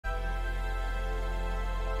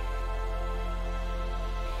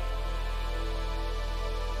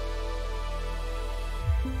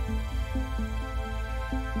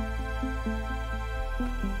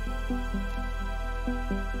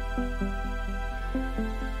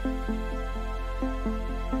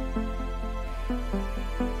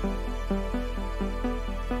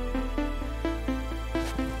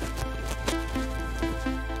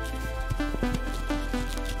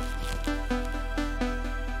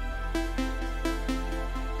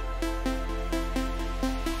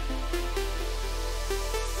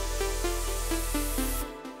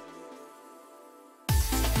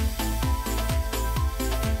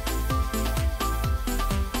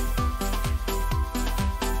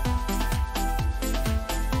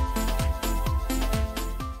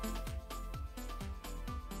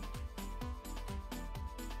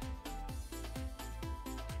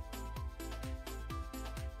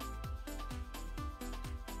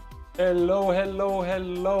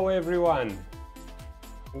Hello everyone!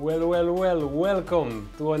 Welcome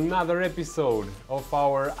to another episode of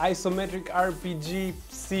our Isometric RPG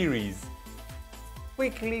series.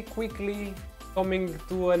 Quickly coming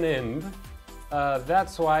to an end.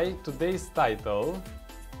 That's why today's title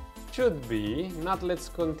should be not "Let's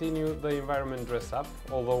continue the environment dress up,"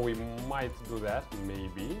 although we might do that,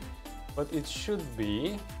 maybe, but it should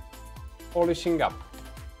be polishing up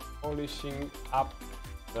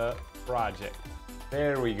the project.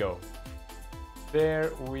 There we go.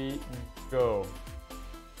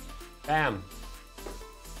 Bam.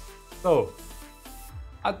 So,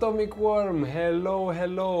 Atomic Worm, hello.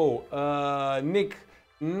 Nick,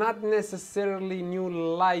 not necessarily new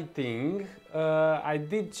lighting. I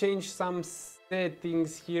did change some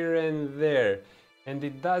settings here and there, and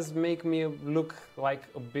it does make me look like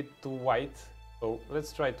a bit too white. So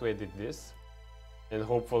let's try to edit this, and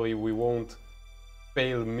hopefully we won't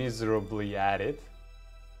fail miserably at it.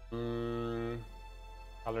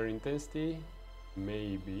 Color intensity,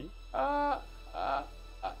 maybe.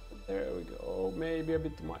 There we go. Maybe a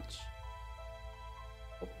bit too much.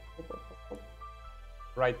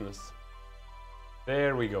 Brightness.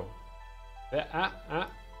 There we go.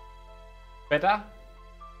 Better?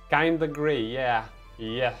 Kinda gray. Yeah.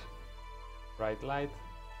 Bright light.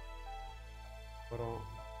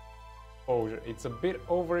 Exposure. It's a bit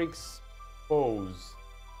overexposed.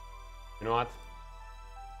 You know what?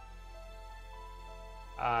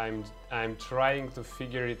 I'm trying to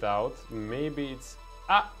figure it out. Maybe it's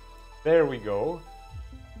there we go.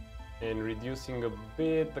 And reducing a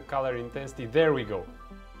bit the color intensity. There we go.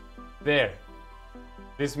 There.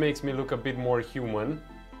 This makes me look a bit more human.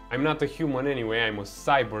 I'm not a human anyway, I'm a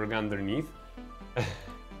cyborg underneath.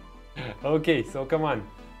 Okay, so come on.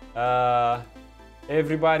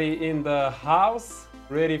 Everybody in the house,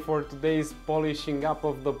 ready for today's polishing up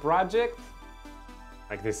of the project?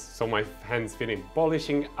 Like this, so my hands fit in.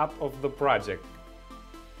 Polishing up of the project.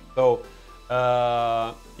 So,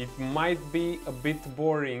 it might be a bit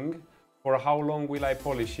boring. For how long will I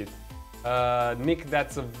polish it? Nick,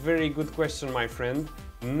 that's a very good question, my friend.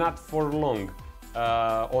 Not for long.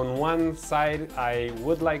 On one side, I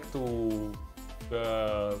would like to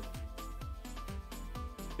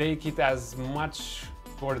take it as much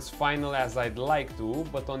towards final as I'd like to,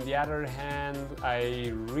 but on the other hand,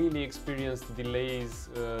 I really experienced delays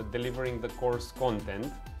delivering the course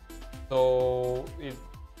content, so it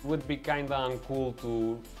would be kinda uncool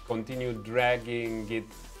to continue dragging it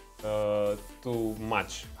too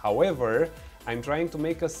much. However, I'm trying to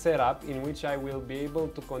make a setup in which I will be able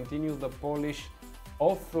to continue the polish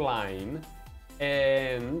offline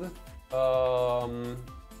and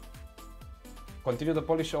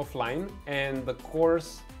the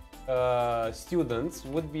course students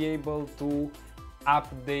would be able to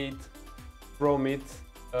update from it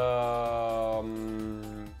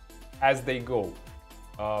as they go.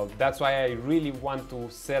 That's why I really want to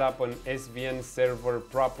set up an SVN server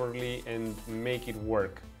properly and make it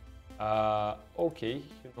work. Okay,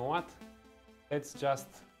 you know what? Let's just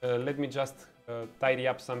let me just tidy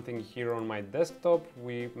up something here on my desktop.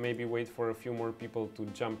 We maybe wait for a few more people to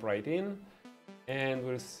jump right in, and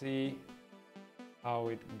we'll see how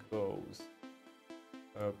it goes.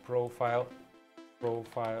 Profile,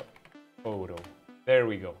 photo. There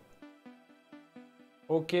we go.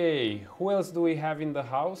 Okay, who else do we have in the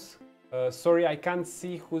house? Sorry, I can't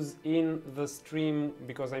see who's in the stream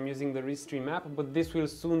because I'm using the Restream app, but this will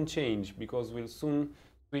soon change because we'll soon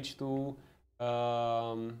switch to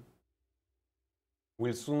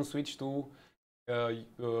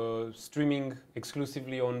streaming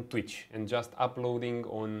exclusively on Twitch and just uploading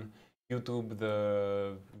on YouTube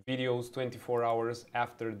the videos 24 hours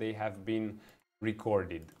after they have been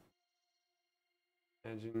recorded.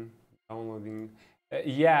 Imagine downloading.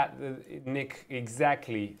 Yeah, Nick,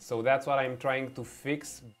 exactly. So that's what I'm trying to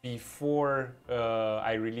fix before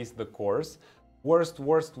I release the course. worst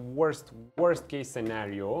case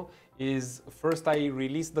scenario is first I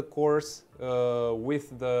release the course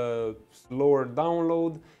with the slower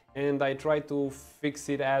download and I try to fix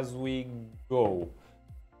it as we go.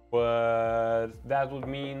 But that would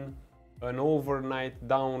mean an overnight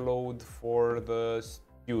download for the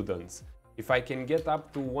students. If I can get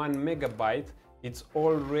up to 1 megabyte, it's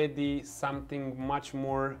already something much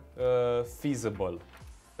more feasible.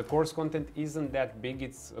 The course content isn't that big,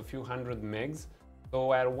 it's a few hundred megs.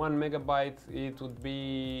 So at 1 megabyte, it would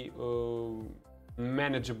be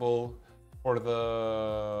manageable for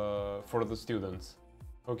the students.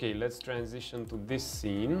 Okay, let's transition to this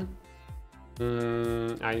scene.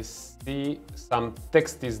 I see some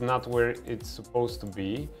text is not where it's supposed to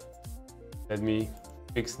be. Let me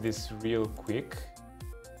fix this real quick.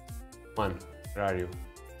 Come on, where are you?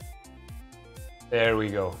 There we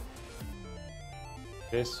go.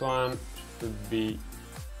 This one should be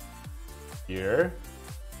here.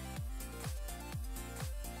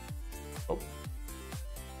 Oh.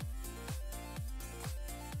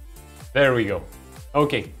 There we go.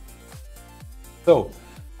 Okay. So,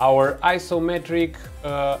 our isometric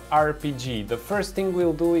RPG. The first thing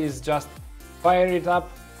we'll do is just fire it up,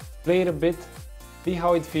 play it a bit, see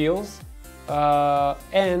how it feels,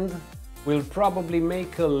 and we'll probably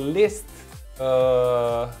make a list.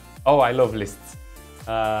 Oh, I love lists.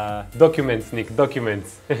 Documents, Nick,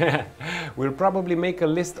 documents. We'll probably make a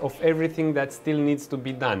list of everything that still needs to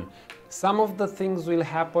be done. Some of the things will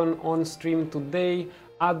happen on stream today,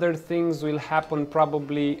 other things will happen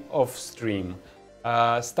probably off stream.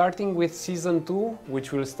 Starting with Season 2,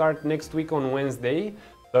 which will start next week on Wednesday,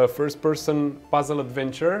 the first-person puzzle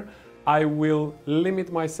adventure, I will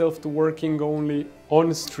limit myself to working only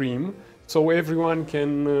on stream, so everyone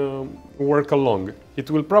can work along.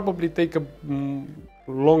 It will probably take a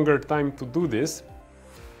longer time to do this,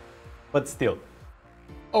 but still.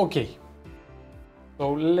 Okay,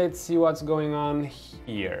 so let's see what's going on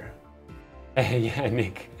here. Yeah,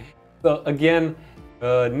 Nick. So again,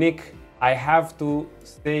 Nick, I have to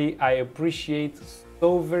say I appreciate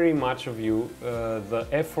so very much of you, the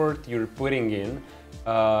effort you're putting in,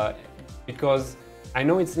 because I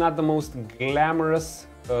know it's not the most glamorous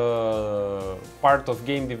part of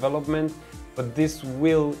game development, but this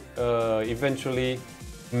will eventually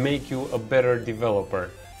make you a better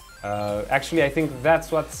developer. Actually, I think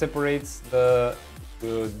that's what separates the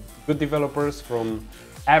good developers from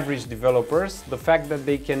average developers, the fact that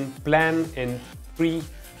they can plan and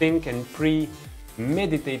pre-think and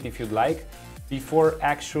pre-meditate, if you'd like, before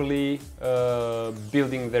actually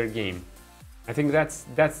building their game. I think that's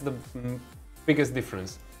the biggest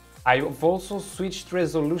difference. I've also switched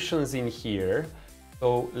resolutions in here,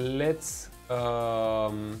 so let's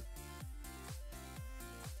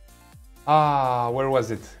where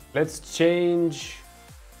was it? Let's change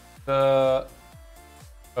the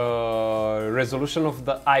resolution of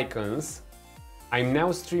the icons. I'm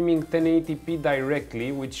now streaming 1080p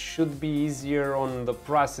directly, which should be easier on the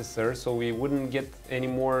processor, so we wouldn't get any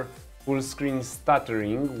more full screen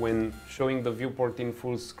stuttering when showing the viewport in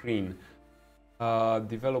full screen.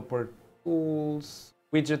 Developer tools,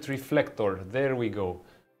 widget reflector, there we go.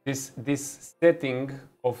 This setting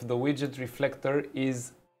of the widget reflector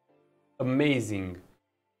is amazing.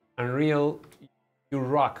 Unreal, you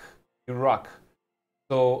rock, you rock.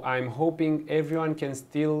 So I'm hoping everyone can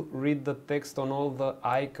still read the text on all the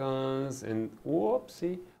icons and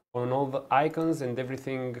whoopsie, on all the icons and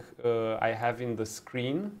everything I have in the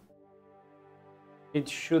screen. It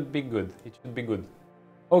should be good. It should be good.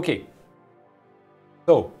 Okay.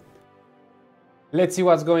 So let's see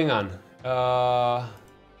what's going on.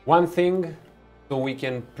 One thing, so we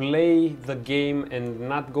can play the game and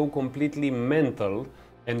not go completely mental.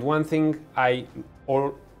 And one thing I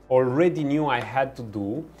already knew I had to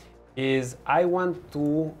do is I want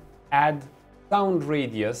to add sound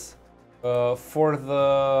radius for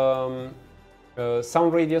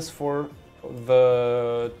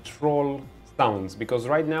the troll sounds, because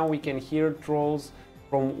right now we can hear trolls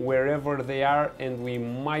from wherever they are and we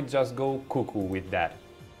might just go cuckoo with that.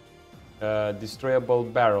 Destroyable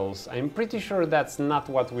barrels. I'm pretty sure that's not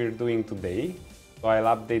what we're doing today, so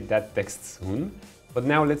I'll update that text soon. But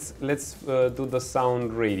now let's do the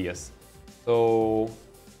sound radius. So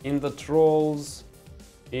in the troll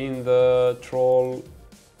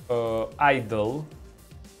idle,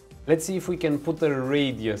 let's see if we can put a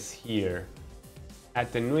radius here.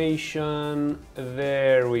 Attenuation,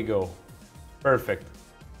 there we go. Perfect.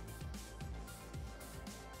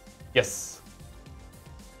 Yes.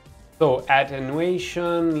 So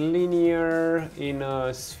attenuation, linear, in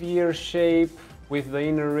a sphere shape with the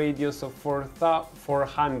inner radius of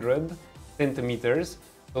 400, centimeters.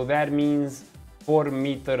 So that means 4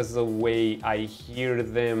 meters away I hear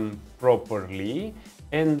them properly,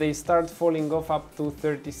 and they start falling off up to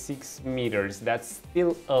 36 meters. That's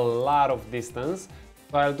still a lot of distance.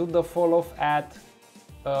 So I'll do the fall off at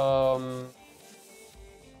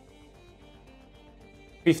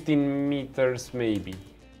 15 meters maybe.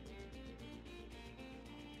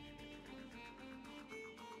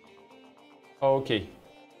 Okay,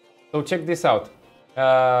 so check this out.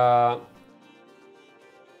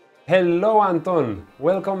 Hello Anton,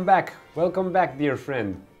 welcome back, dear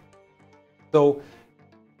friend. So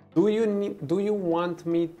do you want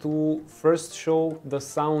me to first show the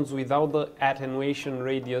sounds without the attenuation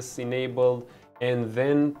radius enabled, and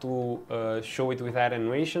then to show it with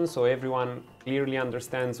attenuation so everyone clearly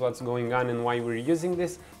understands what's going on and why we're using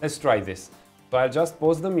this? Let's try this. So I'll just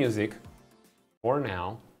pause the music for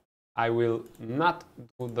now. I will not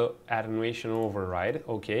do the attenuation override,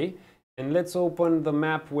 okay? And let's open the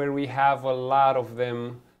map where we have a lot of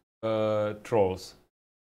them trolls.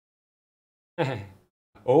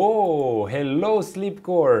 Oh, hello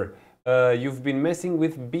Sleepcore! You've been messing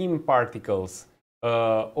with beam particles.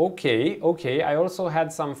 Okay. I also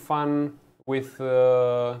had some fun with...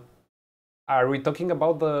 are we talking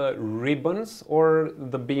about the ribbons or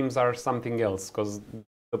the beams are something else? Because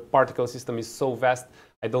the particle system is so vast,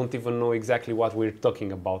 I don't even know exactly what we're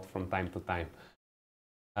talking about from time to time.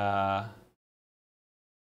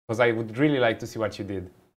 Because I would really like to see what you did.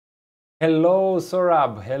 Hello,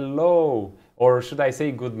 Sorab. Hello. Or should I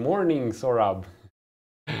say good morning, Sorab?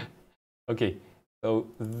 Okay, so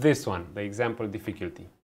this one, the example difficulty.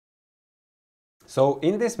 So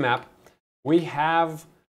in this map, we have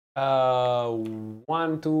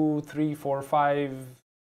 1, 2, 3, 4, 5,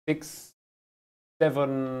 6,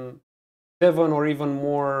 7 or even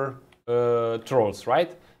more trolls,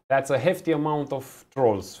 right? That's a hefty amount of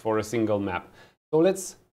trolls for a single map. So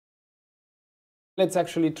let's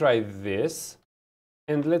actually try this,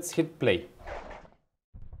 and let's hit play.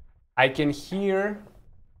 I can hear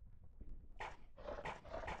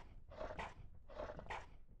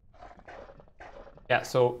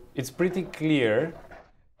so it's pretty clear.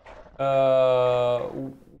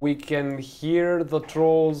 We can hear the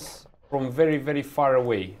trolls from very, very far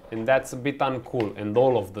away, and that's a bit uncool, and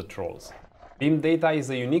all of the trolls. Beam data is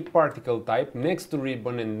a unique particle type next to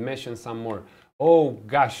ribbon and mesh and some more. Oh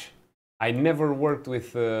gosh, I never worked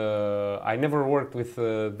with that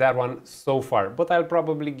one so far, but I'll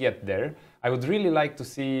probably get there. I would really like to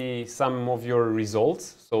see some of your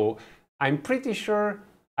results. So I'm pretty sure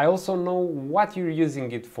I also know what you're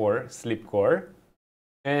using it for, Sleepcore.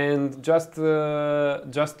 And just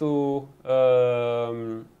to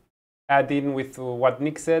add in with what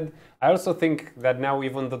Nick said, I also think that now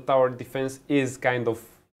even the tower defense is kind of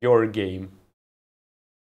your game.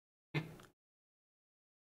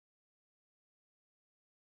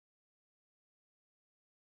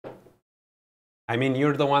 I mean,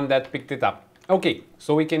 you're the one that picked it up. Okay,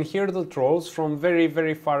 so we can hear the trolls from very,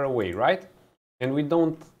 very far away, right? And we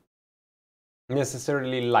don't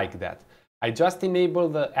necessarily like that. I just enable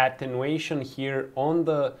the attenuation here on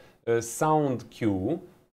the sound cue.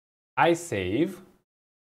 I save.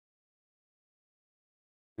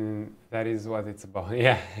 That is what it's about,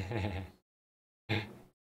 yeah.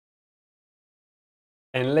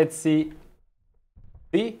 And let's see.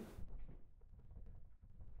 See?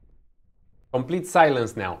 Complete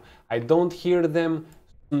silence now. I don't hear them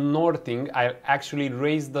snorting. I actually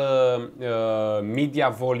raise the media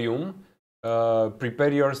volume.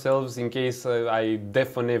 Prepare yourselves in case I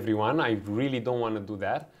deafen everyone. I really don't want to do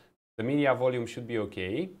that. The media volume should be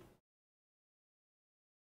okay.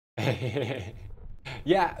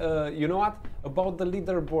 Yeah, you know what? About the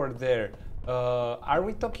leaderboard there. Are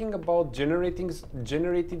we talking about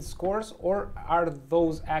generated scores, or are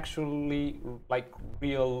those actually like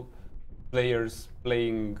real players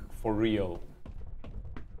playing for real?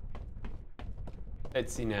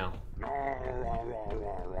 Let's see now.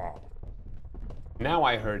 Now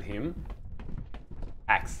I heard him.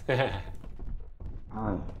 Axe.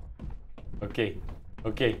 Okay.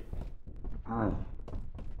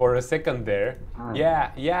 For a second there.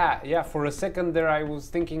 Yeah, for a second there I was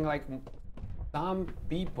thinking like some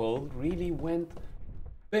people really went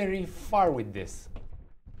very far with this.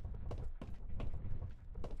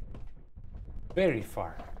 Very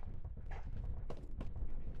far.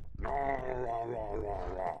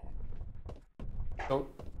 So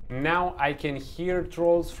now I can hear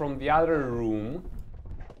trolls from the other room.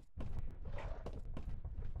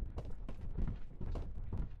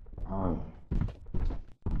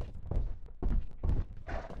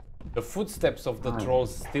 The footsteps of the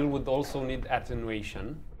trolls still would also need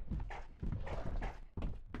attenuation.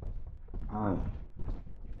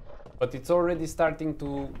 but it's already starting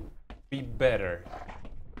to be better.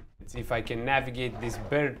 Let's see if I can navigate these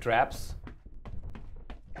bear traps.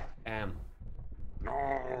 Damn.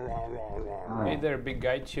 Hey there, big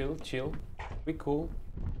guy, chill, chill. Be cool.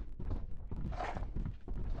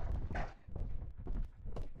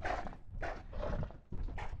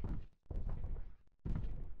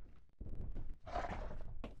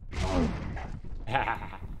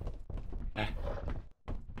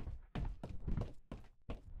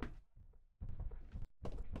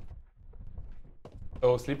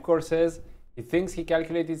 So Sleepcore says he thinks he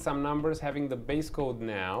calculated some numbers having the base code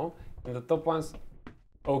now, and the top ones.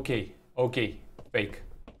 Okay, okay, fake.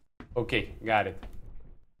 Okay, got it.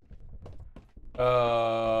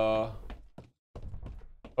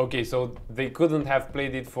 Okay, so they couldn't have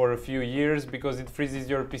played it for a few years because it freezes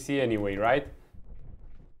your PC anyway, right?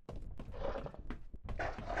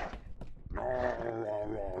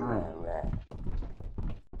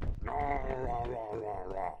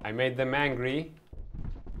 I made them angry.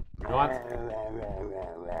 Not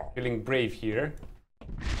feeling brave here.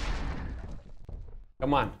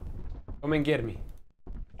 Come on, come and get me.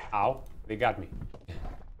 Ow, they got me.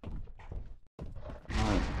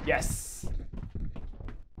 Yes!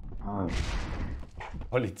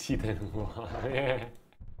 Holy cheater.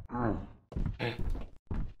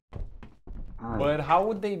 But how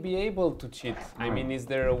would they be able to cheat? I mean, is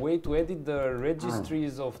there a way to edit the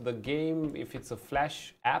registries of the game if it's a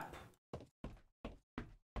Flash app?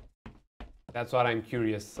 That's what I'm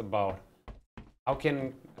curious about. How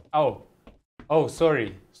can... Oh,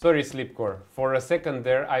 sorry, Sleepcore. For a second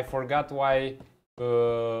there, I forgot why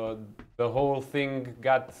the whole thing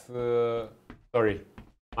got... sorry,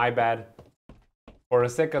 my bad. For a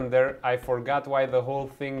second there, I forgot why the whole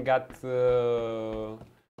thing got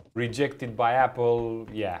rejected by Apple.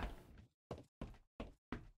 Yeah.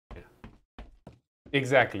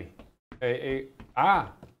 Exactly.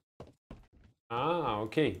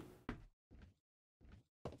 Okay.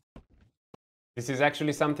 This is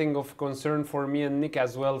actually something of concern for me and Nick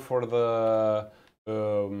as well for the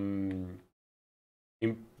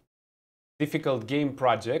difficult game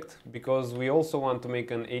project, because we also want to make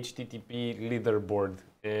an HTTP leaderboard.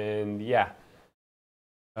 And yeah,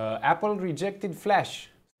 Apple rejected Flash,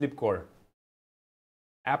 Sleepcore.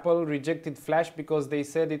 Apple rejected Flash because they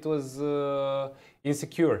said it was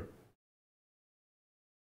insecure.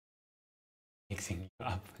 Mixing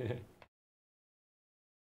up.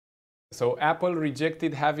 So Apple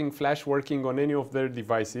rejected having Flash working on any of their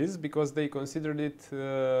devices because they considered it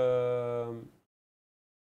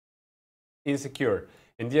insecure.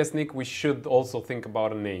 And yes, Nick, we should also think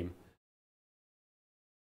about a name.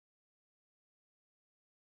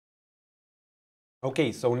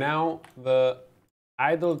 Okay, so now the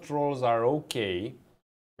idle trolls are okay.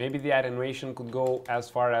 Maybe the attenuation could go as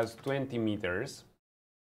far as 20 meters.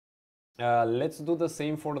 Let's do the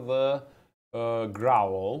same for the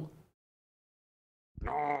growl.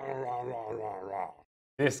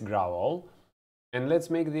 This growl. And let's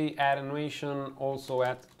make the attenuation also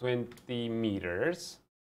at 20 meters.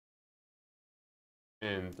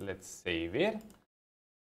 And let's save it.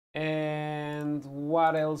 And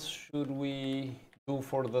what else should we do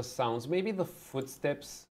for the sounds? Maybe the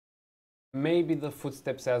footsteps. Maybe the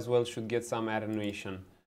footsteps as well should get some attenuation.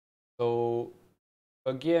 So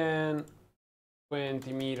again,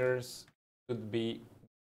 20 meters should be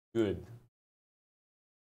good.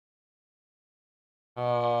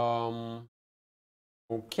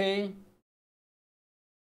 Okay.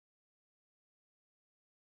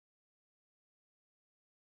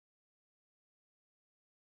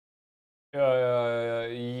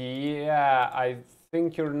 Yeah, I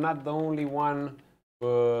think you're not the only one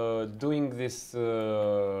doing this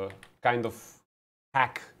kind of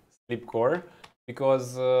hack, Sleepcore,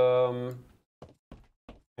 because I'm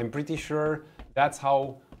pretty sure that's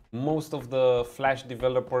how most of the Flash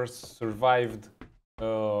developers survived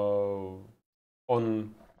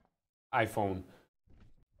on iPhone.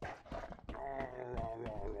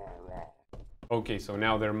 Okay, so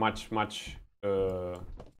now they're much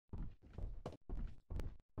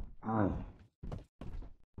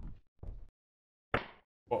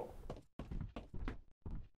Whoa.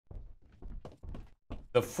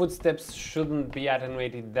 The footsteps shouldn't be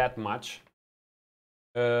attenuated that much,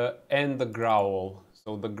 and the growl.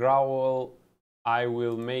 So the growl, I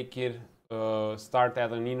will make it start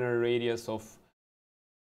at an inner radius of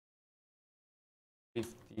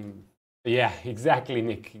 15. Yeah, exactly,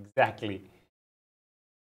 Nick, exactly.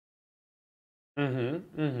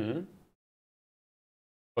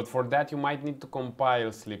 But for that, you might need to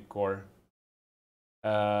compile Sleepcore.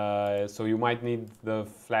 So you might need the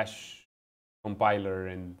Flash compiler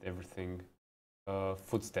and everything.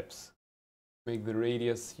 Footsteps. Make the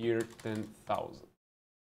radius here 10,000.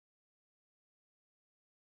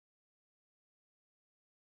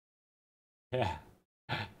 Yeah.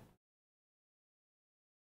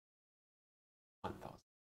 1,000.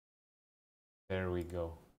 There we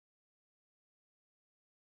go.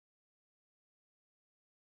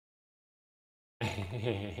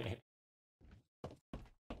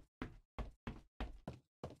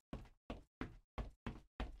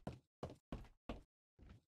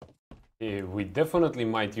 We definitely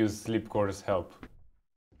might use Sleepcore's help.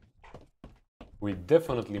 We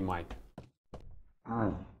definitely might.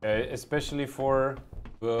 Especially for,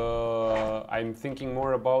 I'm thinking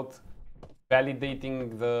more about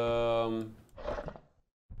validating the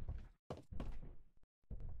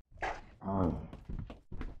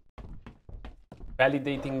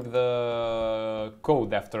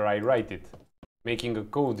code after I write it, making a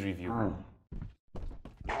code review.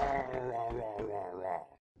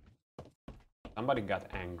 Somebody got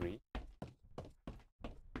angry.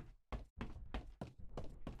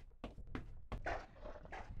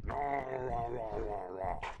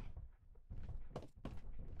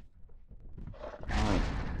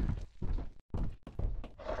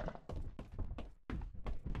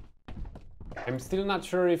 I'm still not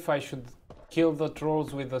sure if I should kill the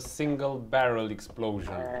trolls with a single barrel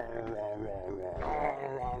explosion.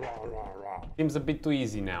 Seems a bit too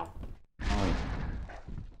easy now.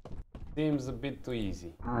 Seems a bit too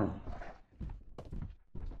easy.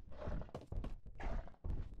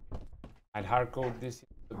 I'll hardcode this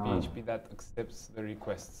into the PHP that accepts the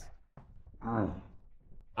requests.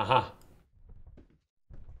 Aha.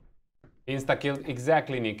 Insta-killed.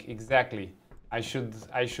 Exactly, Nick. Exactly. I should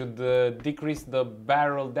decrease the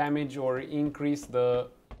barrel damage or increase the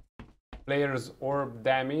player's orb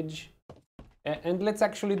damage. And let's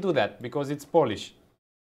actually do that because it's Polish.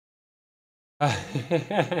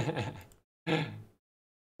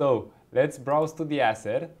 So let's browse to the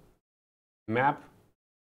asset. Map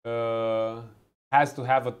has to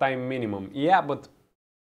have a time minimum. Yeah, but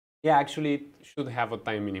yeah, actually it should have a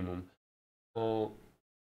time minimum.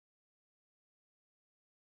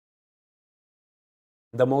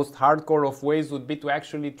 The most hardcore of ways would be to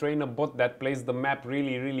actually train a bot that plays the map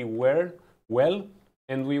really well,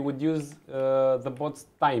 and we would use the bot's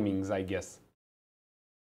timings, I guess.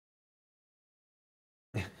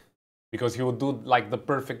 Because he would do like the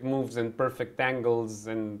perfect moves and perfect angles.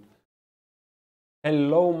 And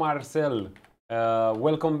hello, Marcel.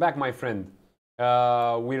 Welcome back, my friend.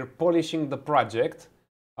 We're polishing the project.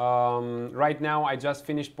 Right now, I just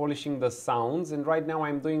finished polishing the sounds, and right now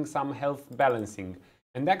I'm doing some health balancing.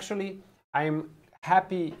 And actually, I'm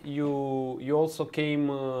happy you also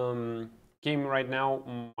came right now,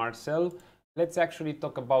 Marcel. Let's actually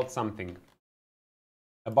talk about something,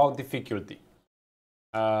 about difficulty.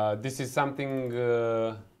 This is something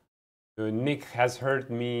Nick has heard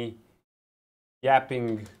me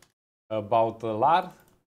yapping about a lot,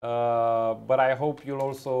 but I hope you'll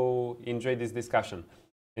also enjoy this discussion.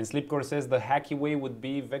 And Sleepcore says the hacky way would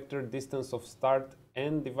be vector distance of start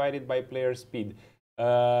and divided by player speed.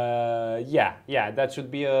 Yeah, that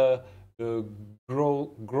should be a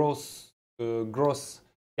gross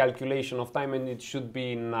calculation of time, and it should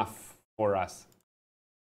be enough for us.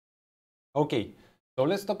 Okay, so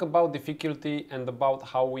let's talk about difficulty and about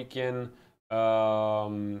how we can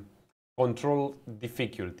control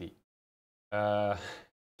difficulty.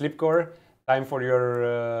 Sleepcore, time for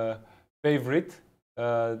your favorite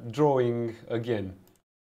drawing again,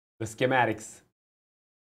 the schematics.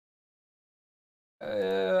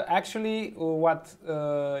 Actually, what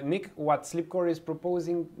Sleepcore is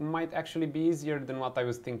proposing might actually be easier than what I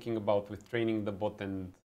was thinking about with training the bot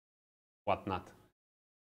and whatnot.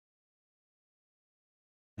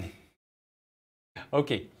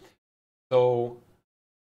 Okay, so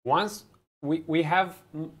once we have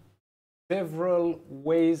several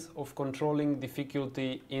ways of controlling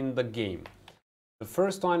difficulty in the game. The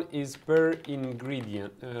first one is per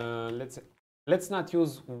ingredient. Let's not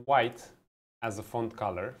use white as a font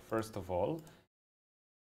color, first of all.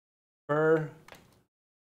 Per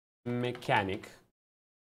mechanic.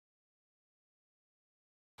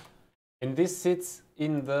 And this sits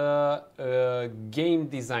in the game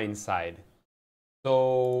design side.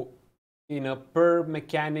 So in a per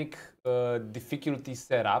mechanic difficulty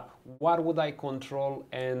setup, what would I control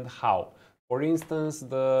and how? For instance,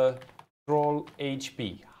 the troll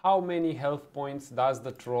HP. How many health points does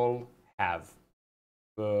the troll have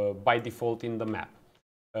by default in the map,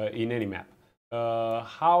 in any map?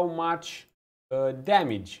 How much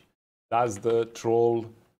damage does the troll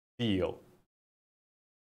deal?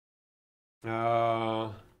 Uh,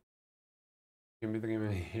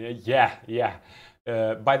 yeah.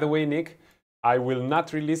 By the way, Nick, I will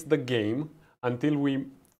not release the game until we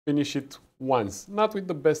finish it once. Not with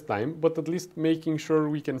the best time, but at least making sure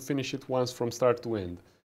we can finish it once from start to end.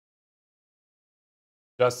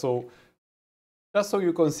 Just so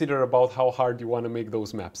you consider about how hard you want to make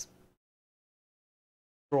those maps.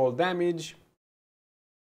 Troll damage.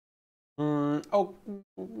 Oh,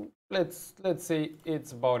 let's say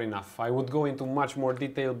it's about enough. I would go into much more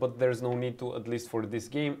detail, but there's no need to, at least for this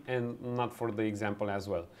game and not for the example as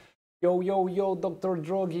well. Yo, Dr.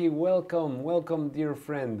 Drogi, welcome, dear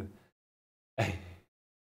friend.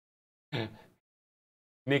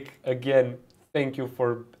 Nick, again, thank you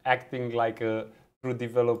for acting like a true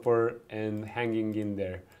developer and hanging in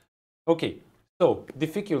there. Okay, so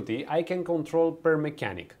difficulty, I can control per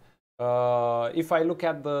mechanic. If I look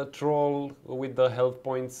at the troll with the health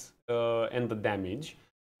points and the damage,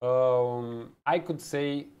 I could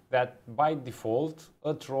say that by default,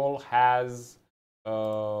 a troll has,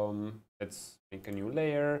 let's make a new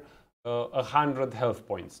layer, 100 health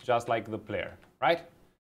points, just like the player, right?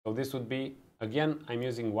 So this would be, again, I'm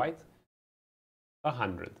using white,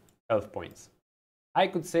 100 health points. I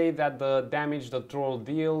could say that the damage the troll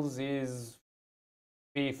deals is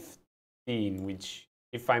 15, which,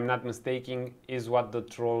 if I'm not mistaken, is what the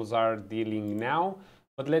trolls are dealing now.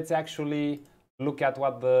 But let's actually look at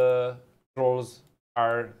what the trolls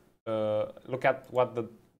are, look at what the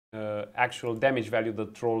actual damage value the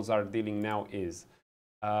trolls are dealing now is.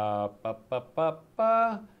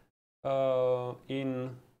 In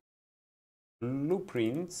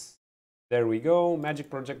blueprints, there we go, magic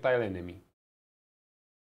projectile enemy.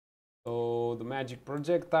 So the magic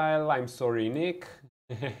projectile, I'm sorry, Nick.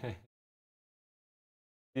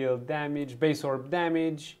 Deal damage, base orb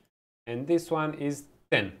damage, and this one is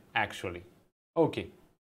 10 actually. Okay.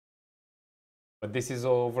 But this is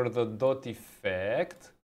over the dot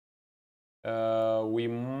effect. We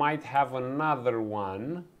might have another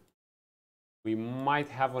one. We might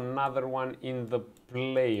have another one in the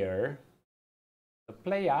player. The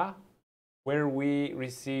player where we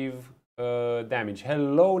receive damage.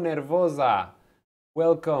 Hello, Nervosa.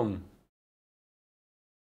 Welcome.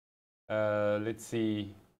 Let's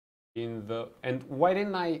see. And why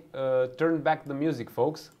didn't I turn back the music,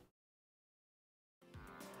 folks?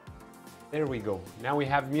 There we go. Now we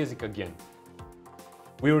have music again.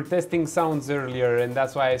 We were testing sounds earlier, and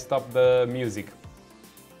that's why I stopped the music.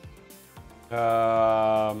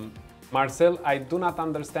 Marcel, I do not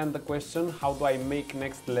understand the question. How do I make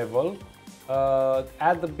next level?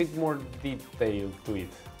 Add a bit more detail to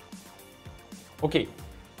it. Okay,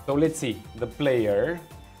 so let's see. The player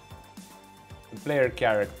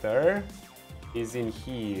character is in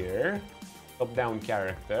here, top-down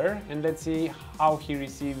character, and let's see how he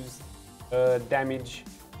receives damage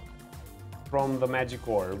from the magic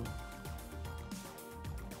orb.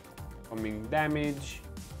 Coming damage,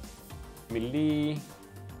 melee,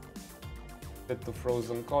 set to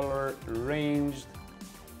frozen color, ranged,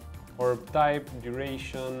 orb type,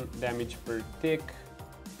 duration, damage per tick.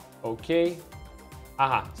 Okay.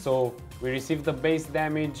 Aha, so we receive the base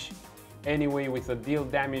damage anyway with a deal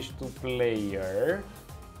damage to player.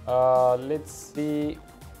 Let's see.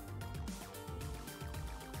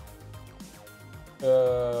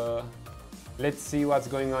 Let's see what's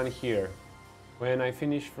going on here. When I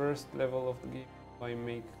finish first level of the game, I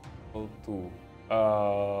make level 2.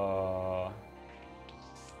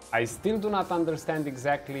 I still do not understand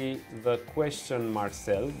exactly the question,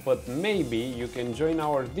 Marcel, but maybe you can join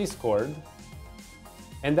our Discord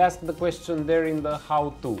and ask the question there in the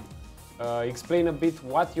how-to. Explain a bit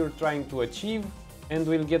what you're trying to achieve, and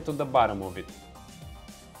we'll get to the bottom of it.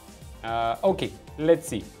 Okay, let's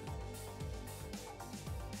see.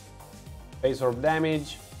 Base orb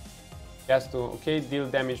damage, has to, okay, deal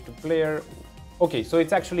damage to player. Okay, so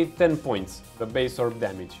it's actually 10 points, the base orb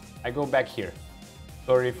damage. I go back here.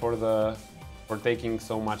 Sorry for taking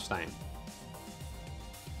so much time.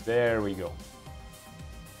 There we go.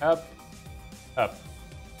 Up, up.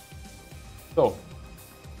 So,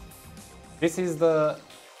 this is the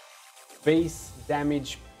base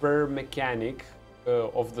damage per mechanic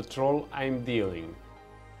of the troll I'm dealing.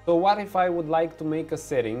 So what if I would like to make a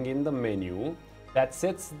setting in the menu that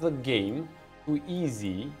sets the game to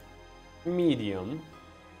easy, medium,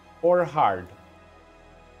 or hard?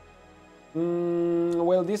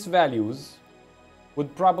 Well, these values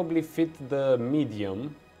would probably fit the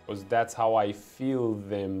medium, because that's how I feel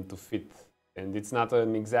them to fit. And it's not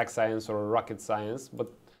an exact science or a rocket science,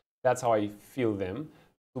 but that's how I feel them,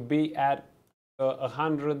 to be at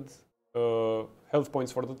 100 health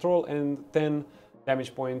points for the troll and 10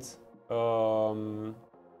 damage points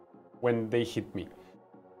when they hit me,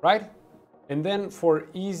 right? And then for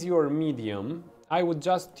easy or medium, I would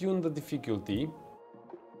just tune the difficulty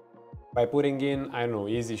by putting in, I don't know,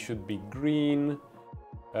 easy should be green.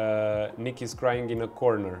 Nick is crying in a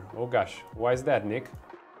corner. Oh gosh, why is that, Nick?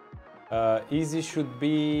 Easy should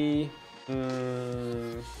be,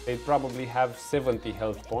 they'd probably have 70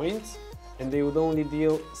 health points and they would only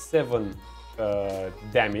deal 7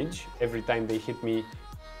 damage every time they hit me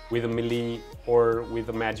with a melee or with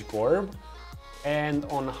a magic orb. And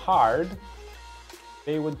on hard,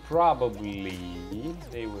 they would probably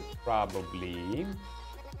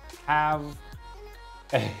have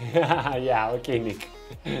yeah, okay, Nick.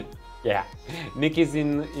 Yeah, Nick is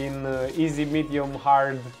in easy, medium,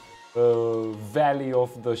 hard valley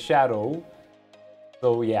of the shadow.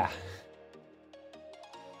 So yeah.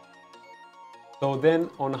 So then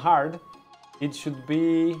on hard, it should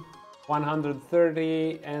be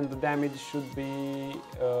 130 and the damage should be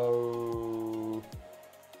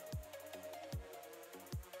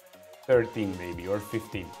 13 maybe, or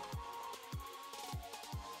 15.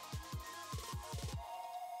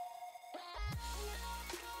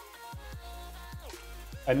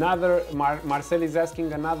 Another, Marcel is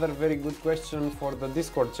asking another very good question for the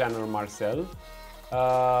Discord channel, Marcel.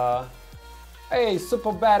 Hey,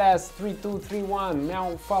 Super Badass 3231,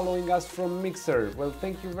 now following us from Mixer. Well,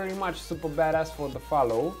 thank you very much, Super Badass, for the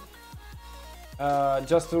follow.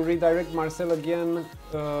 Just to redirect Marcel again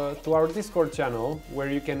to our Discord channel, where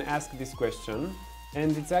you can ask this question,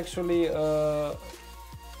 and it's actually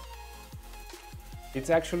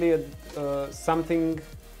something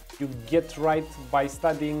you get right by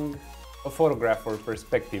studying a photograph or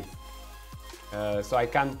perspective. So I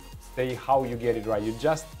can't say how you get it right. You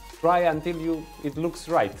just try until it looks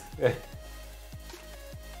right.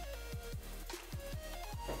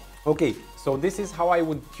 Okay, so this is how I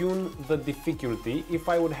would tune the difficulty if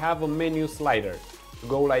I would have a menu slider to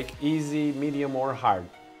go like easy, medium or hard.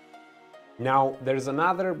 Now there's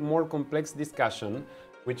another more complex discussion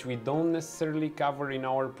which we don't necessarily cover in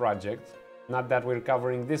our project. Not that we're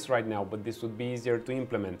covering this right now, but this would be easier to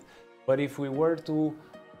implement. But if we were to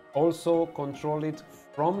also control it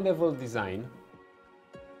from level design,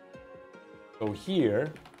 so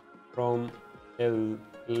here from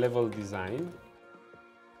level design,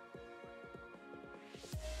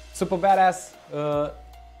 Super Badass,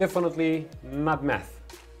 definitely not math.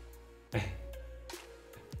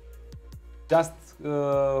 Just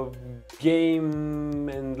game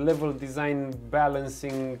and level design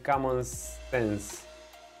balancing common sense.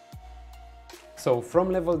 So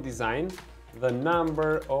from level design, the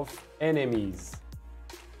number of enemies.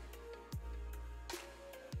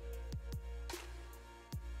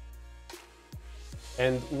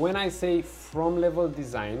 And when I say from level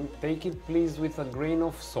design, take it please with a grain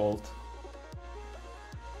of salt.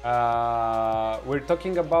 We're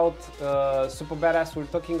talking about Super Badass, we're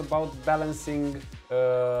talking about balancing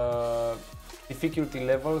difficulty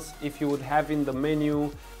levels if you would have in the menu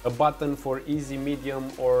a button for easy,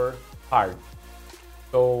 medium or hard.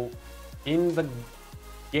 So in the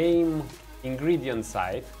game ingredient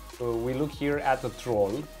side, we look here at a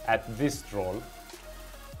troll, at this troll,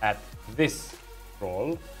 at this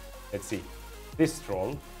troll. Let's see, this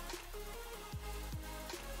troll.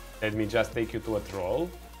 Let me just take you to a troll.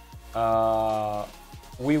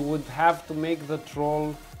 We would have to make the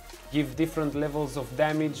troll give different levels of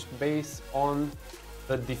damage based on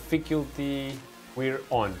the difficulty we're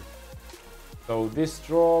on. So this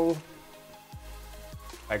troll,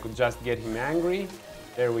 I could just get him angry.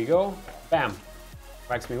 There we go. Bam!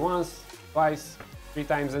 Whacks me once, twice, 3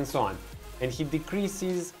 times and so on. And he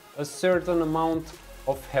decreases a certain amount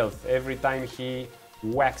of health every time he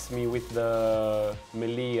whacks me with the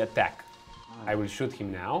melee attack. I will shoot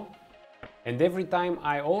him now. And every time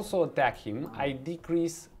I also attack him, I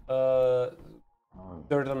decrease a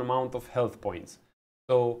certain amount of health points.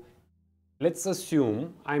 So let's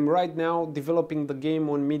assume I'm right now developing the game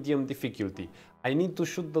on medium difficulty. I need to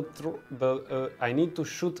shoot the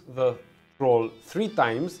troll 3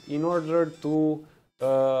 times in order to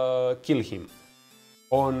kill him.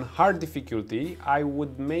 On hard difficulty, I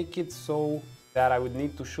would make it so that I would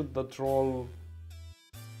need to shoot the troll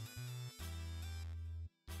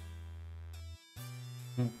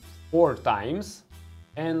 4 times,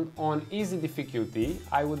 and on easy difficulty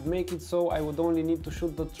I would make it so I would only need to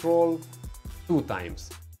shoot the troll 2 times.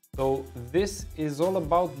 So this is all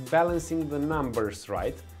about balancing the numbers,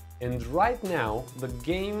 right? And right now the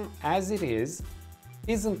game as it is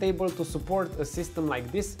isn't able to support a system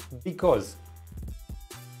like this because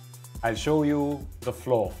I'll show you the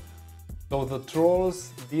flaw. So the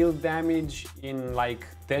trolls deal damage in like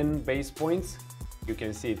 10 base points. You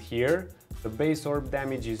can see it here. The base orb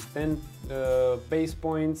damage is 10 base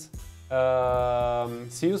points.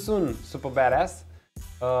 See you soon, super badass.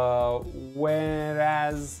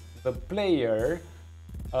 Whereas the player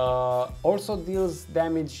also deals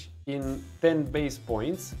damage in 10 base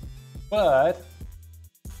points, but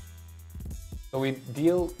so we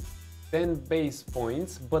deal 10 base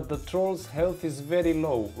points, but the troll's health is very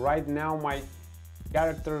low. Right now my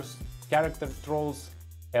character troll's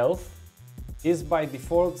health is by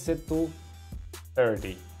default set to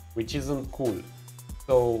 30, which isn't cool.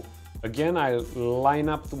 So again, I'll line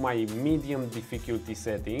up to my medium difficulty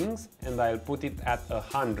settings and I'll put it at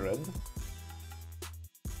 100.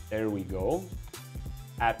 There we go.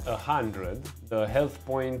 At 100, the health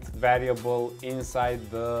point variable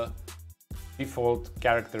inside the default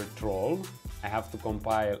character troll. I have to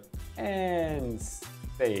compile and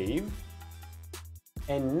save.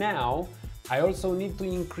 And now I also need to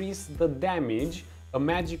increase the damage a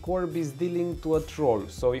magic orb is dealing to a troll.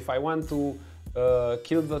 So if I want to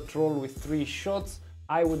kill the troll with 3 shots,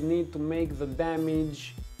 I would need to make the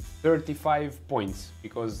damage 35 points,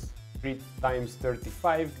 because 3 times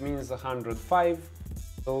 35 means 105,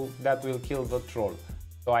 so that will kill the troll.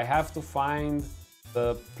 So I have to find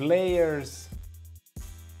the player's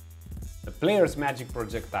magic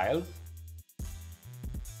projectile,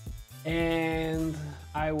 and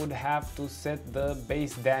I would have to set the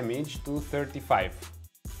base damage to 35.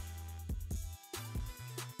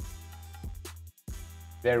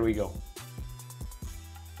 There we go.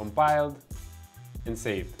 Compiled and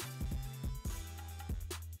saved.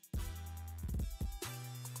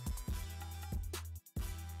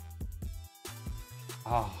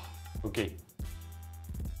 Okay.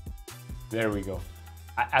 There we go.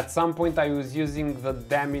 At some point I was using the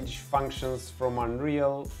damage functions from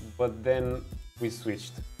Unreal, but then we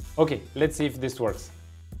switched. Okay, let's see if this works.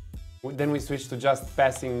 Then we switched to just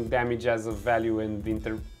passing damage as a value and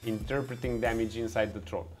interpreting damage inside the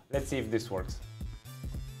troll. Let's see if this works.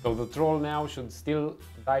 So the troll now should still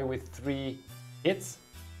die with 3 hits,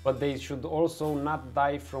 but they should also not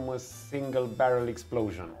die from a single barrel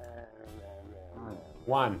explosion.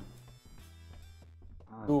 1,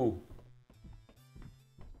 2,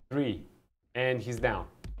 3, and he's down.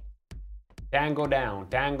 Tango down,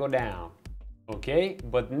 tango down. Okay,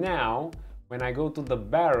 but now when I go to the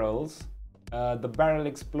barrels, the barrel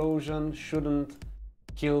explosion shouldn't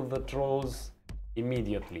kill the trolls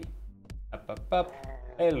immediately. Up, up, up.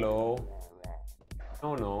 Hello.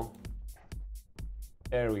 Oh no.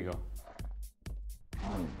 There we go.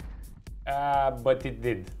 But it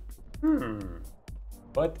did.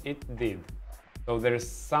 But it did. So there's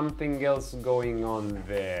something else going on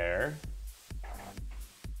there,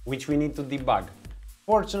 which we need to debug.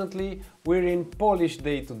 Fortunately, we're in Polish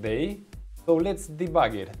day today, so let's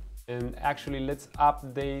debug it. And actually, let's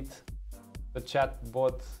update the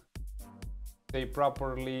chatbot, say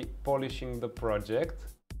properly, polishing the project.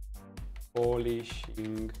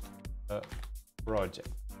 Polishing the project.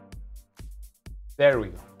 There we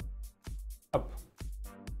go. Up.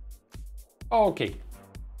 Okay.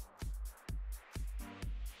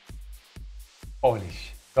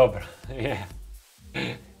 Polish. Dobra. Yeah.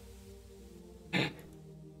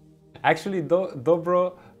 Actually,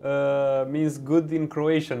 dobro means good in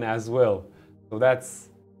Croatian as well. So that's,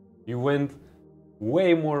 you went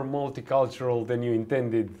way more multicultural than you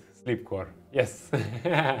intended, Sleepcore. Yes.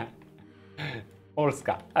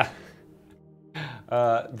 Polska.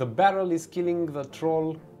 The barrel is killing the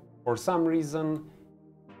troll for some reason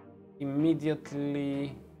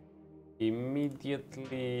immediately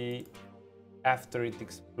after it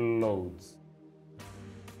explodes.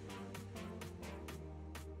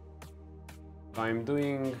 So I'm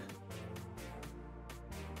doing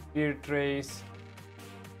spear trace,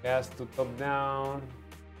 cast to top down.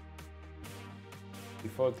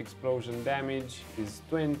 Default explosion damage is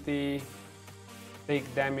 20.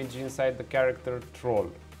 Take damage inside the character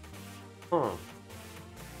troll.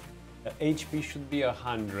 The HP should be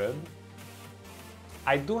 100.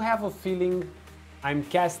 I do have a feeling I'm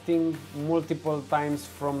casting multiple times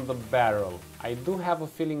from the barrel.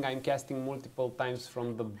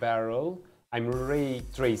 I'm ray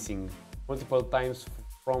tracing multiple times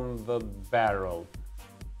from the barrel.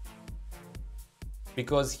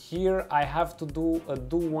 Because here I have to do a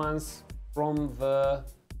do once from the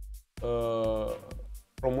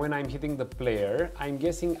from when I'm hitting the player. I'm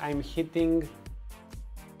guessing I'm hitting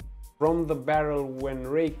from the barrel when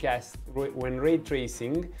ray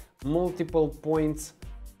tracing multiple points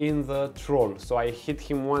in the troll. So I hit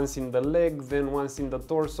him once in the leg, then once in the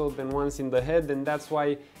torso, then once in the head, and that's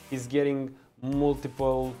why he's getting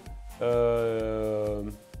multiple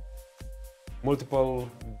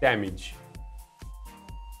damage.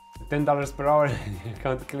 $10 per hour. I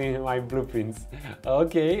can't clean my blueprints.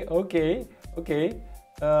 Okay.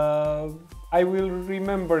 I will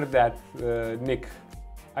remember that, Nick.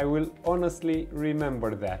 I will honestly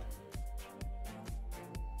remember that.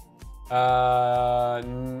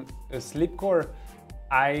 Sleepcore,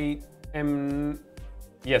 I am...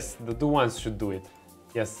 Yes, the do ones should do it.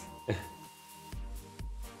 Yes.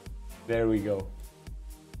 There we go.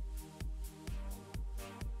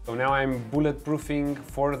 So now I'm bulletproofing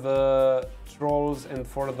for the trolls and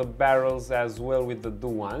for the barrels as well with the do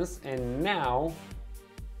ones. And now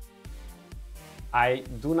I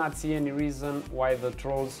do not see any reason why the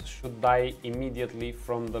trolls should die immediately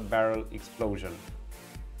from the barrel explosion.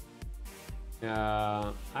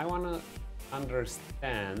 I want to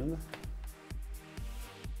understand.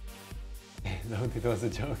 No, it was a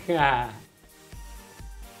joke.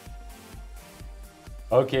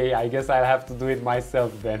 Okay, I guess I'll have to do it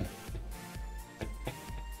myself then.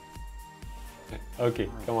 Okay,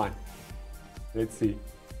 come on. Let's see.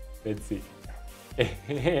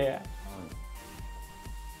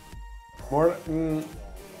 More.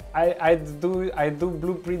 I do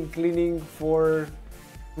blueprint cleaning for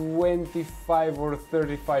 25 or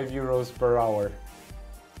 35 euros per hour.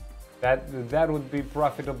 That would be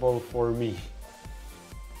profitable for me.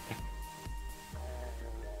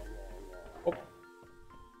 Oh.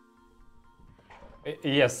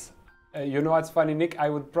 Yes, you know what's funny, Nick? I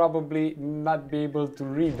would probably not be able to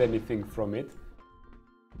read anything from it.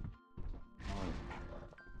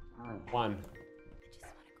 One.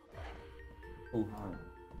 Two.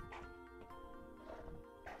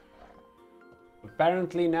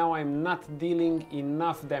 Apparently now I'm not dealing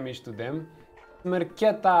enough damage to them.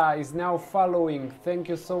 Smirketa is now following. Thank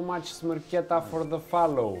you so much, Smirketa, for the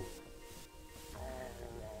follow.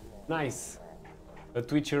 Nice. A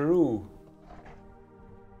Twitcheroo.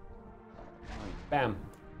 Bam.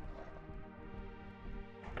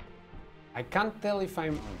 I can't tell if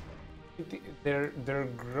I'm... They're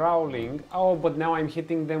growling. Oh, but now I'm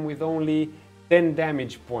hitting them with only 10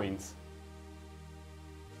 damage points.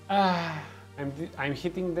 I'm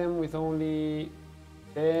hitting them with only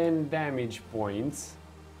 10 damage points.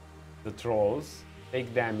 The trolls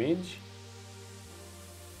take damage.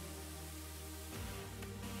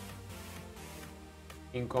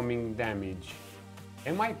 Incoming damage.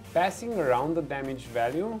 Am I passing around the damage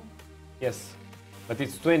value? Yes, but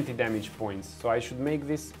it's 20 damage points, so I should make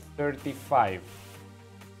this 35.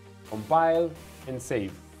 Compile and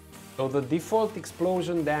save. So the default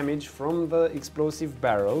explosion damage from the explosive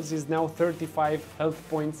barrels is now 35 health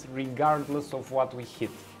points regardless of what we hit.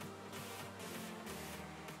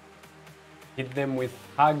 Hit them with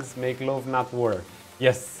hugs, make love not war.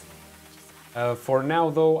 Yes. For now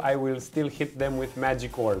though, I will still hit them with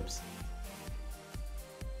magic orbs.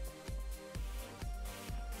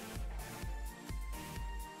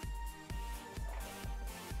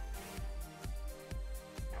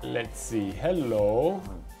 Let's see. Hello,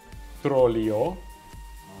 Trollio.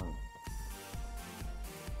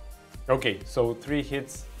 Okay, so 3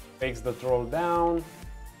 hits takes the troll down.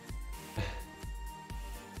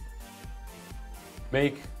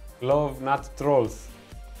 Make love, not trolls.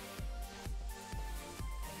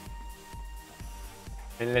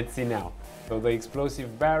 And let's see now. So the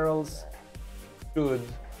explosive barrels should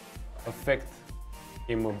affect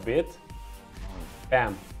him a bit.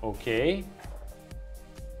 Bam. Okay.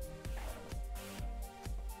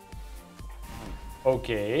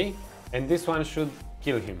 Okay, and this one should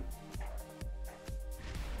kill him.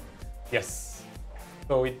 Yes.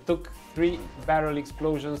 So it took 3 barrel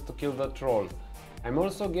explosions to kill the troll. I'm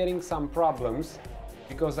also getting some problems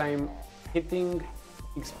because I'm hitting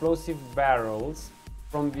explosive barrels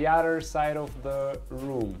from the other side of the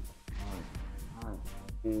room.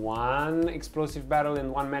 1 explosive barrel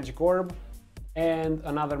and 1 magic orb, and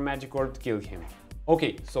another magic orb to kill him.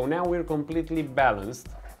 Okay, so now we're completely balanced.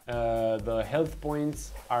 The health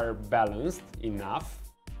points are balanced enough.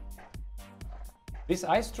 These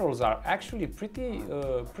ice trolls are actually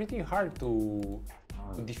pretty hard to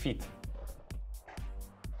defeat.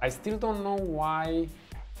 I still don't know why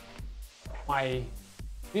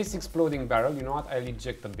this exploding barrel, you know what, I'll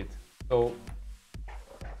eject a bit. So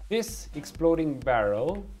this exploding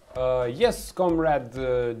barrel, yes, comrade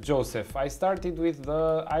Joseph, I started with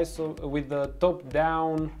the top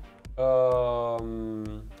down.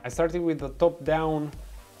 I started with the top-down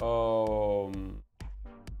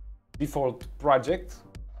default project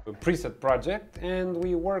preset project, and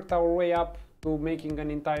we worked our way up to making an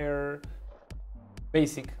entire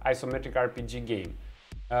basic isometric RPG game.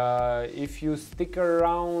 If you stick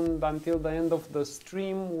around until the end of the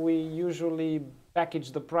stream, we usually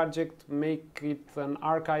package the project, make it an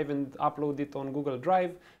archive and upload it on Google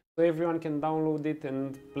Drive so everyone can download it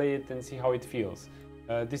and play it and see how it feels.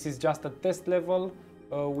 This is just a test level.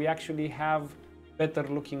 We actually have better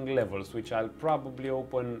looking levels, which I'll probably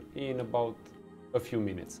open in about a few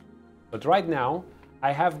minutes. But right now,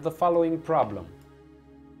 I have the following problem.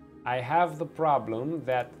 I have the problem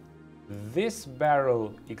that this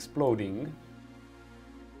barrel exploding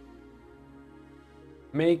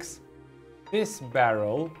makes this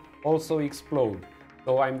barrel also explode.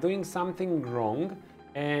 So I'm doing something wrong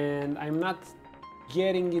and I'm not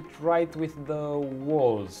getting it right with the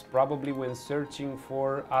walls, probably when searching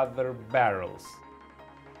for other barrels.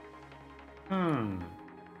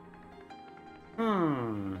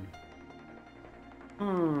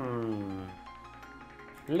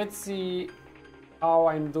 Let's see how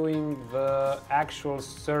I'm doing the actual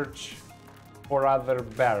search for other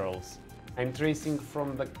barrels. I'm tracing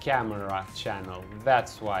from the camera channel,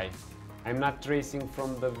 that's why. I'm not tracing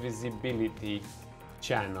from the visibility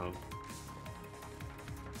channel.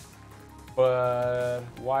 But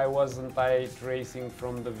why wasn't I tracing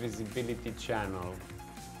from the visibility channel?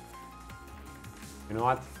 You know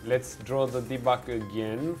what? Let's draw the debug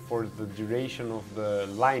again for the duration of the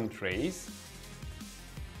line trace.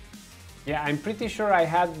 Yeah, I'm pretty sure I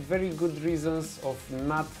had very good reasons of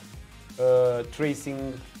not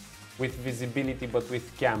tracing with visibility but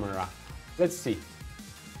with camera. Let's see.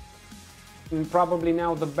 And probably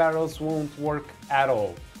now the barrels won't work at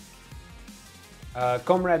all.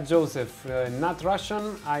 Comrade Joseph, not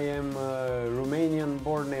Russian, I am Romanian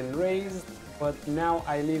born and raised, but now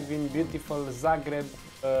I live in beautiful Zagreb,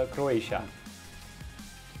 Croatia.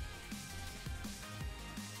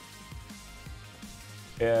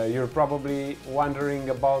 You're probably wondering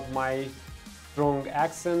about my strong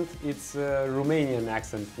accent. It's a Romanian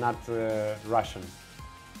accent, not Russian.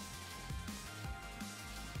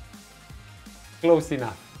 Close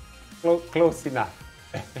enough. Close enough.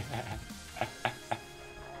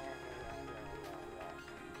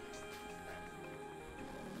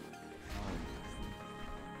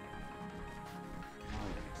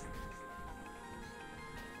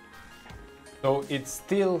 So it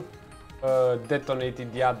still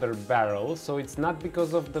detonated the other barrel, so it's not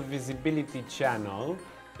because of the visibility channel,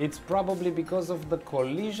 it's probably because of the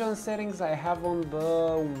collision settings I have on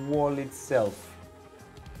the wall itself.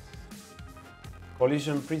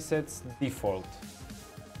 Collision presets default.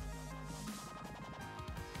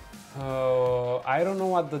 I don't know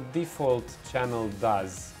what the default channel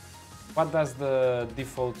does. What does the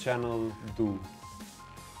default channel do?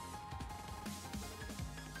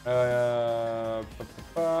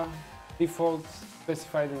 Default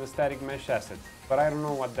specified in the static mesh asset, but I don't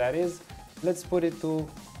know what that is. Let's put it to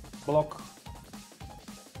block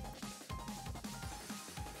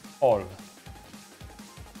all.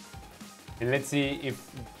 And let's see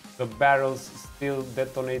if the barrels still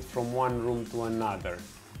detonate from one room to another.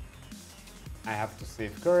 I have to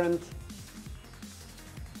save current.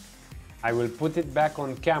 I will put it back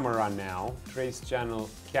on camera now, trace channel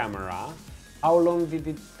camera. How long did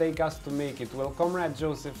it take us to make it? Well, Comrade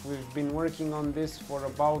Joseph, we've been working on this for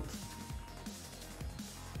about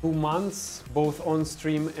 2 months, both on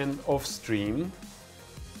stream and off stream.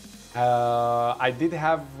 I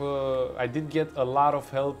did get a lot of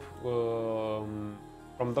help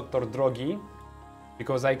from Dr. Drogi,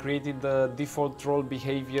 because I created the default troll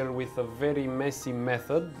behavior with a very messy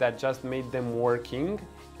method that just made them working.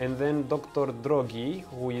 And then Dr. Drogi,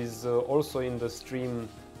 who is also in the stream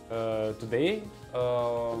today,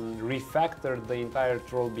 refactored the entire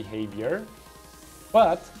troll behavior.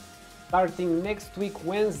 But starting next week,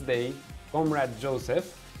 Wednesday, Comrade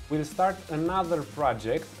Joseph will start another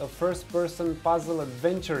project, a first-person puzzle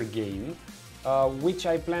adventure game, which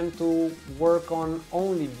I plan to work on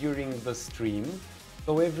only during the stream,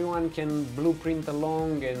 so everyone can blueprint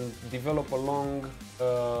along and develop along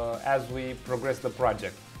as we progress the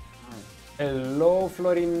project. Hello,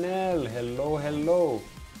 Florinel. Hello, hello.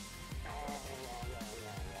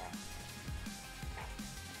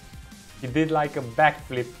 He did like a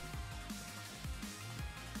backflip.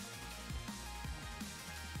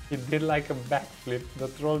 He did like a backflip. The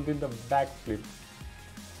troll did a backflip.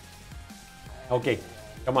 Okay,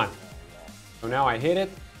 come on. So now I hit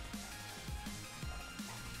it.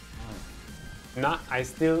 Nah, I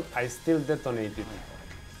still detonated.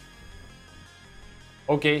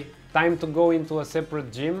 Okay, time to go into a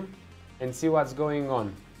separate gym and see what's going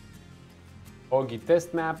on. Augie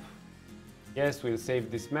test map. Yes, we'll save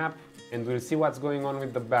this map and we'll see what's going on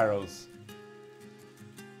with the barrels.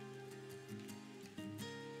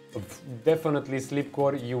 Definitely,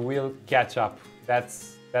 Sleepcore, you will catch up.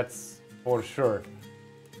 That's for sure.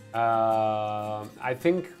 I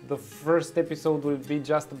think the first episode will be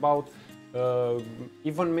just about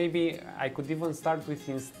even maybe I could even start with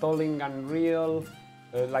installing Unreal,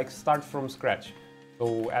 like start from scratch.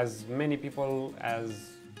 So as many people as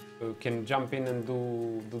can jump in and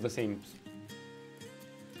do the same.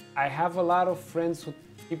 I have a lot of friends who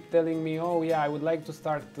keep telling me, oh yeah, I would like to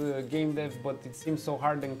start game dev, but it seems so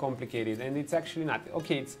hard and complicated, and it's actually not.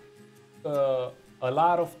 Okay, it's a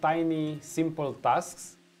lot of tiny, simple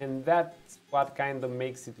tasks, and that's what kind of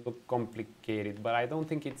makes it look complicated, but I don't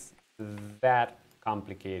think it's that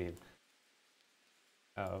complicated.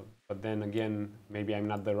 But then again, maybe I'm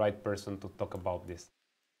not the right person to talk about this.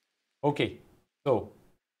 Okay, so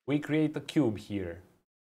we create a cube here,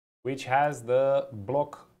 which has the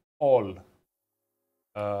block all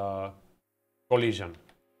collision.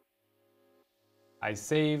 I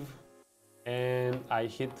save and I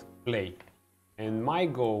hit play. And my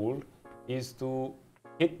goal is to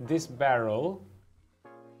hit this barrel,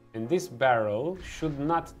 and this barrel should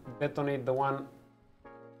not detonate the one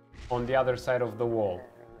on the other side of the wall.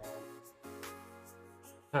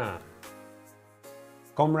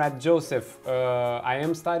 Comrade Joseph, I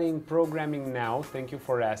am studying programming now, thank you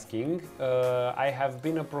for asking. I have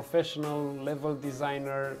been a professional level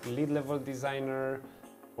designer, lead level designer,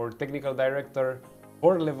 or technical director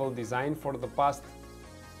for level design for the past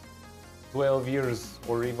 12 years,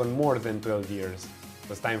 or even more than 12 years,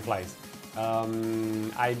 because time flies.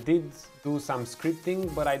 I did do some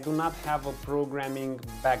scripting, but I do not have a programming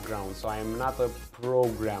background, so I am not a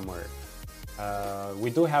programmer. We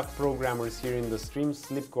do have programmers here in the stream.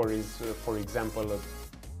 Sleepcore is, for example, a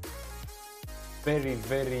very,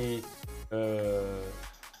 very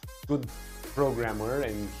good programmer,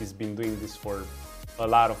 and he's been doing this for a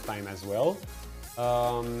lot of time as well.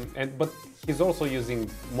 But he's also using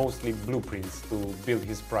mostly blueprints to build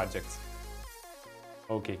his projects.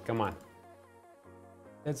 Okay, come on.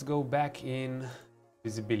 Let's go back in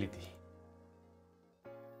visibility.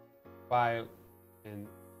 File and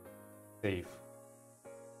save.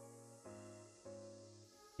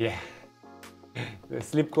 Yeah. The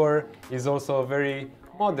Sleepcore is also a very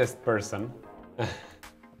modest person.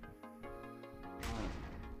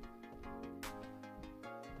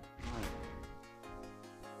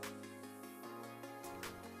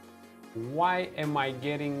 Why am I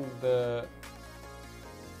getting the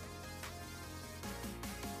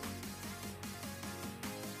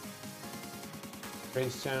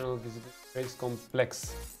trace channel visibility trace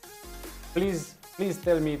complex? Please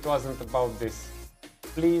tell me it wasn't about this.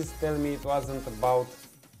 Please tell me it wasn't about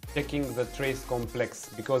checking the trace complex,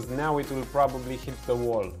 because now it will probably hit the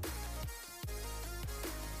wall.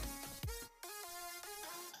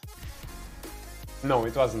 No,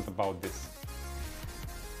 it wasn't about this.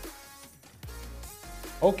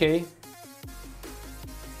 Okay.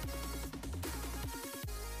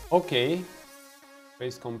 Okay.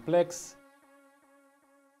 Trace complex.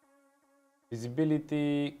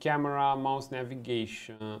 Visibility, camera, mouse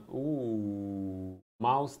navigation. Ooh,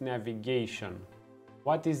 mouse navigation.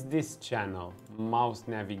 What is this channel? Mouse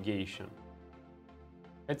navigation.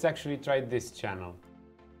 Let's actually try this channel.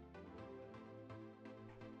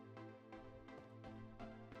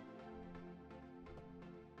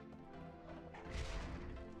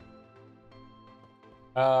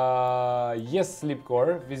 Yes,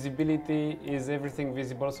 Sleepcore. Visibility is everything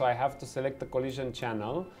visible, so I have to select the collision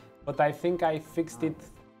channel. But I think I fixed it.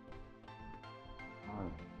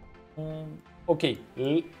 Okay,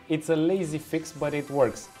 it's a lazy fix, but it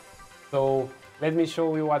works. So let me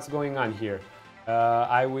show you what's going on here.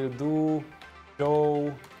 I will do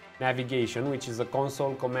show navigation, which is a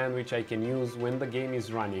console command which I can use when the game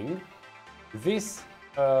is running. This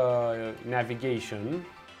navigation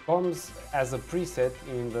comes as a preset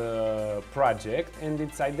in the project, and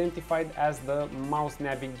it's identified as the mouse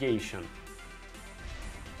navigation.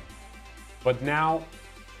 But now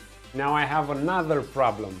I have another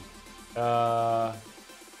problem.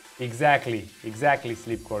 Exactly,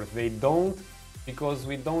 Sleepcore. They don't, because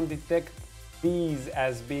we don't detect these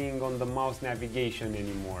as being on the mouse navigation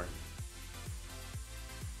anymore.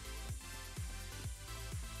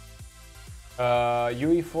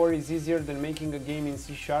 UE4 is easier than making a game in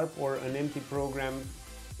C# or an empty program.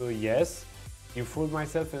 Yes, you fooled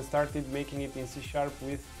myself and started making it in C#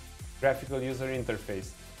 with graphical user interface.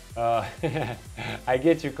 I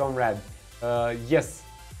get you, comrade. Yes,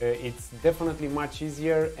 it's definitely much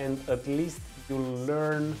easier, and at least you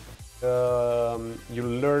learn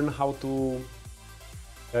you'll learn how to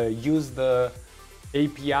use the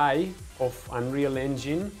API of Unreal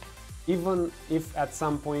Engine, even if at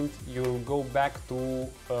some point you'll go back to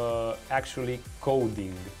actually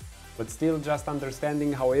coding. But still, just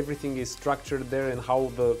understanding how everything is structured there and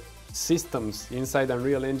how the systems inside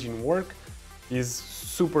Unreal Engine work is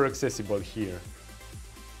super accessible here.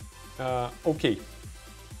 Okay,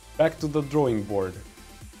 back to the drawing board.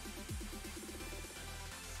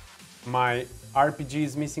 My RPG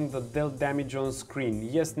is missing the dealt damage on screen.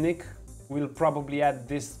 Yes, Nick, we'll probably add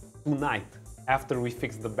this tonight after we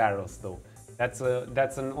fix the barrels though. That's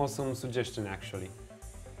an awesome suggestion actually.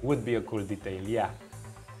 Would be a cool detail, yeah.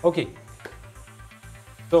 Okay,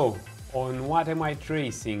 so on what am I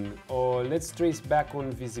tracing? Oh, let's trace back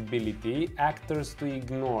on visibility. Actors to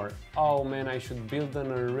ignore. Oh man, I should build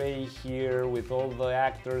an array here with all the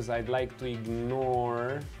actors I'd like to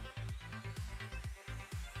ignore.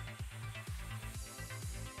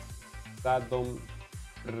 Zadom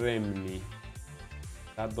Spremni.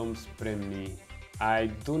 I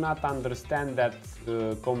do not understand that,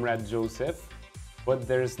 Comrade Joseph, but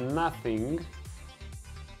there's nothing.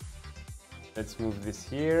 Let's move this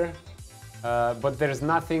here. But there's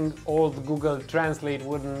nothing old Google Translate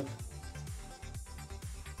wouldn't.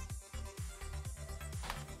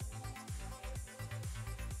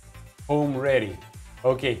 Home ready.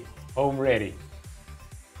 Okay, home ready.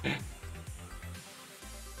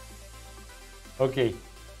 Okay,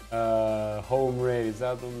 home ready.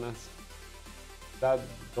 Zadom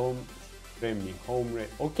Spremni. Home ready.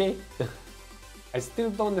 Okay. I still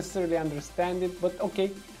don't necessarily understand it, but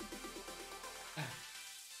okay.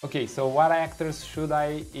 Okay, so what actors should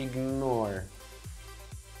I ignore?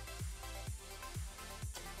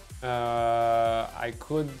 I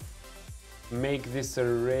could make this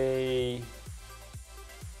array.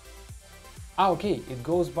 Okay, it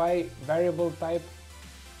goes by variable type.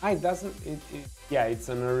 It doesn't. Yeah, it's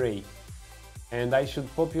an array, and I should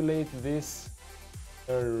populate this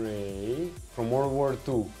array from World War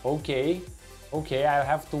II. Okay, okay, I'll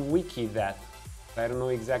have to wiki that. I don't know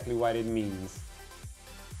exactly what it means.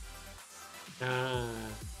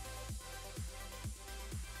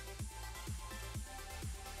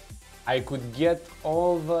 I could get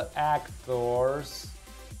all the actors,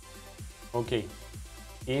 okay,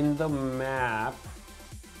 in the map.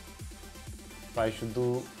 So I should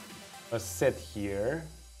do a set here,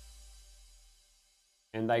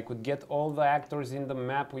 and I could get all the actors in the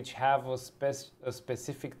map which have a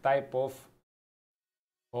specific type of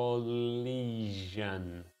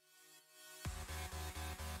collision.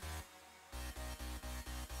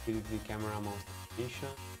 The camera mouse position.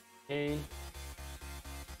 Okay.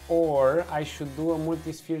 Or I should do a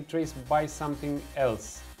multi-sphere trace by something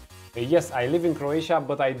else. Yes, I live in Croatia,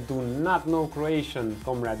 but I do not know Croatian,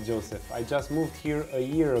 Comrade Joseph. I just moved here a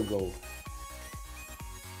year ago.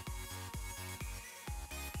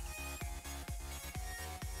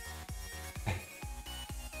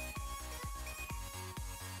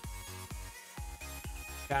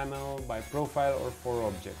 Channel, by profile, or for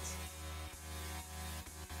objects?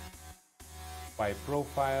 By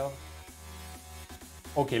profile.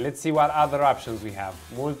 Okay, let's see what other options we have.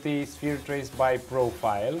 Multi-sphere trace by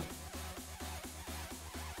profile.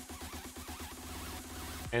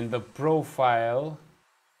 And the profile.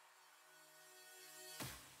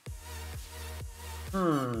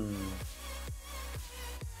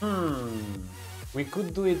 We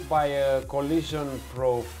could do it by a collision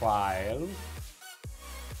profile.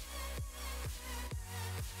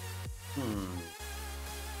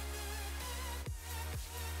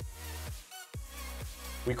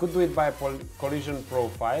 We could do it by a collision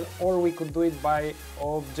profile, or we could do it by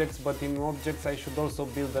objects, but in objects I should also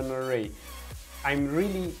build an array. I'm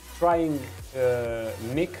really trying,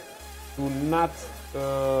 Nick, to not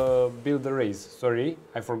build arrays. Sorry,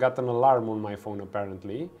 I forgot an alarm on my phone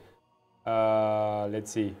apparently.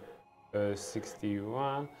 Let's see,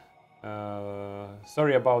 61.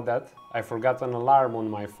 Sorry about that, I forgot an alarm on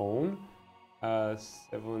my phone.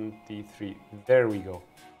 73, there we go.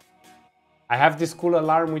 I have this cool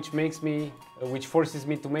alarm which forces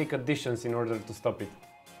me to make additions in order to stop it.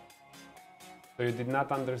 So you did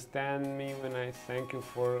not understand me when I thank you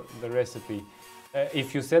for the recipe.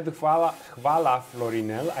 If you said hvala,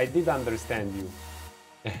 Florinel, I did understand you.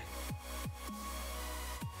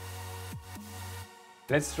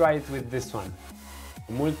 Let's try it with this one.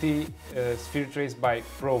 Multi-sphere trace by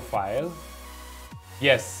profile.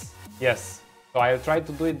 Yes, yes. So I'll try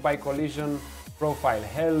to do it by collision profile.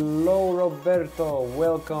 Hello Roberto,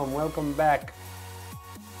 welcome back.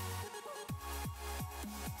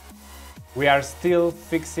 We are still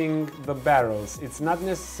fixing the barrels. It's not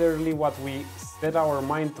necessarily what we set our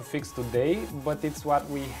mind to fix today, but it's what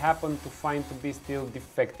we happen to find to be still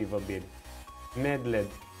defective a bit. Nedled.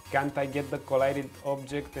 Can't I get the collided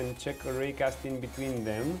object and check a raycast in between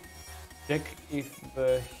them? Check if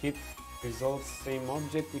the hit results same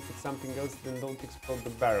object. If it's something else, then don't explode the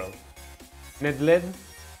barrel. Nedled,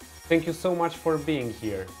 thank you so much for being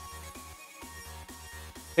here.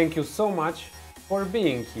 Thank you so much for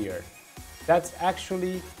being here. That's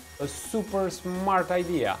actually a super smart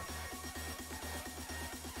idea.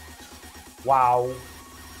 Wow.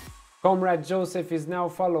 Comrade Joseph is now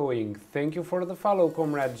following. Thank you for the follow,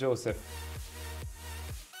 Comrade Joseph.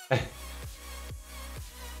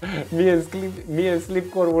 me and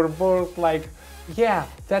Sleepcore were both like, yeah,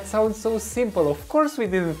 that sounds so simple. Of course we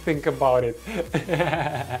didn't think about it.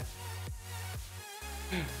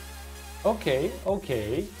 Okay.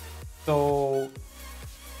 So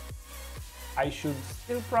I should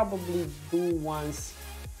still probably do once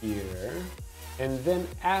here. And then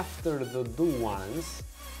after the do once,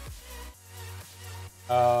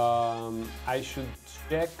 I should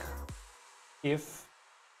check if,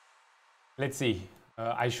 let's see,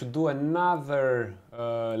 I should do another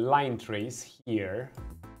line trace here.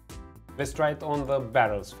 Let's try it on the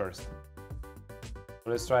barrels first.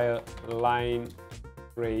 Let's try a line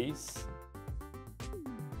trace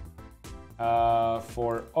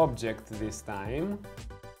for object this time.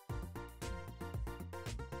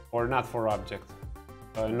 Or not for object.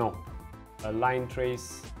 No, a line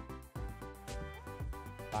trace.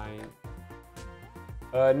 Line.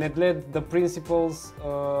 Nedled, the principles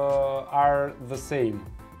are the same.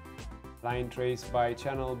 Line trace by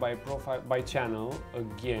channel, by profile, by channel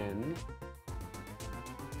again.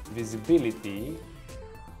 Visibility.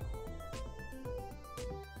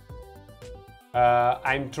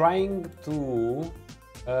 I'm trying to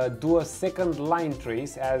do a second line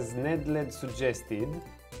trace as Nedled suggested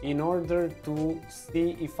in order to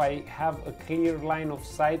see if I have a clear line of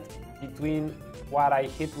sight between what I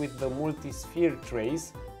hit with the multi-sphere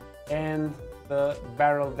trace and the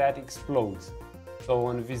barrel that explodes. So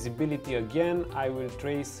on visibility again, I will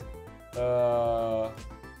trace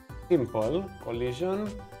simple collision.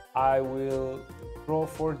 I will draw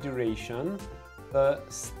for duration. The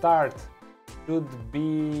start should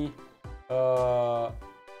be the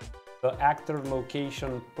actor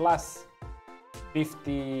location plus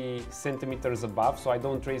 50 centimeters above, so I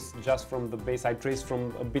don't trace just from the base, I trace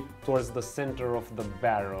from a bit towards the center of the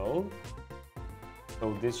barrel.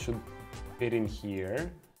 So this should fit in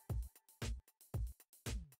here.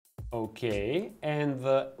 Okay, and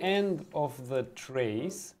the end of the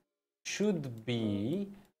trace should be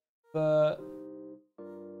the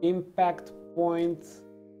impact point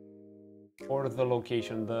or the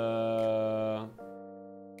location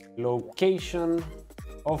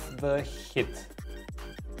of the hit.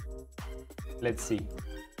 Let's see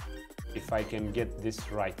if I can get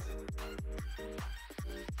this right.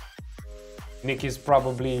 Nick is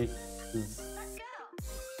probably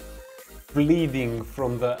bleeding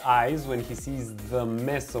from the eyes when he sees the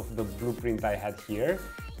mess of the blueprint I had here.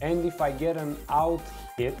 And if I get an out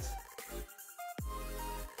hit,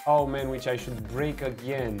 oh man, which I should break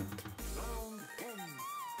again.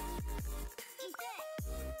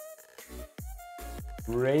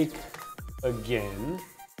 Break again,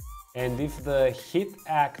 and if the hit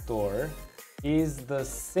actor is the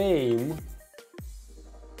same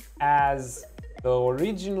as the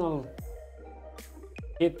original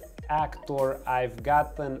hit actor I've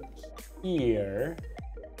gotten here,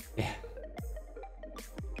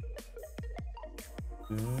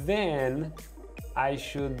 then I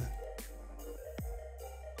should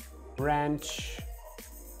branch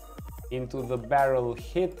into the barrel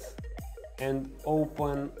hit and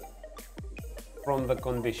open from the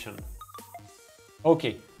condition.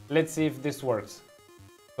 Okay, let's see if this works.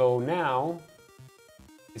 So now,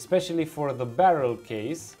 especially for the barrel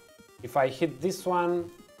case, if I hit this one,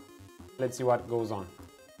 let's see what goes on.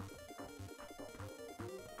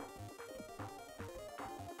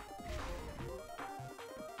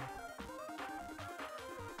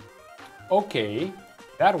 Okay,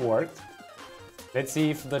 that worked. Let's see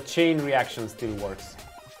if the chain reaction still works.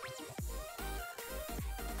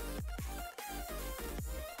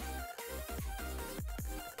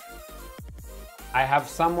 I have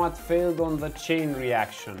somewhat failed on the chain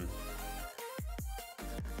reaction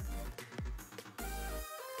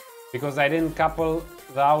because I didn't couple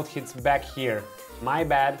the out hits back here. My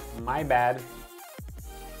bad, my bad,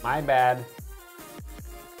 my bad.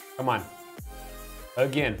 Come on,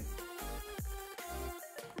 again.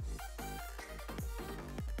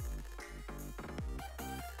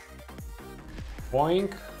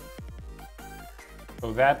 Boink.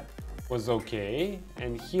 So that was okay.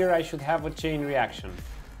 And here I should have a chain reaction.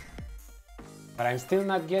 But I'm still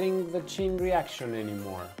not getting the chain reaction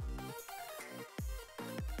anymore.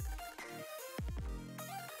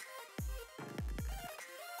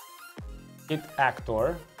 Hit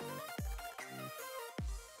actor.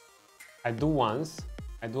 I do once.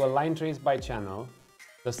 I do a line trace by channel.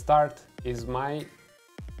 The start is my...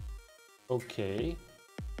 Okay.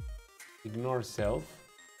 Ignore self.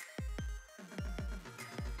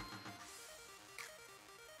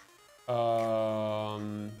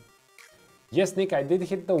 Yes, Nick, I did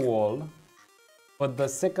hit the wall, but the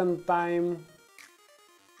second time...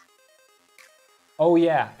 Oh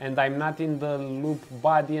yeah, and I'm not in the loop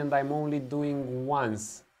body and I'm only doing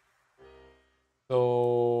once.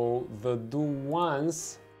 So the do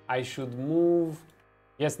once, I should move...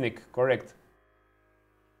 Yes, Nick, correct.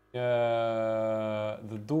 The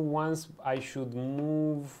do once, I should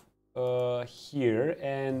move here.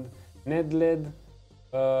 And Nedled,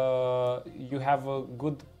 you have a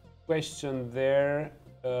good question there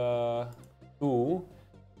too.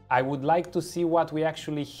 I would like to see what we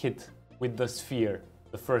actually hit with the sphere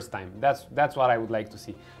the first time. That's what I would like to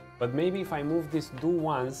see. But maybe if I move this do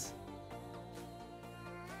once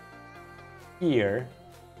here,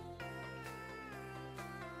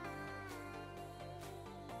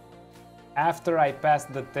 after I pass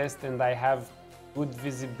the test and I have good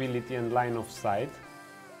visibility and line of sight,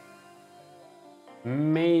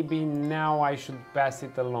 maybe now I should pass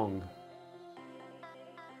it along.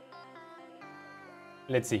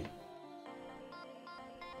 Let's see.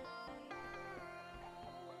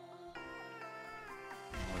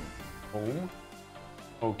 Boom.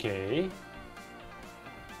 Okay.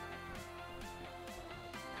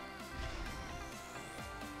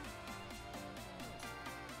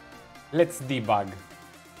 Let's debug.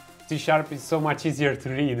 C# is so much easier to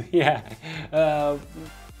read. Yeah.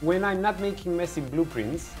 When I'm not making messy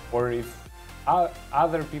blueprints, or if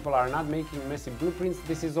other people are not making messy blueprints,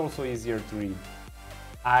 this is also easier to read.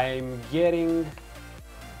 I'm getting...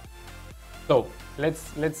 So,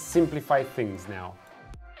 let's simplify things now.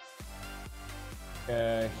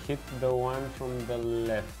 Hit the one from the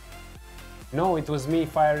left. No, it was me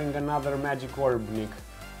firing another magic orb, Nick.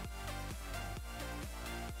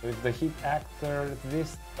 With the hit actor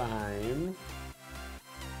this time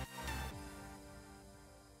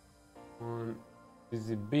on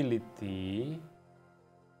visibility,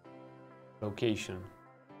 location,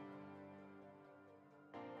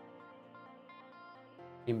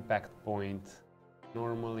 impact point,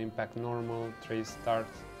 normal, impact normal, trace start,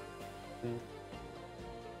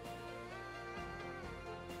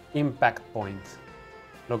 impact point,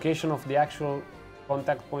 location of the actual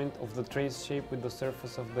contact point of the trace shape with the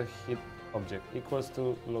surface of the hit object equals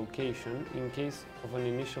to location in case of an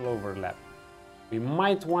initial overlap. We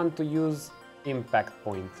might want to use impact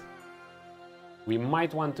point. We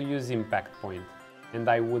might want to use impact point. And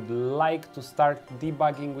I would like to start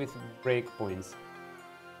debugging with breakpoints.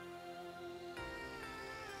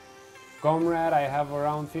 Comrade, I have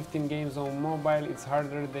around 15 games on mobile. It's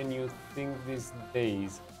harder than you think these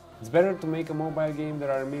days. It's better to make a mobile game.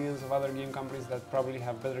 There are millions of other game companies that probably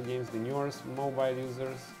have better games than yours. Mobile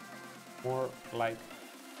users, more like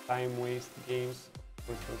time waste games.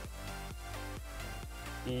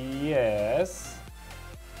 Yes,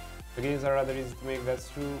 the games are rather easy to make,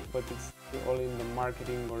 that's true, but it's all in the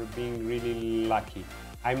marketing or being really lucky.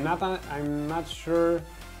 I'm not sure,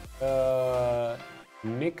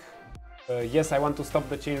 Nick. Yes, I want to stop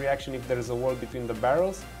the chain reaction if there is a wall between the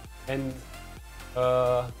barrels. And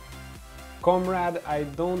Comrade, I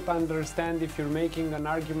don't understand if you're making an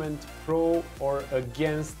argument pro or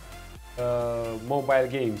against mobile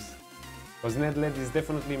games. Because Nedled is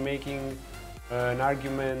definitely making an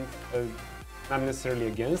argument, not necessarily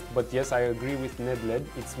against, but yes, I agree with Nedled.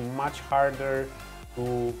 It's much harder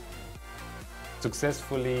to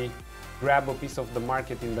successfully grab a piece of the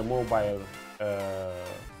market in the mobile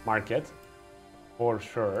market, for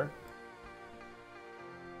sure.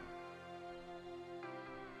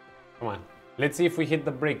 Come on, let's see if we hit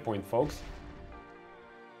the breakpoint, folks.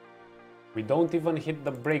 We don't even hit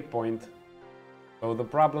the breakpoint, so the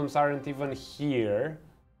problems aren't even here.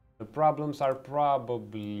 The problems are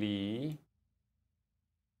probably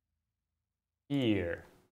here.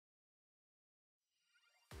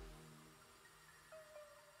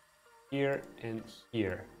 Here and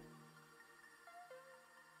here.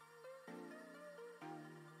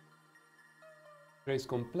 Trace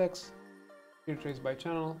complex, here trace by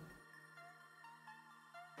channel.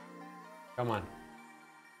 Come on.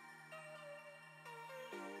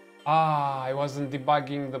 Ah, I wasn't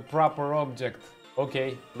debugging the proper object.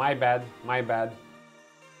 Okay, my bad, my bad.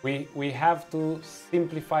 We have to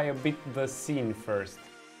simplify a bit the scene first.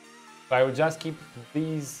 So I will just keep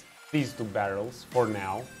these two barrels for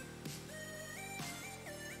now.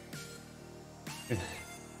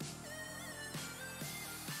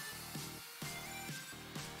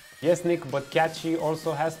 Yes, Nick, but catchy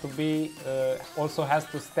also has to be also has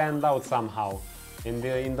to stand out somehow.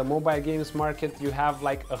 In the mobile games market, you have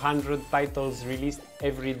like 100 titles released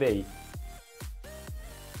every day.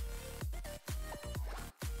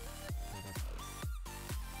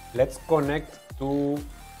 Let's connect to...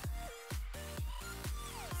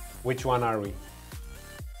 Which one are we?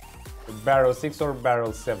 Barrel 6 or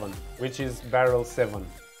barrel 7? Which is barrel 7?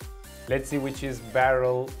 Let's see which is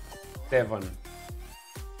barrel 7.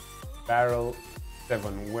 Barrel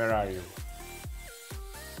 7, where are you?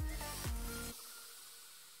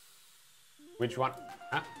 Which one?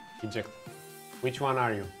 Ah, eject. Which one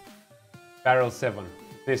are you? Barrel 7,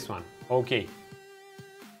 this one. Okay.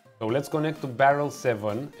 So let's connect to barrel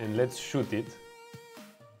 7 and let's shoot it.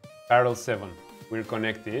 Barrel 7, we're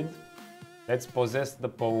connected. Let's possess the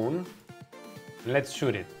pawn. Let's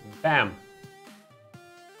shoot it. Bam!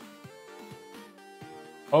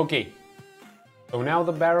 Okay. So now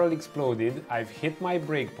the barrel exploded. I've hit my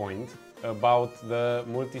breakpoint about the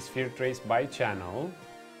multi-sphere trace by channel.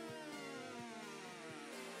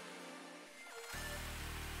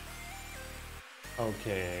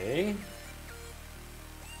 Okay.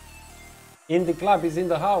 Indie Club is in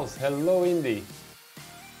the house. Hello, Indie.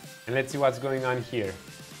 And let's see what's going on here.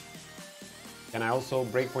 Can I also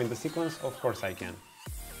breakpoint the sequence? Of course I can.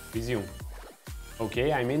 Resume.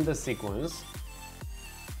 Okay, I'm in the sequence.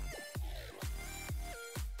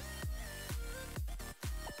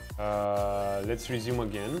 Let's resume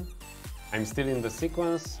again. I'm still in the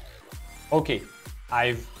sequence. Okay,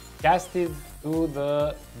 I've casted to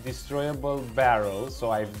the destroyable barrel,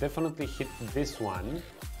 so I've definitely hit this one.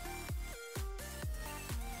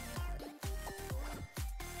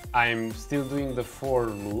 I'm still doing the for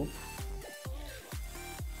loop.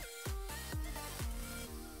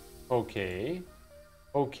 Okay,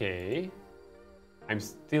 okay. I'm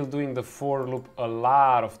still doing the for loop a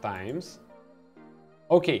lot of times.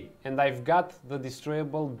 Okay, and I've got the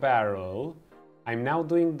destroyable barrel. I'm now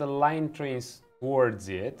doing the line trains towards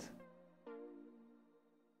it.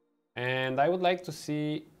 And I would like to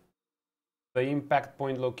see the impact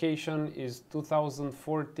point location is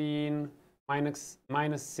 2014 minus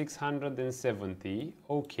 670.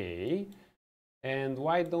 Okay. And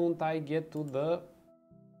why don't I get to the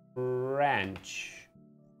branch?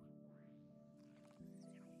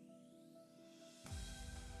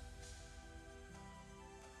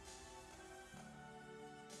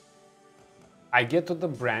 I get to the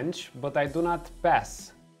branch, but I do not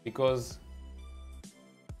pass because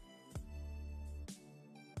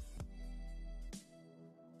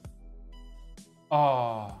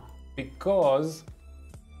because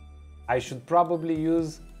I should probably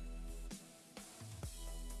use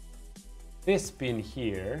this pin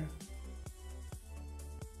here.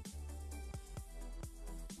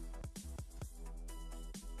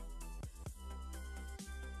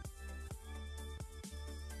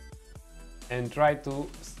 And try to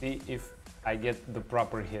see if I get the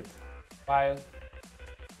proper hit. File,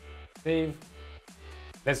 save.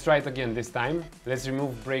 Let's try it again this time. Let's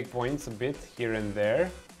remove breakpoints a bit here and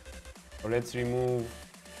there. So let's remove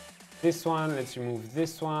this one, let's remove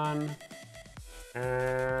this one.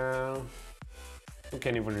 We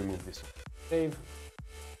can even remove this one. Save.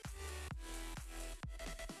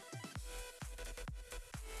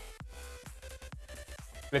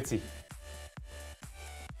 Let's see.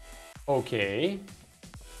 Okay.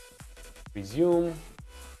 Resume.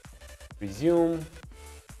 Resume.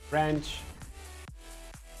 Branch.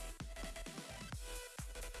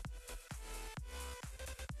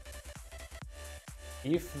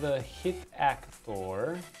 If the hit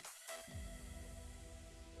actor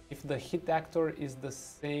is the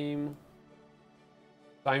same,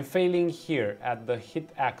 so I'm failing here at the hit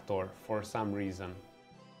actor for some reason.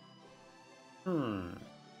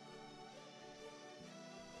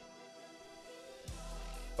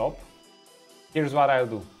 Stop. Here's what I'll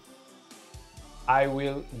do. I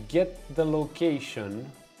will get the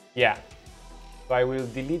location. Yeah. So I will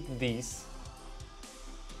delete these.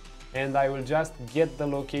 And I will just get the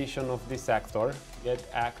location of this actor. Get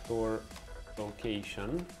actor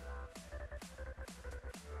location.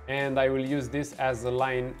 And I will use this as a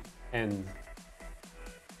line end.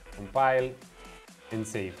 Compile and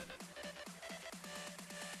save.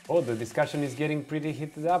 Oh, the discussion is getting pretty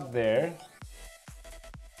heated up there.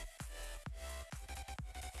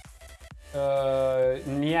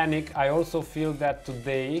 Nick, I also feel that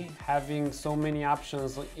today having so many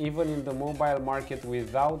options, even in the mobile market,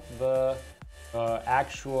 without the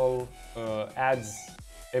actual ads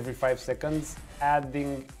every 5 seconds,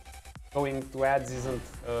 going to ads isn't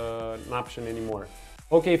an option anymore.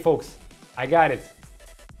 Okay, folks, I got it.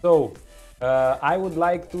 So I would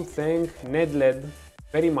like to thank Nedled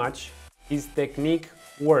very much. His technique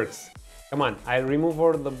works. Come on, I'll remove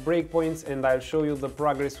all the breakpoints and I'll show you the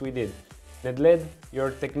progress we did. Nedled,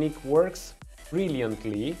 your technique works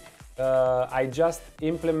brilliantly. I just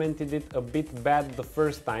implemented it a bit bad the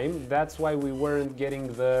first time. That's why we weren't getting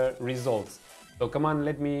the results. So come on,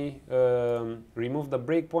 let me remove the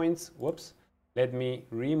breakpoints. Whoops. Let me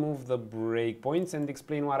remove the breakpoints and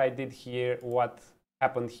explain what I did here, what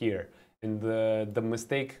happened here, and the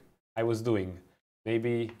mistake I was doing.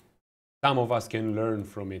 Maybe some of us can learn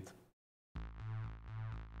from it.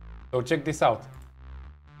 So check this out.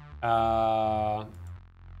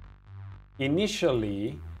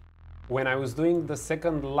 Initially, when I was doing the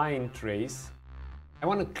second line trace, I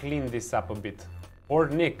want to clean this up a bit. Or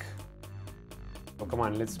Nick. So come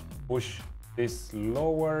on, let's push this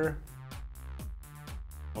lower.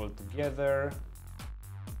 All together.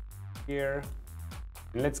 Here.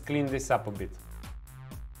 And let's clean this up a bit.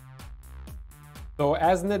 So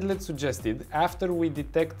as Nedlet suggested, after we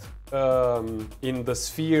detect in the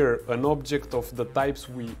sphere an object of the types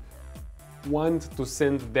we want to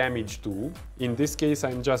send damage to, in this case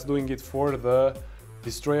I'm just doing it for the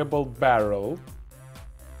destroyable barrel,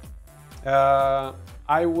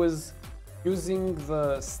 I was using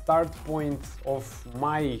the start point of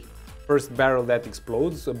my first barrel that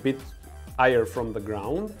explodes a bit higher from the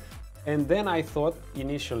ground, and then I thought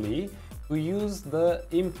initially to use the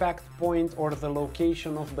impact point or the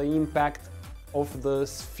location of the impact of the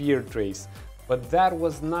sphere trace, but that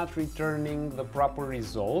was not returning the proper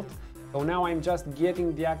result. So now I'm just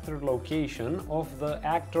getting the actor location of the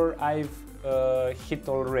actor I've hit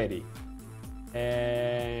already.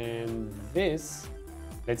 And this,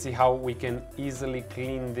 let's see how we can easily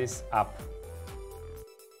clean this up.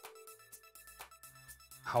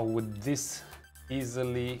 How would this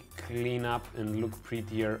easily clean up and look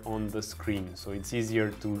prettier on the screen so it's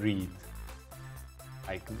easier to read?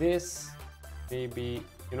 Like this. Maybe,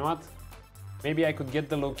 you know what? Maybe I could get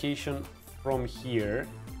the location from here,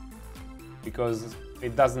 because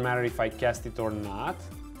it doesn't matter if I cast it or not.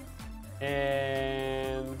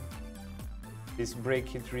 And this break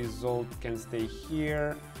hit result can stay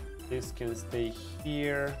here, this can stay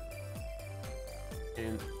here,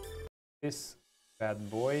 and this bad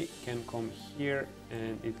boy can come here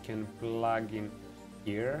and it can plug in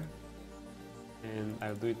here, and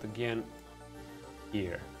I'll do it again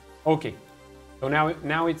here. Okay, so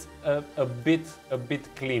now it's a bit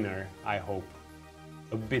cleaner, I hope.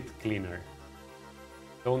 A bit cleaner.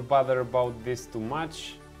 Don't bother about this too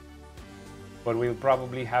much, but we'll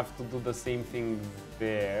probably have to do the same thing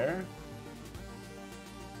there.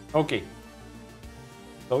 Okay,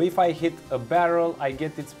 so if I hit a barrel, I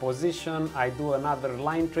get its position, I do another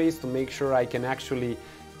line trace to make sure I can actually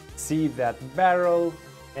see that barrel,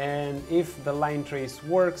 and if the line trace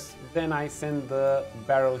works, then I send the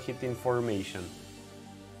barrel hit information.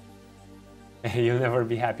 You'll never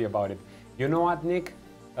be happy about it. You know what, Nick?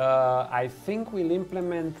 I think we'll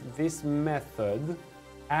implement this method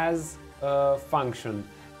as a function.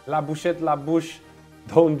 La bouchette, la bouche,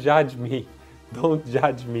 don't judge me, don't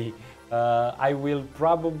judge me. I will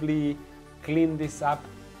probably clean this up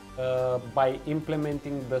by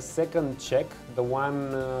implementing the second check, the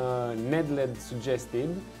one Nedled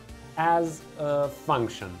suggested, as a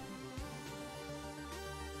function.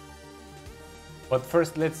 But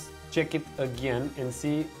first let's check it again and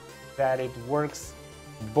see that it works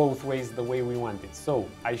both ways the way we want it. So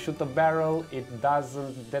I shoot a barrel, it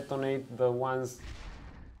doesn't detonate the ones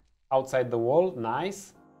outside the wall,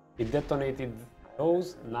 nice. It detonated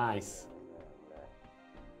those, nice.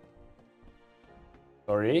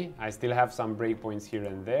 Sorry, I still have some breakpoints here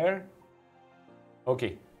and there.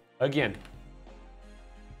 Okay, again.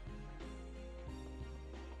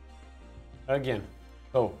 Again.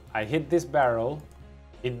 So I hit this barrel,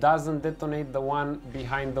 it doesn't detonate the one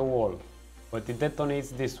behind the wall, but it detonates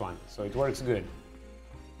this one, so it works good.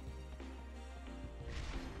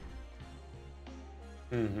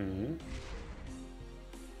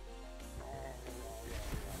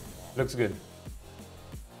 Looks good.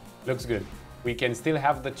 Looks good. We can still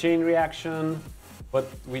have the chain reaction, but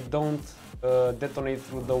we don't detonate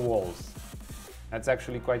through the walls. That's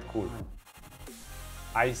actually quite cool.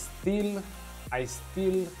 I still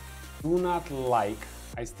do not like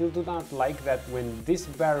I still do not like that when this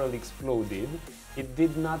barrel exploded, it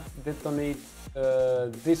did not detonate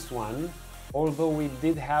this one, although we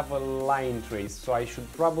did have a line trace. So I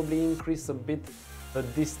should probably increase a bit the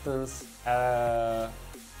distance to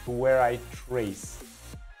where I trace.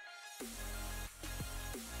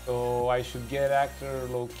 So I should get actor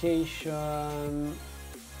location.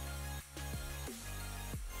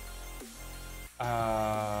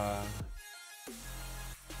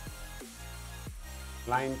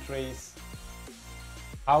 Line trace.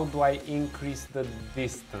 How do I increase the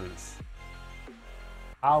distance?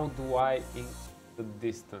 How do I increase the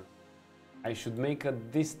distance? I should make a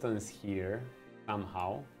distance here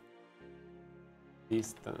somehow.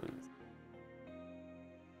 Distance.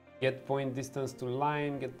 Get point distance to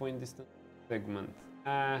line, get point distance to segment.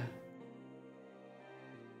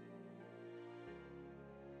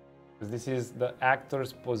 This is the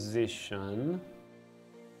actor's position.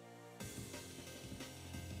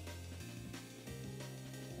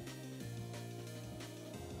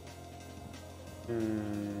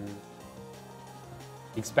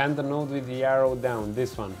 Expand the node with the arrow down,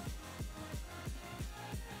 this one.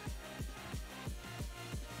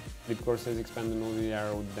 Bitcore says expand the node with the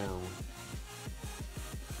arrow down.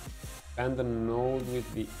 Expand the node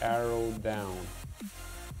with the arrow down.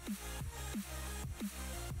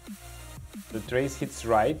 The trace hits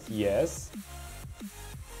right, yes.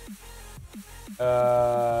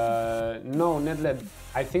 No, NetLed,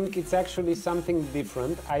 I think it's actually something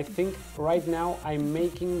different. I think right now I'm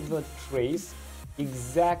making the trace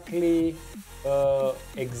exactly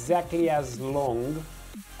as long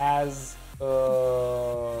as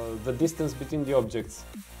the distance between the objects.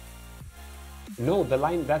 No, the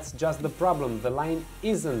line, that's just the problem. The line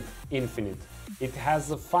isn't infinite. It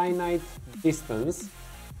has a finite distance.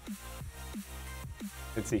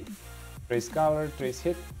 Let's see. Trace color, trace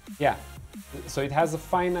hit. Yeah. So it has a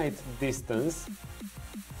finite distance.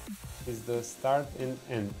 Is the start and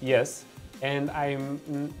end. Yes. And I'm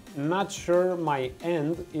not sure my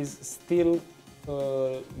end is still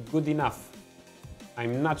good enough.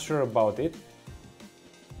 I'm not sure about it.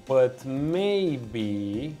 But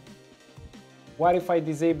maybe, what if I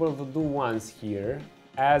disable the do once here,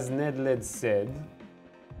 as NetLed said,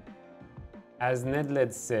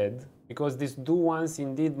 because this do once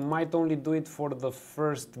indeed might only do it for the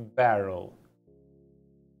first barrel.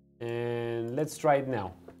 And let's try it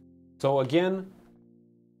now. So again,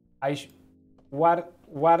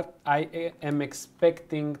 what I am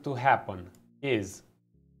expecting to happen is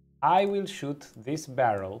I will shoot this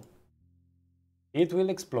barrel, it will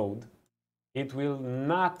explode, it will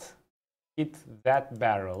not hit that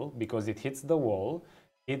barrel because it hits the wall,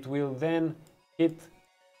 it will then hit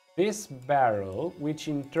this barrel, which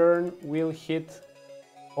in turn will hit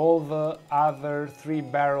all the other 3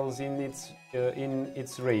 barrels in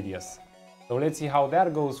its radius. So let's see how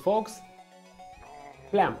that goes, folks.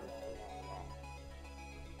 Blam!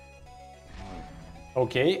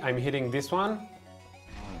 Okay, I'm hitting this one.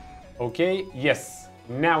 Okay, yes,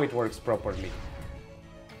 now it works properly.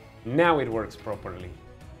 Now it works properly.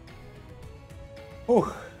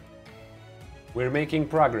 Whew. We're making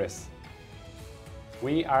progress.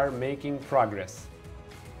 We are making progress.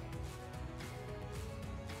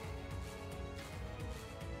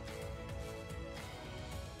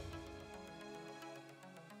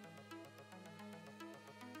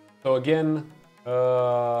 So again,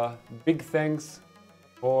 big thanks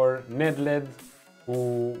for NetLed,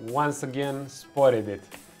 who once again spotted it.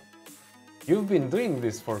 You've been doing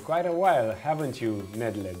this for quite a while, haven't you,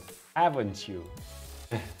 NetLed? Haven't you?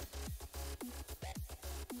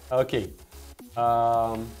 Okay.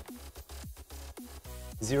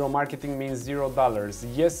 Zero marketing means $0.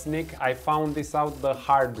 Yes, Nick, I found this out the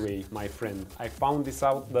hard way, my friend. I found this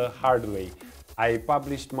out the hard way. I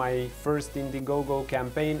published my first Indiegogo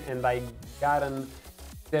campaign and I got an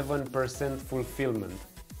 7% fulfillment,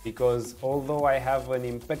 because although I have an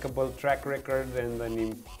impeccable track record and an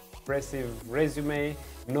impressive resume,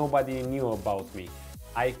 nobody knew about me.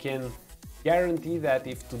 I can guarantee that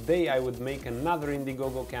if today I would make another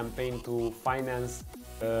Indiegogo campaign to finance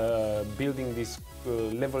building these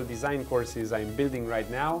level design courses I'm building right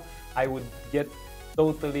now, I would get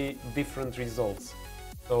totally different results.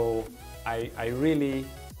 So I really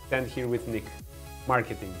stand here with Nick.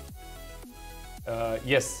 Marketing.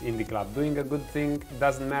 Yes, Indie Club, doing a good thing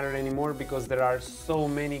doesn't matter anymore because there are so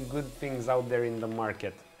many good things out there in the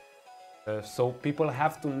market. So people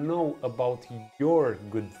have to know about your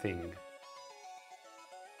good thing.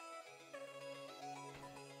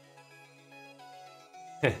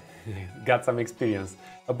 Got some experience.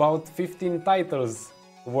 About 15 titles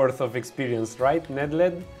worth of experience, right,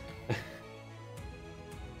 NetLed?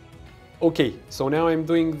 Okay, so now I'm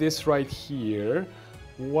doing this right here.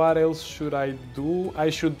 What else should I do?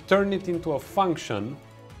 I should turn it into a function.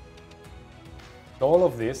 All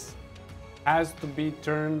of this has to be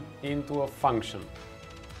turned into a function.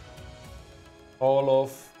 All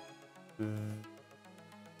of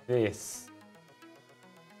this.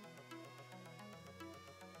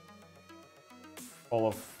 All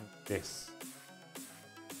of this.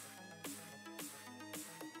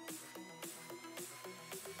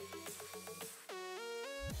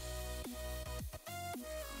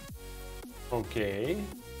 Okay,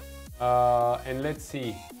 and let's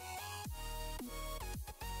see.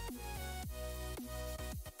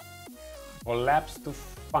 Collapse to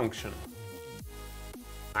function.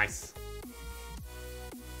 Nice.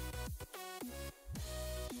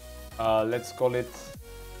 Let's call it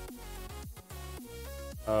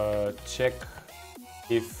check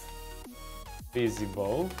if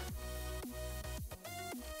visible.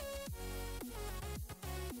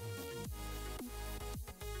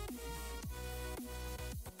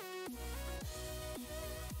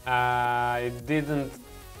 It didn't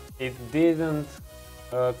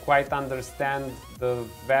quite understand the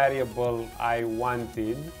variable I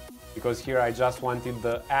wanted, because here I just wanted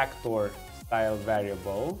the actor style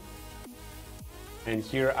variable, and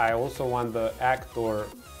here I also want the actor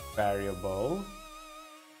variable.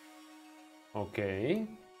 Okay.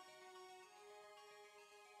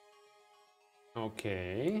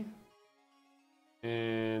 Okay.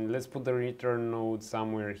 And let's put the return node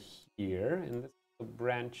somewhere here, and let's put the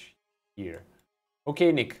branch here.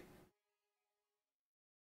 Okay, Nick.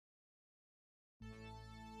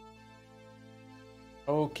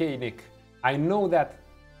 Okay, Nick. I know that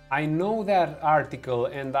article,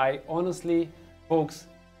 and I honestly, folks,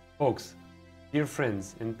 dear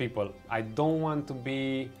friends and people, I don't want to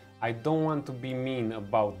be mean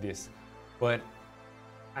about this, but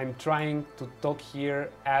I'm trying to talk here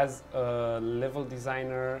as a level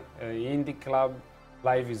designer. Indie Club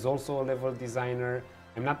Live is also a level designer.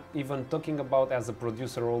 I'm not even talking about as a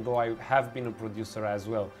producer, although I have been a producer as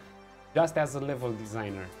well. Just as a level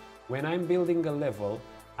designer. When I'm building a level,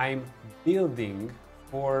 I'm building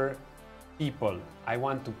for people. I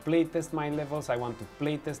want to playtest my levels, I want to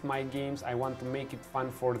playtest my games, I want to make it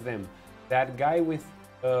fun for them. That guy with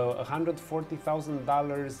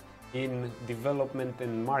 $140,000 in development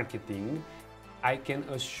and marketing, I can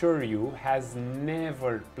assure you, has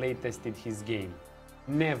never playtested his game.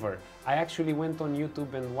 Never. I actually went on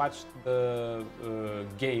YouTube and watched the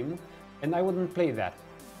game, and I wouldn't play that.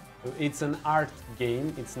 It's an art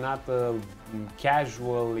game, it's not a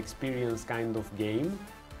casual experience kind of game,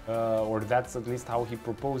 or that's at least how he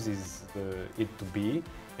proposes it to be.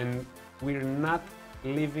 And we're not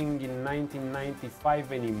living in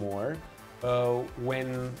 1995 anymore,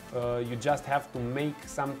 when you just have to make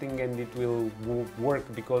something and it will work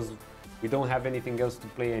because we don't have anything else to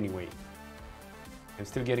play anyway. I'm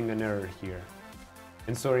still getting an error here.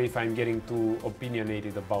 And sorry if I'm getting too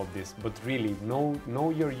opinionated about this, but really, know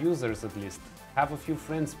your users at least. Have a few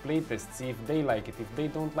friends playtest, see if they like it. If they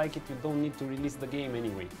don't like it, you don't need to release the game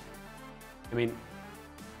anyway. I mean,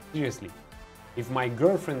 seriously. If my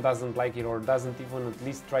girlfriend doesn't like it or doesn't even at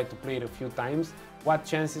least try to play it a few times, what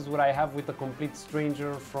chances would I have with a complete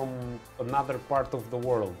stranger from another part of the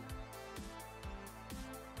world?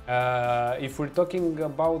 If we're talking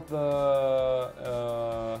about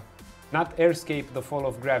the... not Airscape, the Fall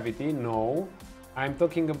of Gravity, no. I'm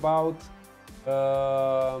talking about...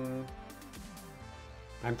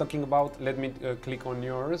 let me click on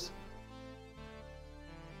yours.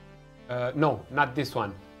 No, not this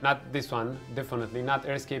one. Not this one, definitely. Not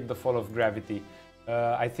Airscape, the Fall of Gravity.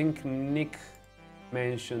 I think Nick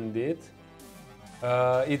mentioned it.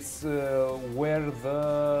 It's where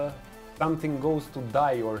the... something goes to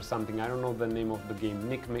die or something. I don't know the name of the game.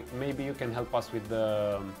 Nick, maybe you can help us with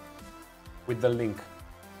the link.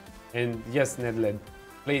 And yes, Nedled,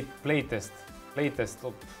 playtest.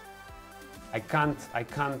 Oh, I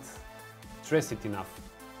can't stress it enough.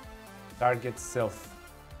 Target self.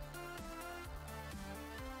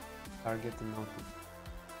 Target and output.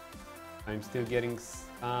 I'm still getting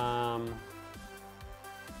some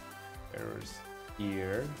errors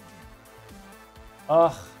here.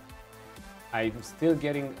 Ugh, I'm still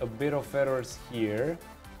getting a bit of errors here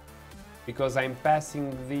because I'm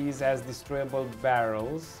passing these as destroyable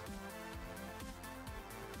barrels.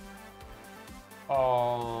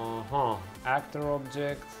 Actor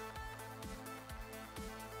object.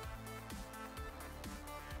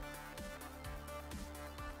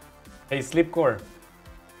 Hey, Sleepcore,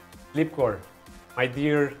 my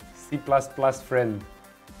dear C++ friend.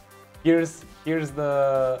 Here's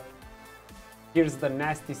the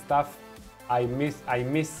nasty stuff I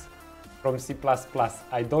miss from C++.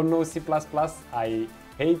 I don't know C++, I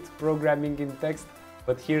hate programming in text,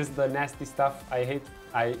 but here's the nasty stuff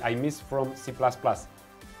I miss from C++.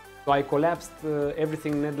 So I collapsed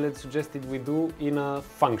everything Nedled suggested we do in a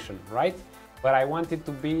function, right? But I want it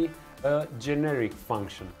to be a generic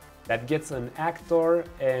function that gets an actor,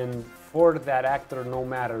 and for that actor, no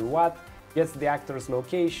matter what, gets the actor's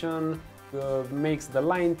location, makes the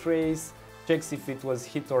line trace, checks if it was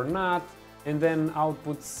hit or not, and then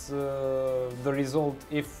outputs the result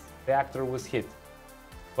if the actor was hit.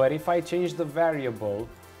 But if I change the variable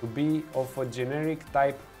to be of a generic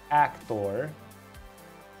type actor,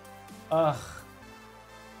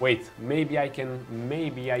 wait, maybe I can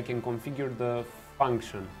configure the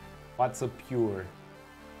function. What's a pure?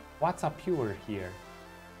 What's a pure here?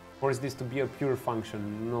 Force this to be a pure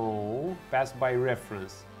function. No, pass by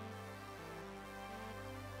reference.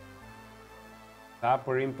 The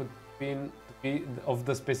upper input pin to be of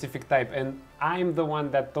the specific type, and I'm the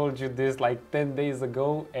one that told you this like 10 days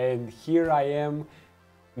ago, and here I am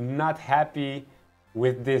not happy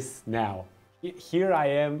with this now. Here I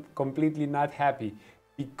am completely not happy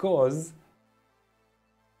because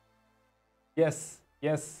yes,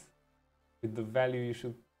 with the value you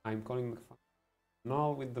should, I'm calling the function.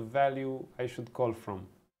 No, with the value I should call from.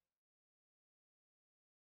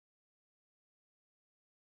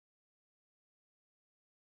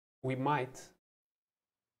 We might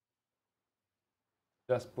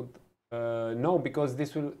just put no, because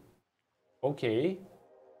this will, okay,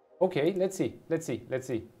 let's see.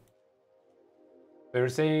 They're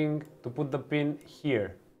saying to put the pin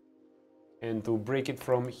here and to break it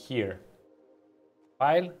from here.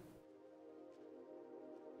 File?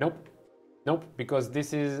 Nope, because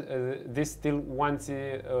this is this still wants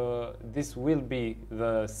this will be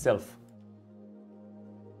the self.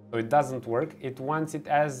 So it doesn't work. It wants it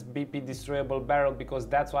as BP destroyable barrel because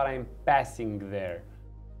that's what I'm passing there.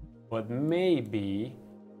 But maybe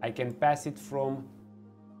I can pass it from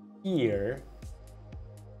here.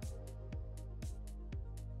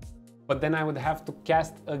 But then I would have to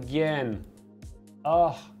cast again.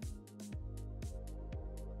 Oh.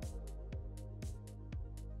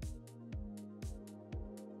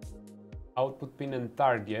 Output pin and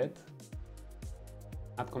target.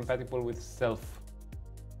 Not compatible with self.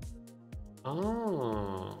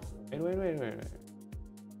 Oh, wait.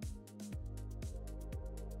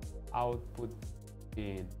 Output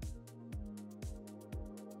pin.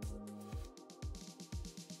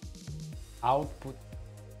 Output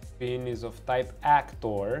pin is of type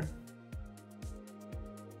actor.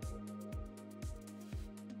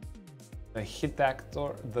 The hit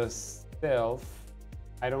actor, the self.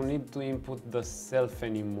 I don't need to input the self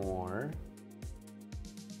anymore.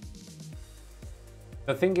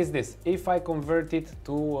 The thing is this, if I convert it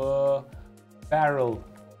to a barrel,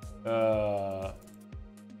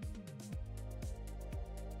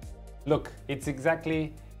 look, it's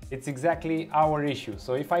exactly our issue.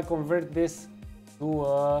 So if I convert this to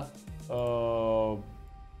a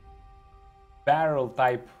barrel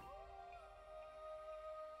type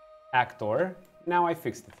actor, now I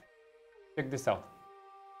fixed it. Check this out.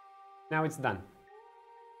 Now it's done.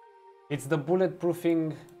 It's the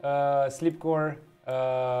bulletproofing sleepcore.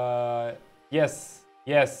 Yes.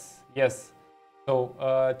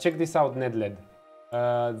 So check this out, Nedled.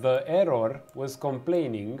 The error was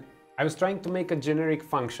complaining. I was trying to make a generic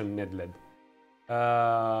function, Nedled.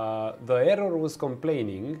 The error was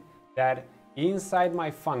complaining that inside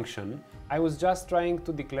my function, I was just trying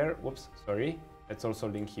to declare, whoops, sorry, let's also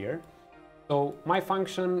link here. So my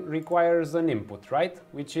function requires an input, right?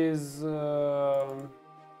 Which is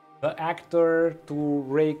the actor to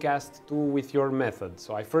raycast to with your method.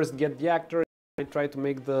 So I first get the actor, I try to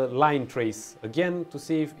make the line trace again to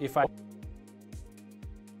see if I...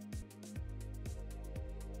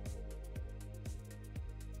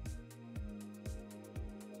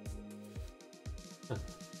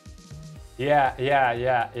 Yeah,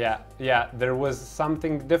 there was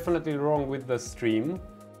something definitely wrong with the stream.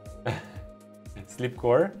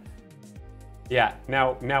 Sleepcore. Yeah,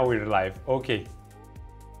 now we're live. Okay,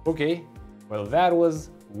 well that was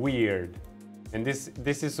weird. And this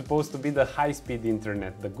is supposed to be the high-speed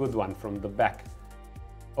internet, the good one from the back.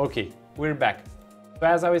 Okay, we're back. So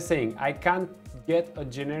as I was saying, I can't get a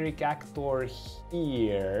generic actor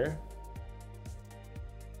here.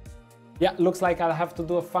 Yeah, looks like I'll have to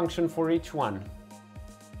do a function for each one.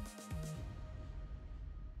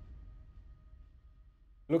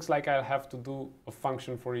 Looks like I'll have to do a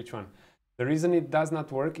function for each one. The reason it does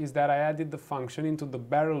not work is that I added the function into the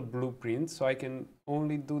barrel blueprint, so I can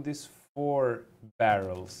only do this for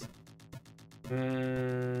barrels.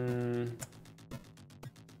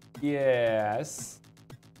 Yes.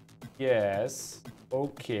 Yes.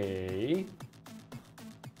 Okay.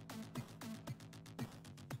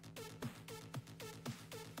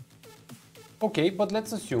 Okay, but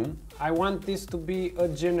let's assume I want this to be a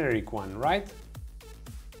generic one, right?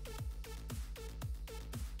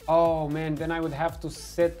 Oh man, then I would have to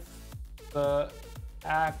set the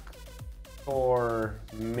actor,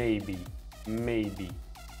 maybe.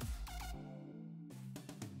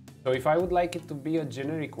 So if I would like it to be a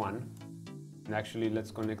generic one, and actually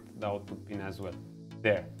let's connect the output pin as well.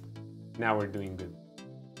 There, now we're doing good.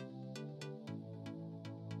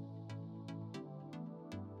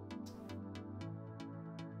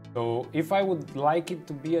 So if I would like it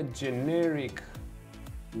to be a generic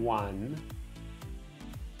one,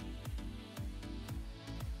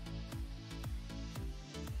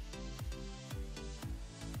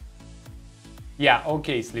 yeah,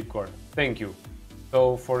 okay, Sleepcore, thank you.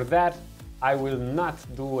 So for that, I will not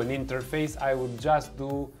do an interface, I will just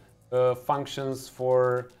do functions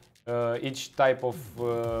for each type of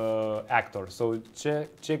actor. So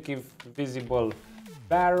check if visible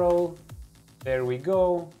barrel, there we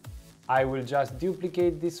go. I will just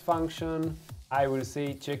duplicate this function. I will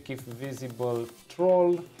say check if visible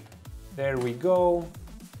troll, there we go.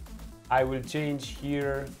 I will change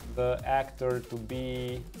here the actor to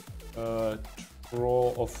be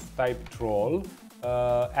troll of type troll.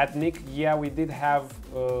 At Nick, yeah, we did have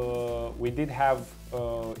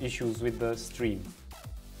issues with the stream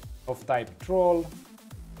of type troll.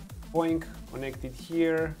 Boink, connected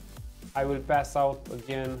here. I will pass out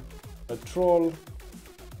again a troll.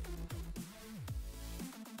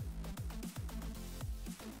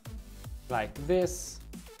 Like this.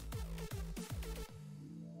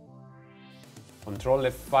 Control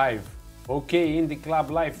F5. Okay, Indie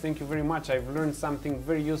Club Live, thank you very much. I've learned something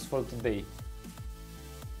very useful today.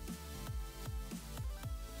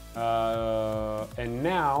 And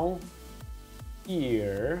now,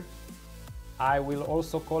 here, I will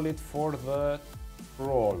also call it for the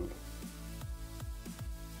troll.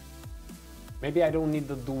 Maybe I don't need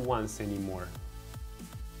the do once anymore.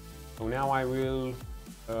 So now I will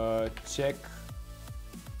check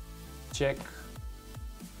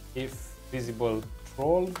if visible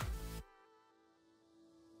troll.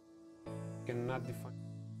 Cannot define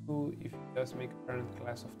do if it does make a parent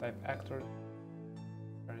class of type actor.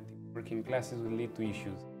 Parenting working classes will lead to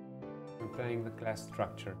issues. Implying the class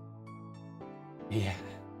structure. Yeah.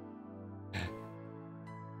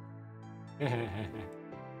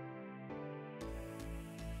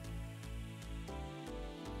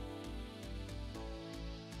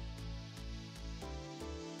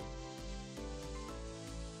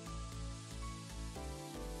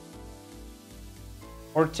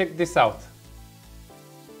 Or check this out.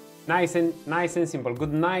 Nice and simple.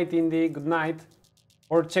 Good night, Indy. Good night.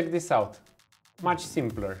 Or check this out. Much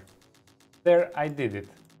simpler. There, I did it.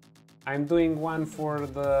 I'm doing one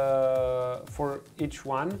for each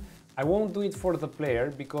one. I won't do it for the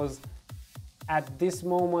player because at this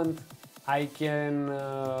moment I can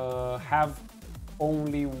have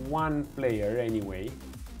only one player anyway.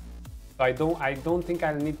 So I don't think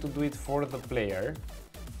I'll need to do it for the player.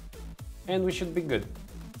 And we should be good.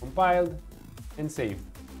 Compiled and saved.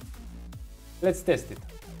 Let's test it.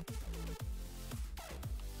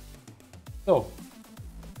 So,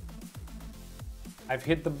 I've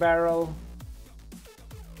hit the barrel.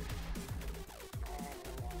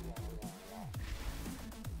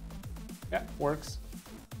 Yeah, works.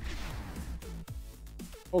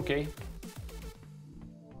 Okay.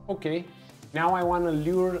 Okay. Now I want to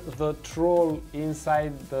lure the troll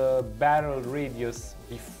inside the barrel radius.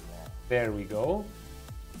 There we go.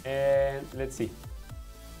 And let's see.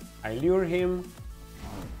 I lure him.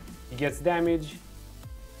 He gets damage.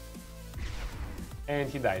 And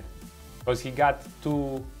he died. Because he got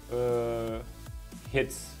two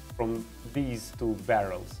hits from these two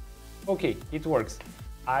barrels. Okay, it works.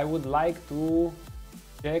 I would like to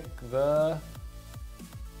check the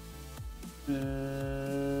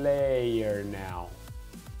player now.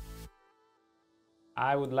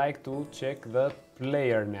 I would like to check the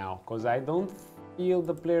player now, because I don't feel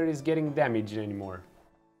the player is getting damaged anymore.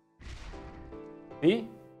 See?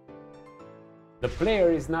 The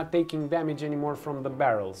player is not taking damage anymore from the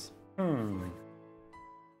barrels.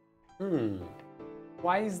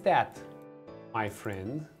 Why is that, my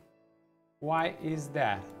friend? Why is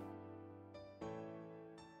that?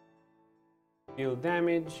 Deal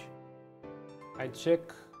damage. I check.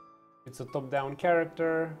 It's a top-down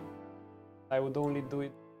character. I would only do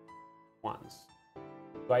it once.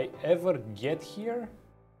 Do I ever get here?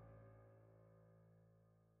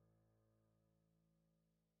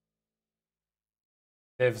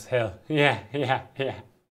 Dev's hell. Yeah.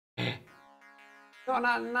 No,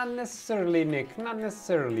 not necessarily, Nick. Not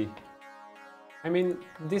necessarily. I mean,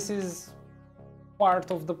 this is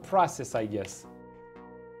part of the process, I guess.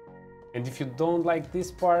 And if you don't like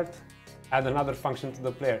this part, add another function to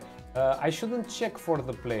the player. I shouldn't check for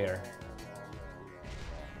the player.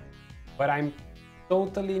 But I'm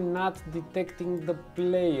totally not detecting the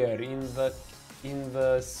player in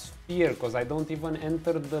the sphere, because I don't even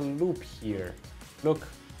enter the loop here. Look,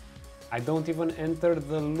 I don't even enter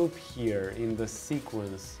the loop here in the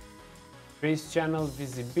sequence. Trace channel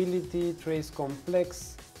visibility, trace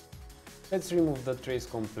complex. Let's remove the trace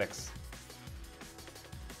complex.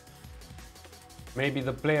 Maybe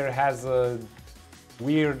the player has a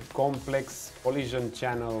weird complex collision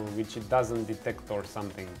channel which it doesn't detect or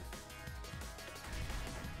something.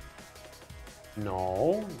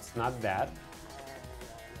 No, it's not that.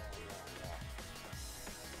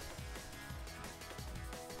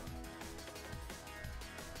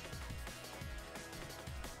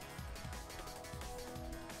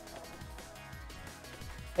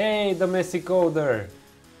 Hey, the messy coder!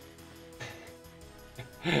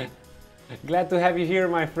 Glad to have you here,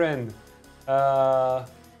 my friend.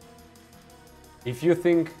 If you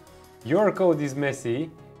think your code is messy,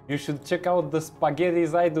 you should check out the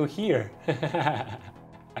spaghettis I do here.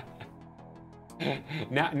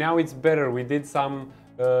 Now it's better. We did some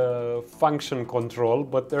function control,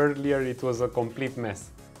 but earlier it was a complete mess.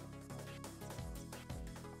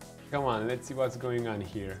 Come on, let's see what's going on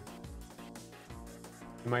here.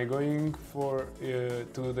 Am I going for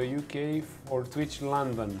to the UK for Twitch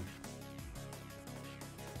London?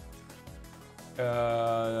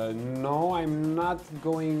 No, I'm not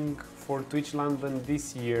going for Twitch London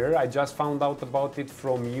this year. I just found out about it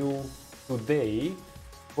from you today,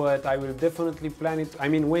 but I will definitely plan it. I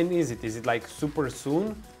mean, when is it? Is it like super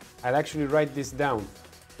soon? I'll actually write this down.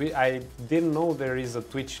 I didn't know there is a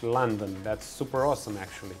Twitch London. That's super awesome,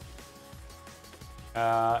 actually.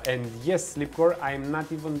 And yes, Slipcore, I'm not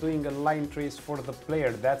even doing a line trace for the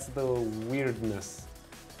player. That's the weirdness.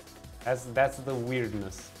 That's the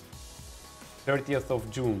weirdness. 30th of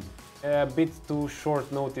June. A bit too short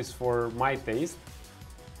notice for my taste.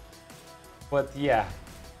 But yeah.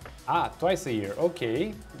 Ah, twice a year.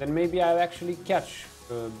 Okay, then maybe I'll actually catch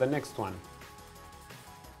the next one.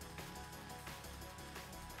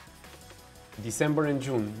 December and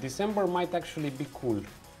June. December might actually be cool.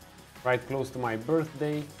 Right close to my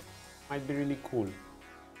birthday. Might be really cool.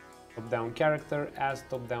 Top-down character. As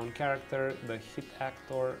top-down character, the hit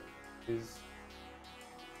actor is...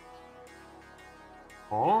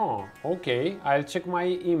 Oh, okay. I'll check my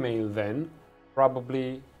email then.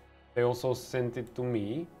 Probably they also sent it to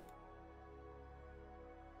me.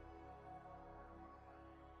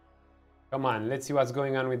 Come on, let's see what's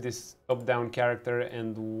going on with this top-down character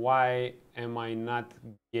and why am I not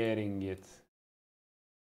getting it.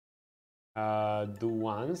 Do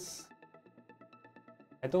once.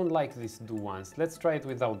 I don't like this do once. Let's try it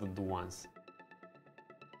without the do once.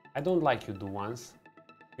 I don't like you do once.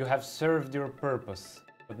 You have served your purpose,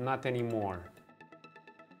 but not anymore.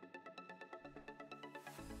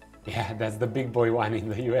 Yeah, that's the big boy one in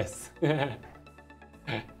the US.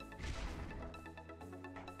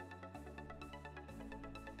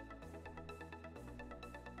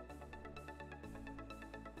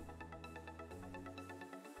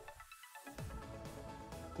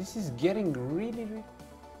 This is getting really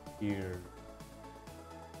weird.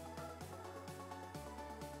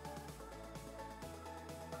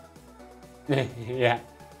 Yeah.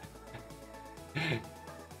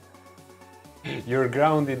 You're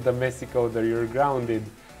grounded, the messy coder, you're grounded.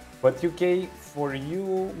 But UK for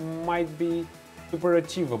you might be super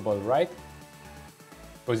achievable, right?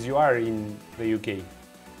 Because you are in the UK.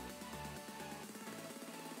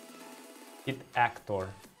 Hit actor.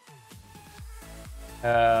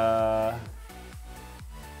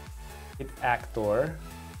 Hit actor.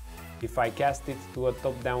 If I cast it to a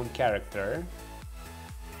top-down character,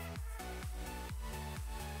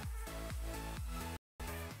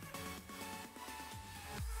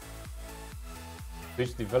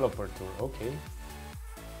 Twitch developer tool, okay.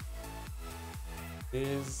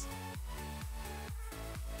 Is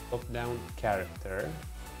top-down character.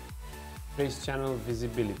 Trace channel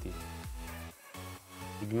visibility.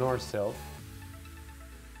 Ignore self.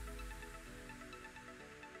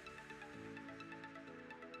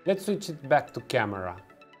 Let's switch it back to camera.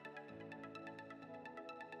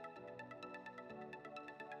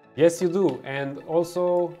 Yes, you do. And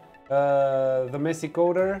also the messy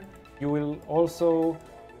coder, you will also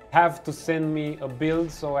have to send me a build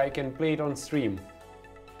so I can play it on stream.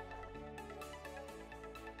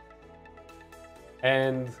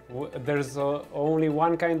 And there's only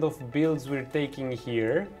one kind of builds we're taking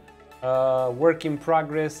here. Work in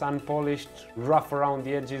progress, unpolished, rough around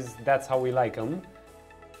the edges, that's how we like them.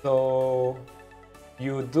 So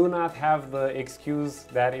you do not have the excuse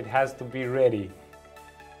that it has to be ready.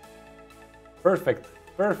 Perfect,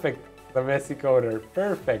 perfect, the messy coder,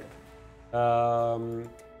 perfect.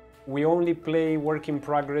 We only play work in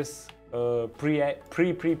progress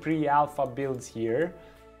pre-alpha builds here.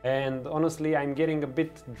 And honestly, I'm getting a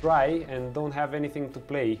bit dry and don't have anything to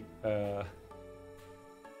play.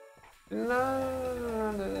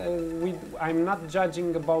 I'm not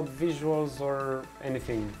judging about visuals or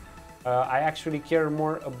anything. I actually care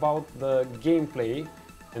more about the gameplay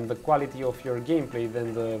and the quality of your gameplay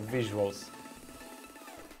than the visuals.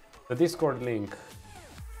 The Discord link.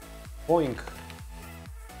 Boink.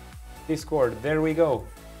 Discord, there we go.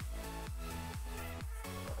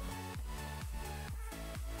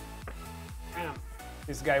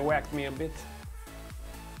 This guy whacked me a bit.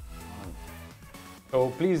 So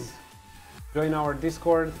please join our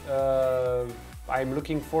Discord. I'm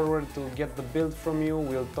looking forward to get the build from you.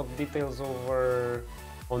 We'll talk details over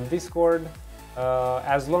on Discord.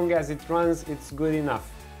 As long as it runs, it's good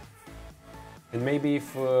enough. And maybe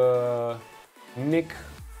if Nick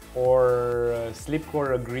or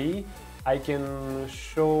Sleepcore agree, I can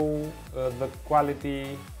show the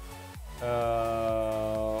quality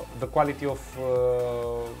of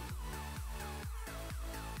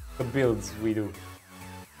the builds we do.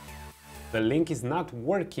 The link is not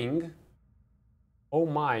working. Oh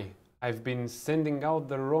my, I've been sending out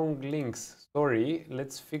the wrong links. Sorry,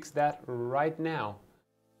 let's fix that right now.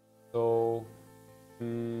 So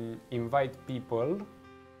invite people,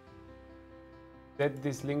 set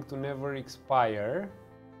this link to never expire,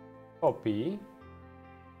 copy,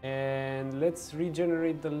 and let's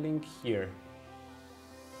regenerate the link here.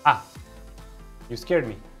 Ah, you scared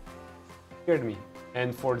me.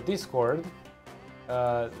 And for Discord,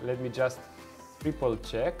 let me just triple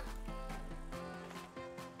check.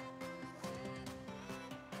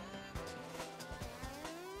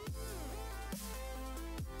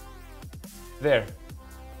 There.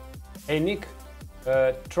 Hey Nick,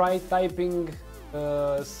 try typing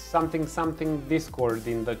something Discord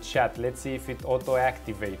in the chat. Let's see if it auto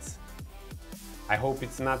activates. I hope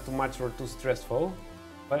it's not too much or too stressful.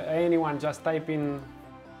 But anyone, just type in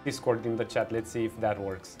Discord in the chat. Let's see if that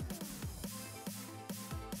works.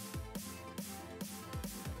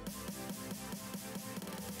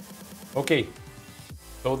 Okay,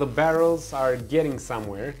 so the barrels are getting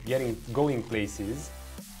somewhere, going places.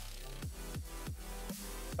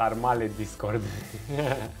 Sarmale Discord.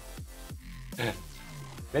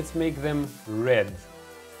 Let's make them red.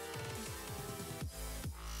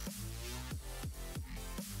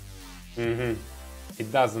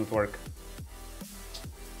 It doesn't work.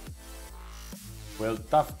 Well,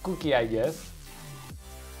 tough cookie, I guess.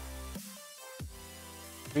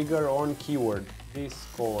 Trigger on keyword.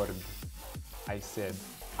 Discord, I said.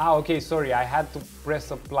 Ah, okay, sorry, I had to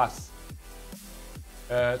press a plus.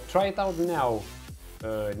 Try it out now,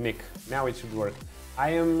 Nick. Now it should work.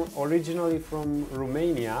 I am originally from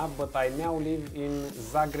Romania, but I now live in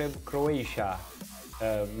Zagreb, Croatia,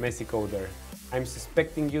 messy coder. I'm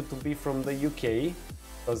suspecting you to be from the UK,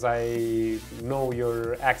 because I know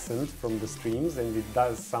your accent from the streams, and it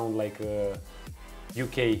does sound like a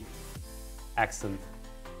UK accent.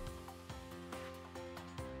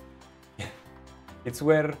 It's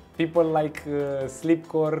where people like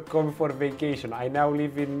Sleepcore come for vacation. I now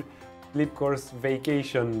live in Sleepcore's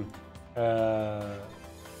vacation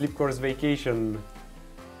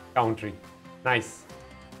country. Nice,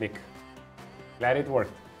 Nick. Glad it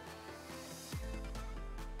worked.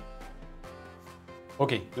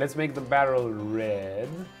 Okay, let's make the barrel red.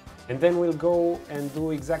 And then we'll go and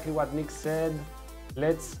do exactly what Nick said.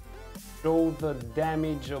 Let's show the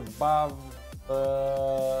damage above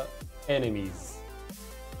enemies.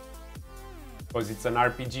 Because it's an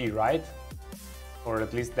RPG, right? Or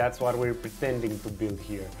at least that's what we're pretending to build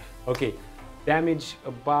here. Okay, damage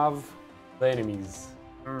above the enemies.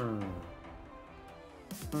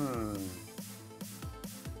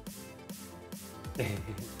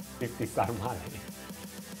 50 Sarmale.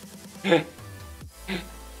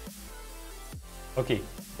 Okay,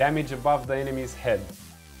 damage above the enemy's head.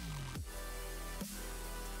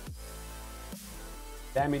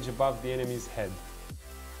 Damage above the enemy's head.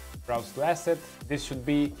 Browse to asset. This should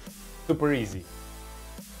be super easy.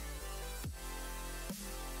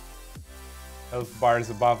 Health bars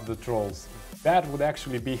above the trolls. That would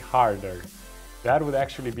actually be harder.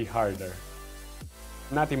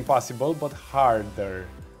 Not impossible, but harder.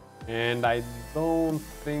 And I don't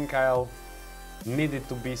think I'll need it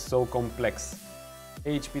to be so complex.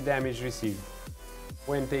 HP damage received.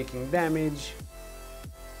 When taking damage,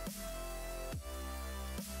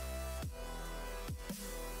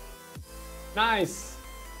 nice!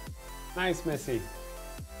 Nice, Messi.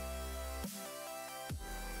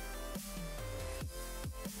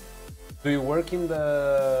 Do you work in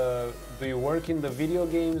the video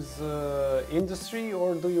games industry,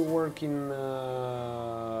 or do you work in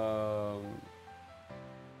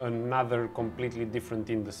another completely different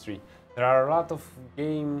industry? There are a lot of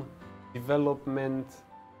game development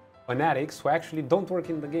fanatics who actually don't work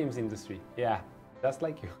in the games industry. Yeah, just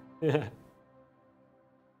like you.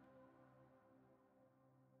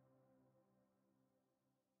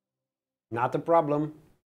 Not a problem.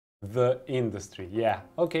 The industry. Yeah.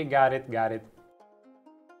 Okay, got it, got it.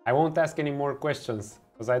 I won't ask any more questions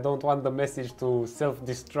because I don't want the message to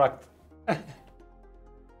self-destruct.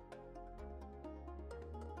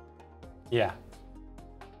 Yeah.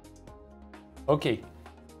 Okay.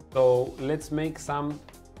 So let's make some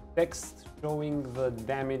text showing the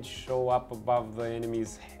damage show up above the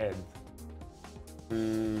enemy's head.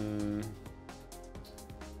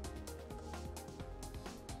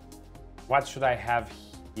 What should I have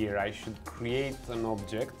here? I should create an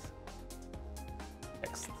object.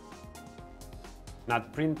 Text.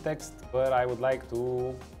 Not print text, but I would like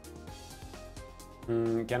to...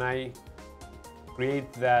 can I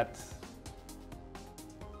create that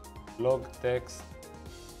log text?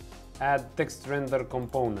 Add text render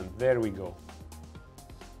component. There we go.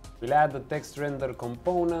 We'll add the text render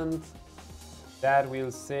component that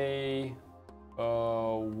will say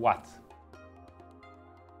what?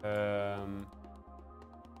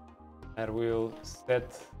 That will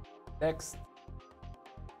set text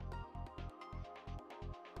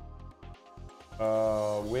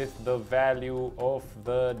with the value of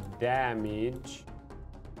the damage.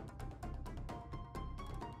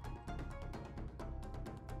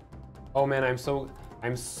 Oh man, I'm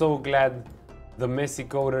so glad the messy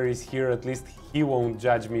coder is here. At least he won't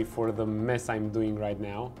judge me for the mess I'm doing right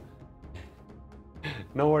now.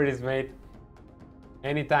 No worries, mate.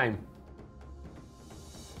 Anytime.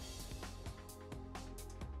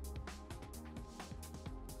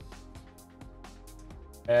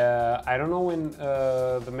 I don't know when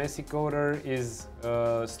the messy coder is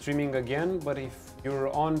streaming again, but if you're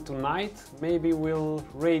on tonight, maybe we'll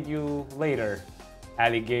raid you later,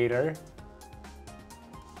 alligator.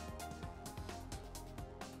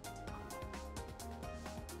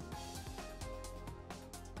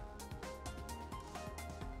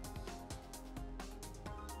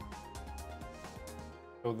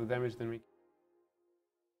 So the damage then we...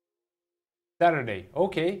 Saturday.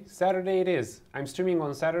 Okay, Saturday it is. I'm streaming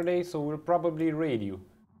on Saturday, so we'll probably raid you.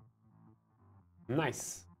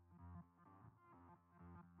 Nice.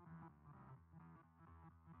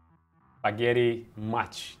 Spaghetti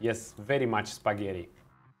much. Yes, very much spaghetti.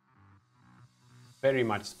 Very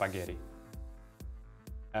much spaghetti.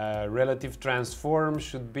 Relative transform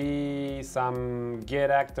should be some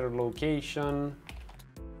get actor location.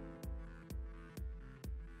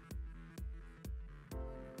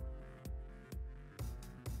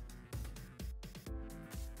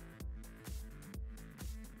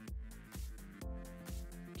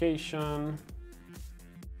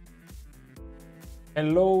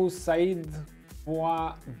 Hello, Said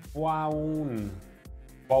Bouaoun.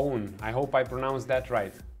 I hope I pronounced that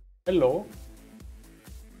right. Hello.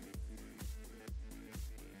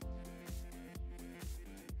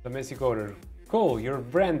 The messy coder. Cool, you're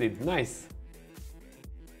branded. Nice.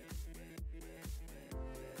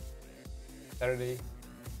 Saturday.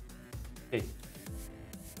 Okay.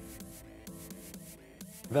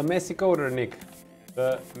 The messy coder, Nick.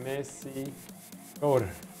 The messy coder.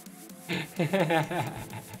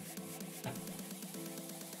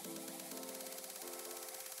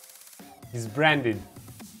 He's branded.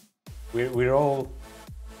 We're all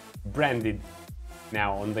branded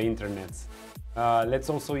now on the internet. Let's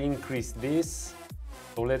also increase this.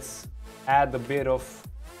 So let's add a bit of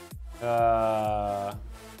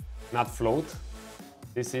not float.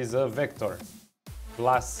 This is a vector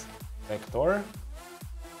plus vector.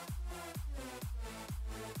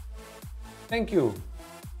 Thank you.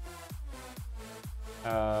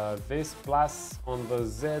 This plus on the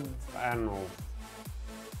Z, I don't know,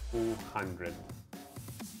 200.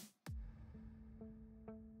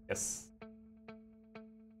 Yes.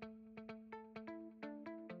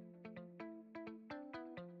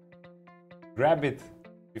 Grab it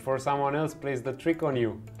before someone else plays the trick on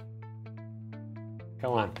you.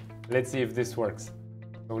 Come on, let's see if this works.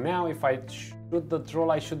 So now if I shoot the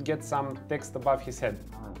troll, I should get some text above his head.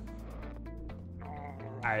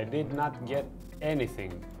 I did not get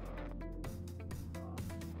anything.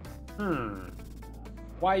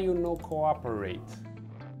 Why you no cooperate?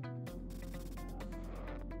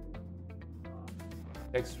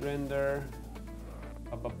 Text render.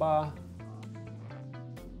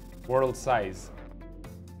 World size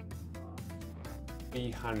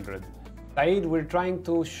 300. Said, we're trying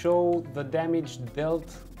to show the damage dealt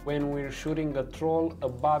when we're shooting a troll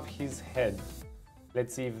above his head.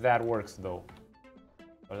 Let's see if that works though.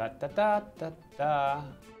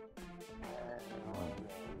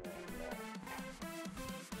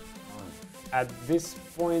 At this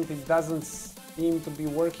point it doesn't seem to be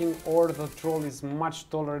working, or the troll is much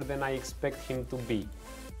taller than I expect him to be.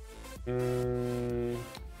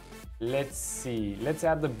 Let's see, let's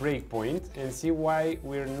add the breakpoint and see why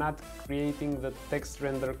we're not creating the text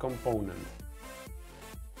render component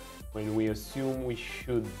when we assume we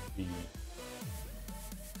should be.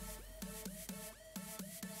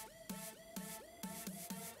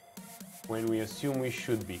 When we assume we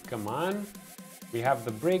should be. Come on, we have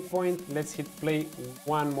the breakpoint. Let's hit play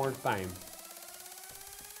one more time.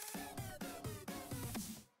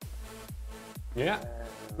 Yeah,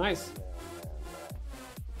 nice.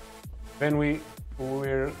 Then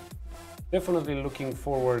we're definitely looking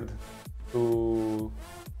forward to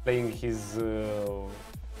playing his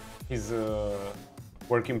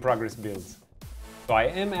work in progress builds. So I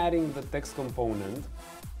am adding the text component.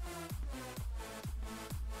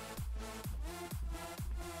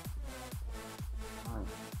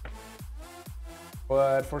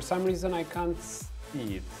 But for some reason I can't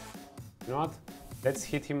see it. You know what? Let's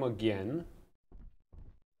hit him again.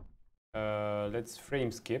 Let's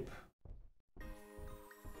frame skip.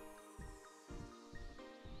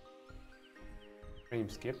 Frame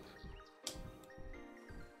skip.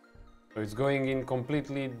 So it's going in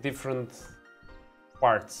completely different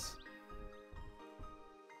parts.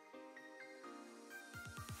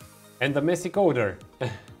 And the messy coder.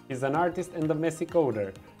 He's an artist and a messy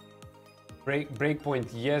coder. Breakpoint,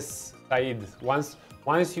 yes, Said.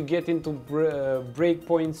 Once you get into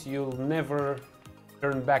breakpoints, you'll never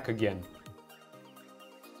turn back again.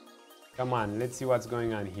 Come on, let's see what's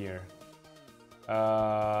going on here.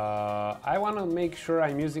 I want to make sure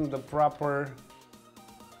I'm using the proper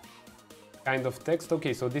kind of text.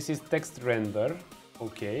 Okay, so this is text render.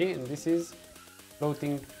 Okay, and this is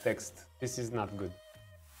floating text. This is not good.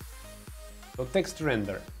 So text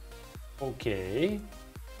render. Okay.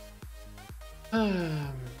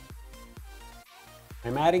 I'm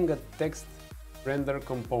adding a text render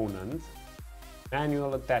component.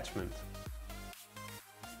 Manual attachment.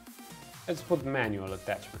 Let's put manual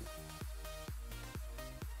attachment.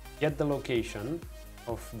 Get the location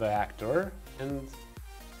of the actor and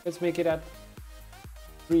let's make it at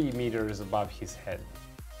 3 meters above his head.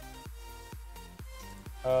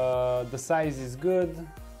 The size is good.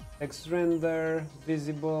 Text render,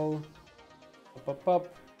 visible,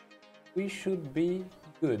 up. We should be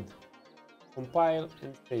good. Compile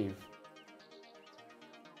and save.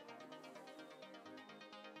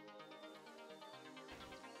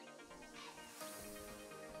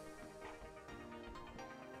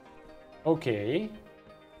 Okay,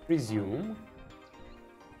 resume.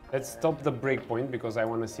 Let's stop the breakpoint because I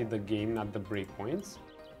want to see the game, not the breakpoints.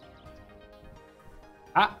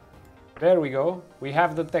 Ah, there we go. We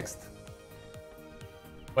have the text.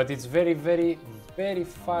 But it's very, very, very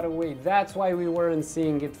far away. That's why we weren't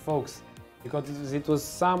seeing it, folks. Because it was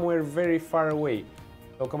somewhere very far away.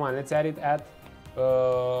 So come on, let's add it at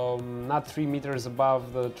not 3 meters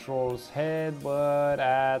above the troll's head, but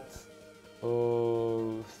at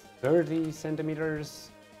 30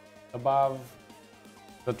 centimeters above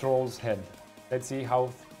the troll's head. Let's see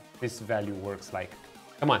how this value works like.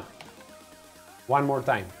 Come on. One more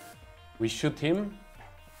time. We shoot him.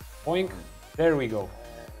 Boink. There we go.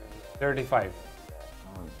 35.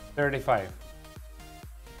 35.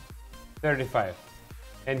 35.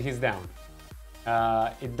 And he's down.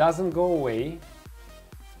 It doesn't go away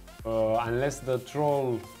unless the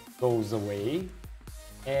troll goes away.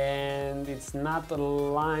 And it's not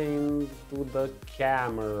aligned to the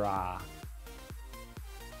camera.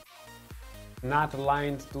 Not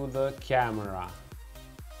aligned to the camera.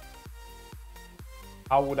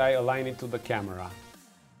 How would I align it to the camera?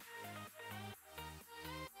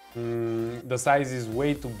 The size is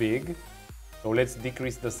way too big. So let's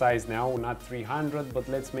decrease the size now, not 300, but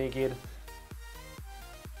let's make it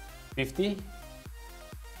 50.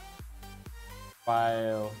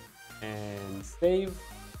 File and save.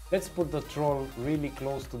 Let's put the troll really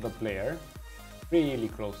close to the player. Really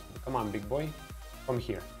close. Come on, big boy. Come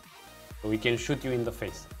here. So we can shoot you in the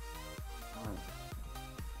face.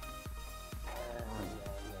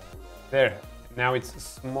 There. Now it's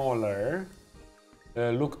smaller.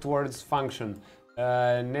 Look towards function.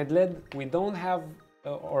 Nedled, we don't have,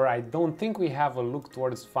 or I don't think we have a look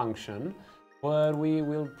towards function, but we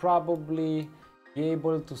will probably be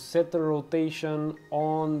able to set a rotation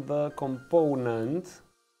on the component.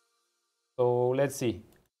 So let's see.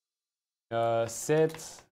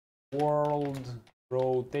 Set world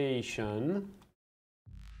rotation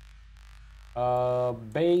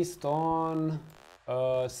based on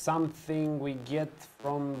something we get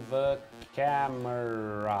from the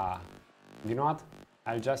camera. You know what?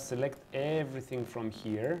 I'll just select everything from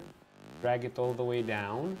here, drag it all the way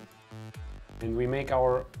down, and we make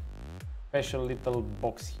our special little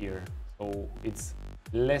box here. So it's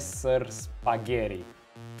lesser spaghetti.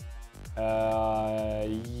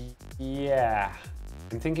 Yeah.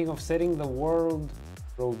 I'm thinking of setting the world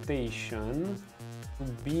rotation to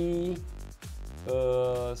be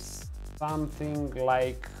something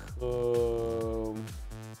like,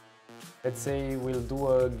 let's say we'll do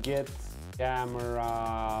a get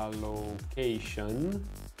camera location,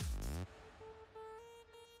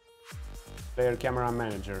 player camera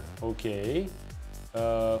manager. Okay.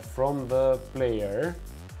 From the player,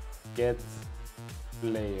 get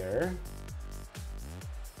player,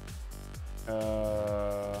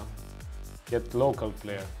 get local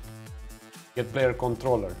player, get player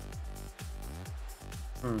controller.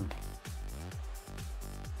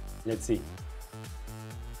 Let's see.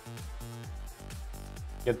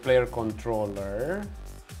 Get player controller.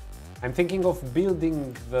 I'm thinking of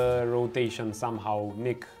building the rotation somehow,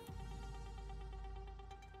 Nick.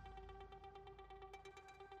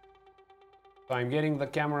 So I'm getting the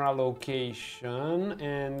camera location,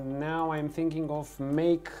 and now I'm thinking of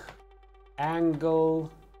make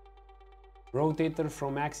angle rotator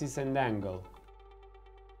from axis and angle.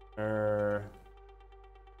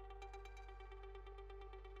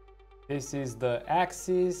 This is the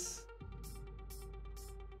axis.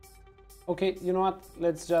 Okay, you know what?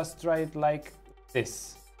 Let's just try it like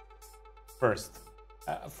this first.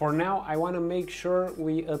 For now, I want to make sure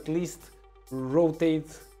we at least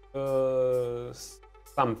rotate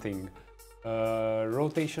something.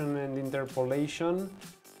 Rotation and interpolation.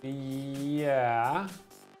 Yeah.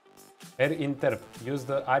 R-interp. Use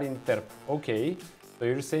the R-interp. Okay. So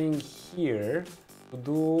you're saying here to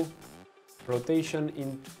do rotation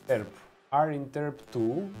interp. R-interp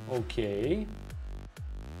 2. Okay.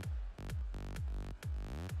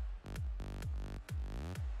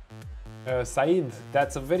 Said,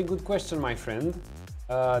 that's a very good question, my friend.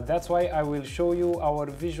 That's why I will show you our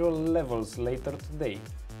visual levels later today.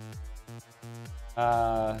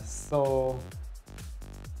 So,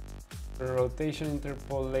 rotation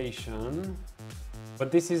interpolation,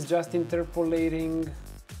 but this is just interpolating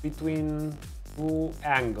between two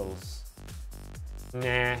angles.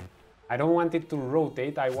 Nah, I don't want it to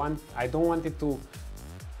rotate. I don't want it to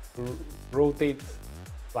rotate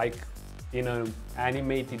like in an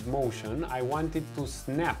animated motion. I want it to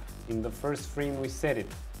snap in the first frame we set it.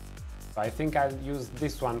 So I think I'll use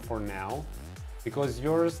this one for now, because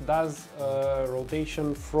yours does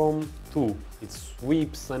rotation from 2. It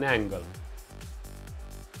sweeps an angle.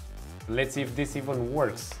 Let's see if this even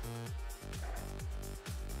works.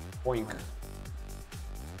 Boink.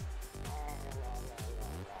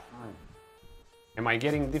 Am I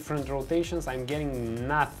getting different rotations? I'm getting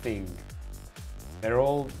nothing. They're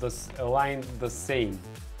all aligned the same.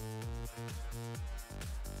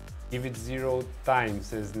 Give it 0 times,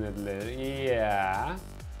 says Nedler. Yeah.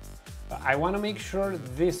 I want to make sure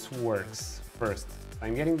this works first.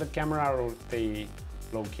 I'm getting the camera rotate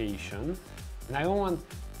location, and I don't want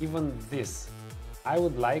even this. I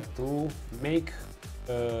would like to make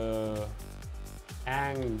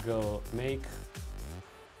angle,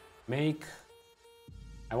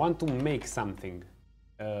 I want to make something.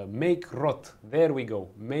 Make rot. There we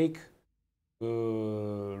go. Make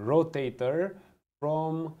rotator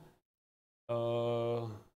from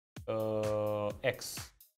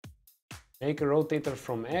X. Make a rotator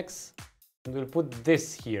from X, and we'll put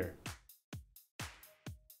this here.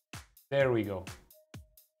 There we go.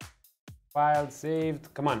 File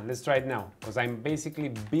saved. Come on, let's try it now, because I'm basically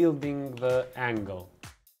building the angle.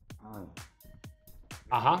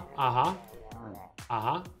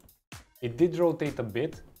 It did rotate a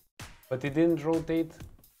bit, but it didn't rotate.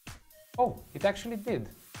 Oh, it actually did.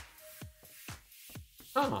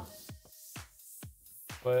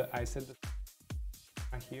 But I said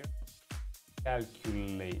that here.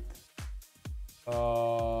 Calculate.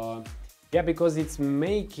 Yeah, because it's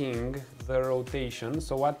making the rotation.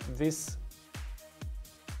 So what this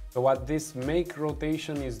make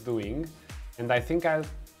rotation is doing, and I think I'll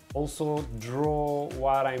also draw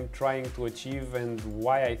what I'm trying to achieve and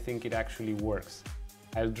why I think it actually works.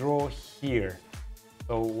 I'll draw here.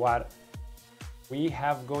 So what we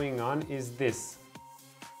have going on is this.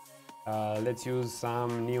 Let's use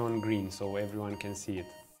some neon green so everyone can see it.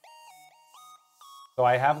 So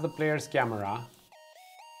I have the player's camera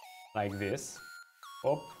like this.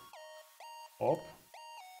 Up, up.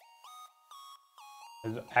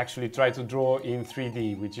 I'll actually try to draw in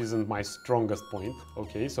 3D, which isn't my strongest point.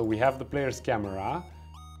 Okay, so we have the player's camera,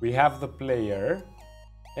 we have the player,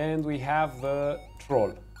 and we have the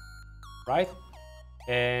troll, right?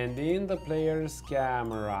 And in the player's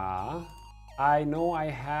camera, I know I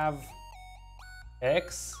have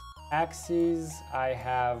X axis, I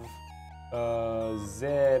have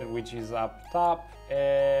Z, which is up top,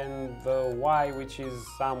 and the Y, which is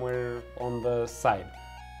somewhere on the side.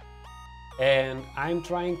 And I'm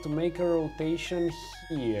trying to make a rotation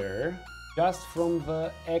here just from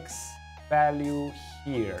the X value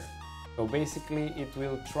here. So basically it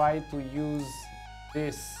will try to use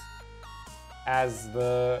this as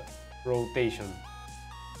the rotation,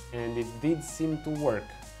 and it did seem to work.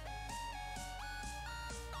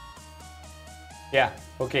 Yeah,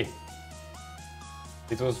 okay.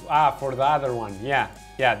 It was, for the other one, yeah,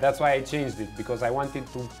 that's why I changed it, because I wanted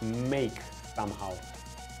to make somehow.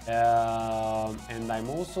 And I'm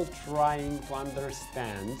also trying to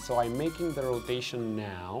understand, so I'm making the rotation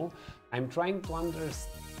now. I'm trying to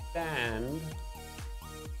understand.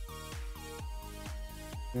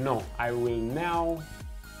 No, I will now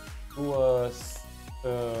do a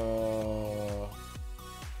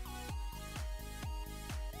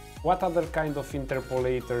what other kind of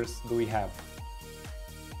interpolators do we have?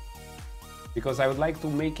 Because I would like to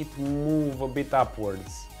make it move a bit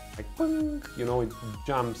upwards. Like, boom, you know, it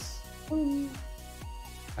jumps.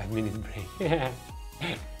 5-minute break.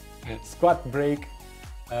 Squat break.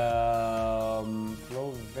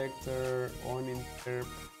 Flow vector on interp.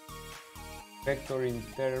 Vector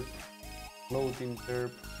interp. Float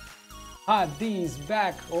interp. D is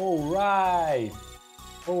back. All right.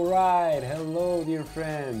 All right. Hello, dear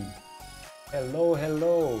friend. Hello,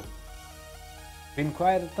 hello. Been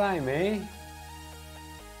quite a time, eh?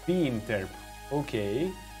 B interp.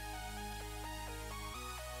 Okay.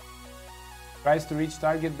 Tries to reach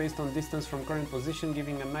target based on distance from current position,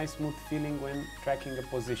 giving a nice smooth feeling when tracking a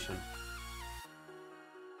position.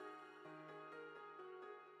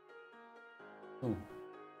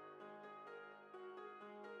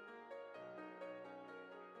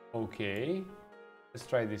 Okay, let's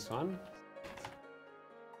try this one.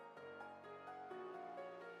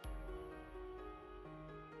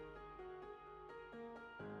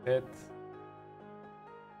 Set.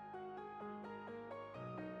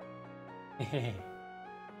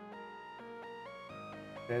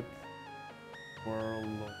 Set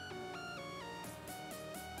world.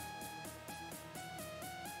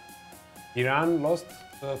 Iran lost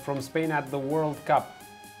from Spain at the World Cup.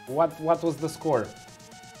 What was the score?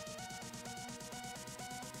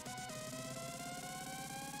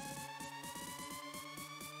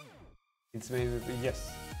 It's made,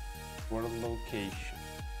 yes, world location.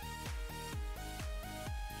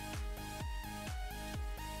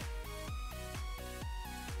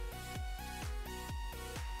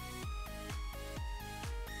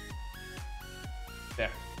 There.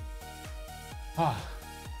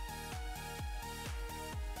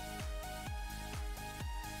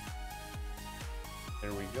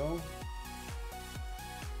 There we go.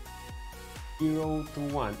 0 to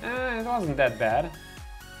 1. It wasn't that bad.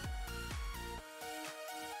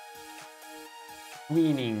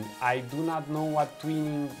 Tweening. I do not know what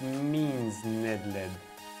tweening means, Nedled.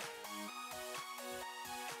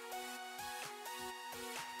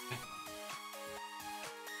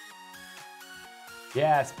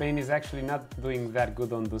 Yeah, Spain is actually not doing that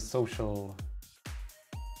good on the social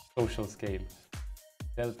scale.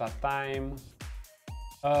 Delta time.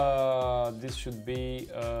 This should be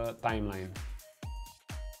a timeline.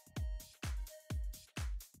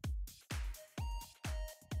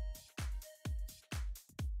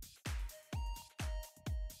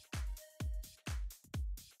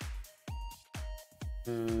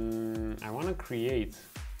 I want to create,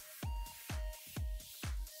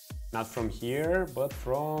 not from here, but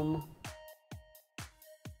from,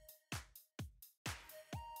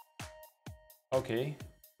 okay,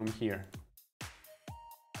 from here.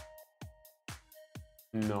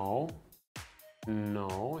 No,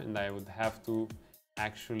 and I would have to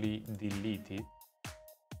actually delete it.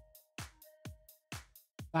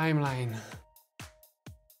 Timeline.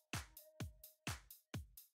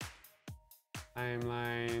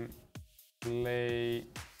 Timeline, play,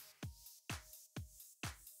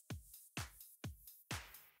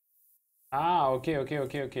 Ah,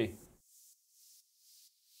 okay.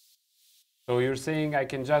 So you're saying I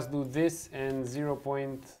can just do this and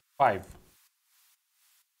 0.5.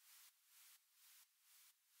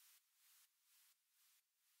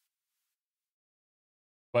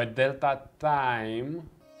 But delta time,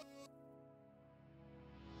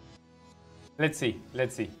 let's see.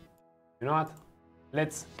 You know what?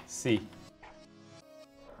 Let's see.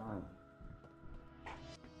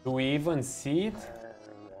 Do we even see it?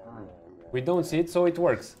 We don't see it, so it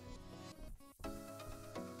works.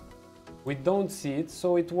 We don't see it,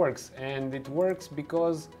 so it works. And it works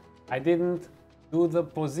because I didn't do the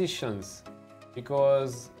positions.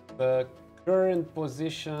 Because the current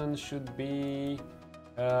position should be...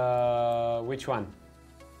 which one?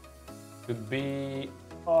 Should be...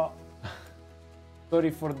 Oh,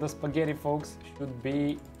 sorry for the spaghetti, folks. Should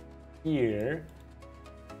be here.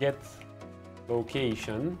 Get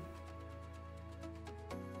location.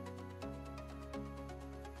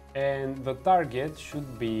 And the target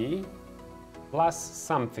should be plus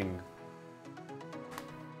something.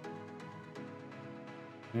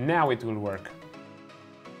 Now it will work.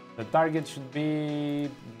 The target should be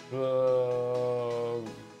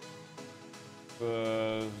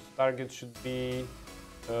target should be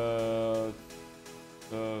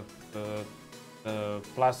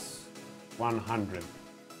plus 100.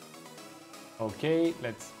 Okay,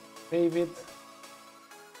 let's save it.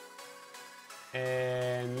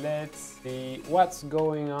 And let's see what's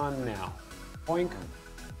going on now. Boink.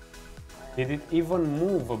 Did it even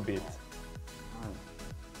move a bit?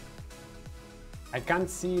 I can't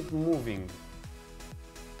see it moving.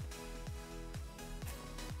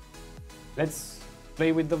 Let's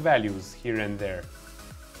play with the values here and there.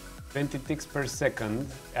 20 ticks per second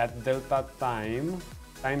at delta time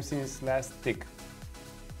since last tick.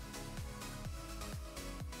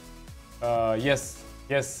 Yes,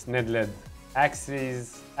 Nedled.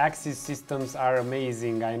 Axis systems are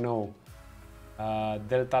amazing, I know.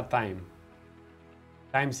 Delta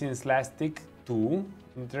time since last tick 2,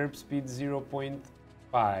 interrupt speed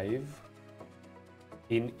 0.5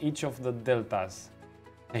 in each of the deltas.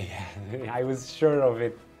 I was sure of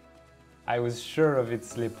it. I was sure of it,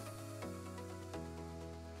 Slip.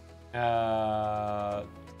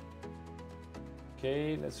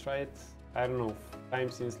 Okay, let's try it. I don't know. Time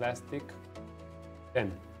since last tick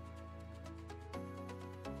 10.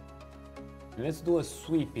 Let's do a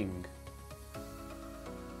sweeping.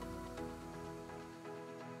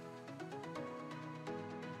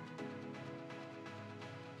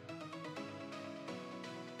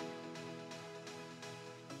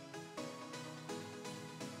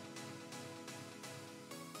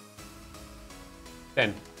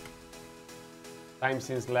 Time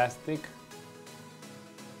since last tick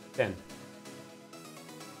 10.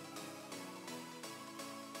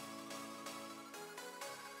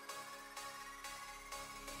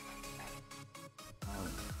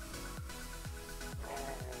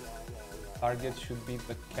 Target should be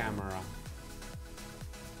the camera.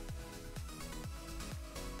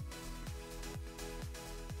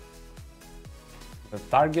 The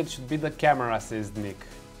target should be the camera, says Nick.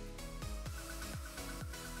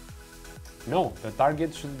 No, the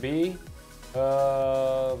target should be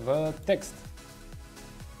the text.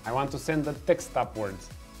 I want to send the text upwards.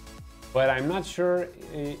 But I'm not sure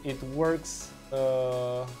it works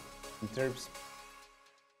in terms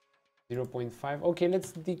 0.5. Okay,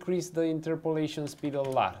 let's decrease the interpolation speed a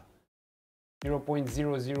lot.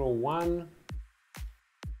 0.001.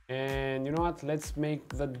 And you know what? Let's make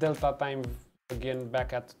the delta time again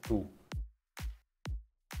back at 2.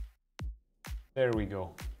 There we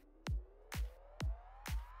go.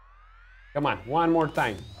 Come on, one more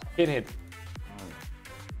time. Hit.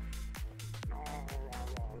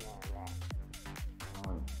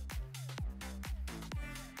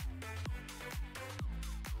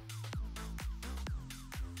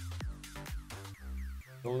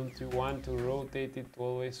 Don't you want to rotate it to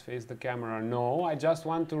always face the camera? No, I just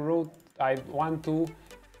want to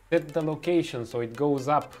set the location so it goes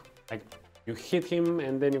up. Like you hit him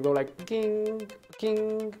and then you go like king,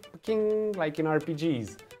 king, king, like in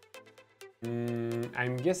RPGs.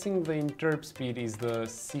 I'm guessing the interp speed is the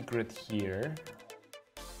secret here.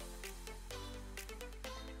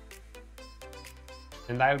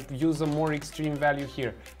 And I'll use a more extreme value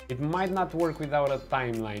here. It might not work without a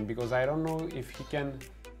timeline because I don't know if he can.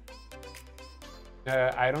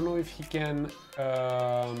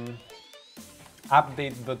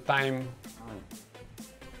 Update the time.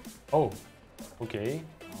 Oh, okay.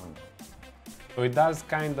 So it does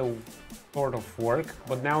kind of sort of work,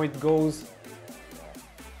 but now it goes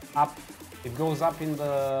up. It goes up in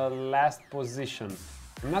the last position.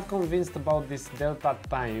 I'm not convinced about this delta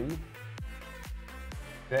time.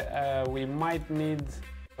 We might need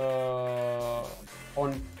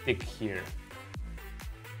on tick here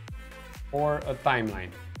or a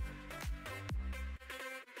timeline.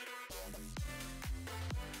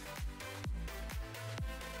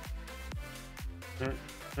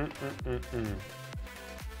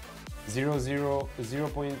 Zero,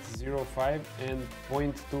 0.05 and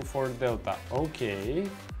 0.24 delta. Okay.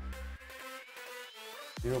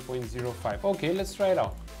 0.05. Okay, let's try it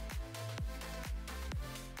out.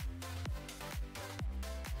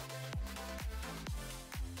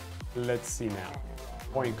 Let's see now.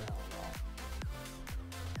 Boink.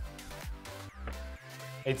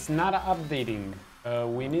 It's not updating.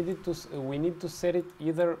 We need to set it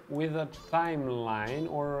either with a timeline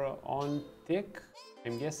or on tick,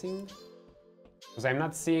 I'm guessing, because I'm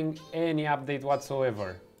not seeing any update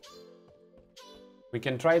whatsoever. We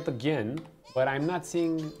can try it again, but I'm not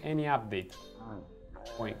seeing any update.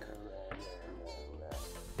 Boink.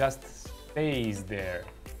 Just stays there.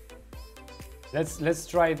 Let's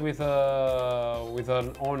try it with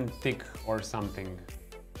an on tick or something.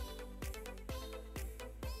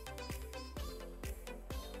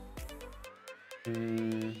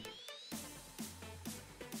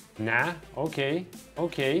 Nah, okay,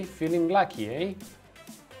 feeling lucky, eh?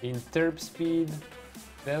 Interp speed,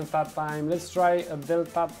 delta time, let's try a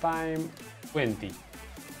delta time 20.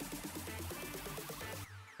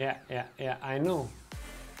 Yeah, I know.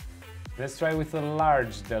 Let's try with a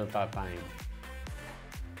large delta time.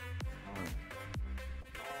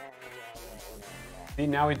 See,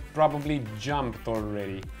 now it probably jumped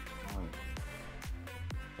already.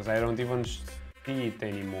 Because I don't even see it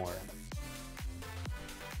anymore.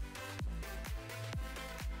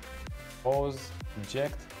 Pause,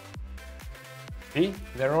 eject. See,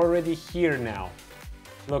 they're already here now.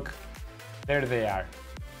 Look, there they are.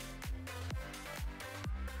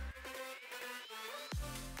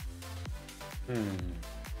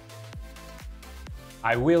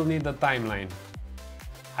 I will need a timeline.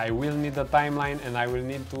 I will need a timeline and I will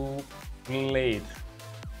need to play it.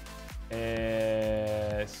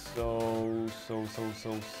 So,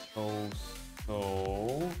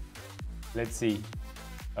 let's see.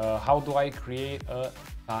 How do I create a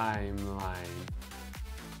timeline?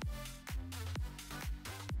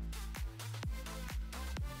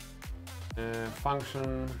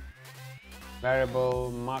 Function,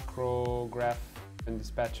 variable, macro, graph, and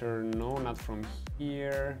dispatcher. No, not from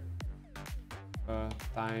here.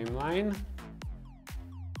 Timeline.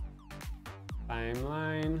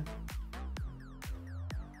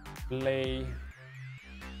 Play.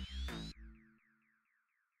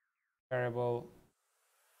 Variable.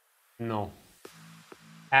 No.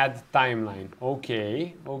 Add timeline.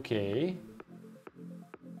 Okay.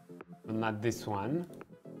 But not this one.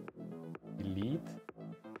 Delete.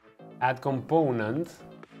 Add component.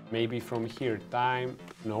 Maybe from here. Time.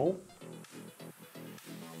 No.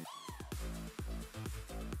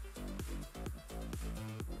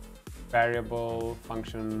 Variable,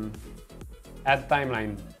 function. Add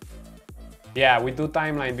timeline. Yeah, we do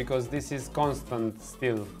timeline because this is constant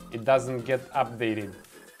still. It doesn't get updated.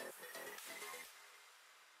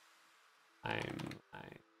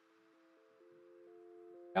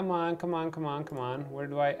 Come on. Where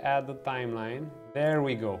do I add the timeline? There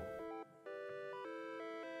we go.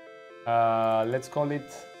 Let's call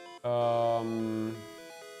it,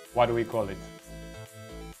 what do we call it?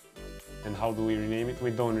 And how do we rename it?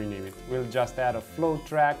 We don't rename it. We'll just add a flow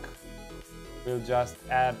track. We'll just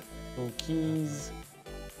add 2 keys.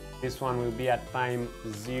 This one will be at time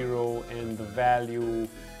 0 and the value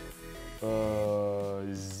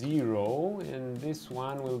 0. And this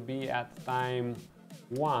one will be at time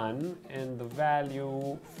 1 and the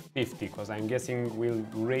value 50, because I'm guessing we'll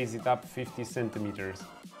raise it up 50 centimeters.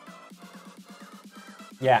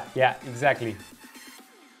 Yeah, exactly.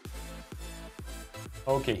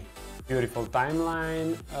 Okay. Beautiful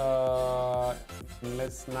timeline.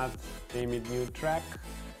 Let's not name it new track.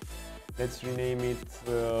 Let's rename it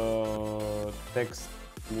text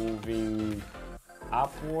moving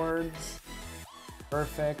upwards.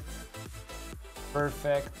 Perfect.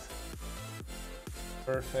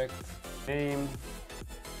 Name,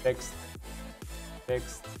 text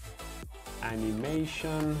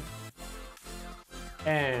animation.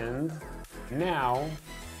 And now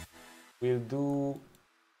we'll do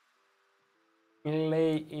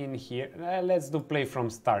play in here. Let's do play from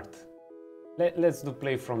start. Let's do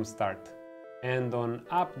play from start. And on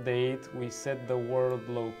update, we set the world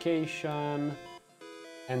location.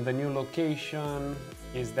 And the new location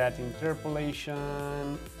is that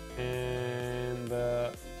interpolation. And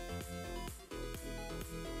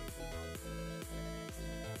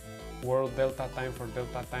world delta time for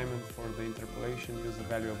delta time, and for the interpolation use a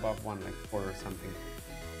value above 1, like 4 or something.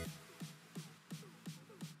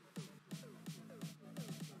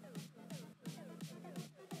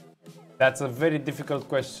 That's a very difficult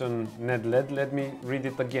question, Nedled. Let me read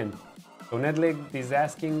it again. So Nedled is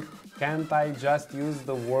asking, can't I just use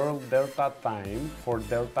the world delta time for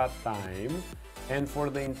delta time, and for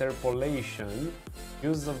the interpolation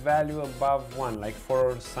use a value above 1, like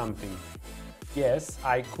 4 or something? Yes,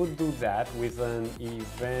 I could do that with an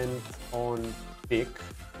event on tick.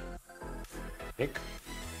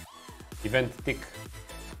 Event tick.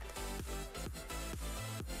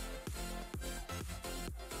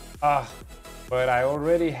 But I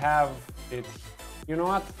already have it. You know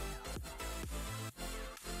what?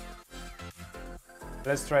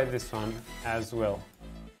 Let's try this one as well.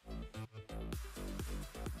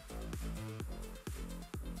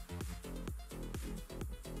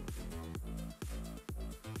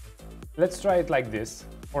 Let's try it like this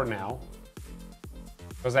for now,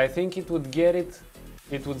 because I think it would get it.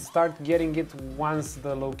 It would start getting it once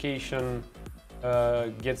the location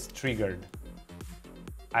gets triggered.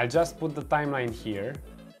 I'll just put the timeline here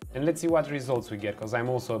and let's see what results we get, because I'm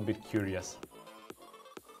also a bit curious.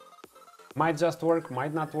 Might just work,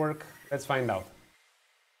 might not work. Let's find out.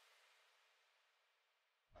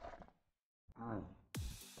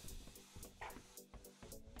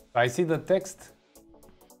 I see the text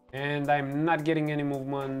and I'm not getting any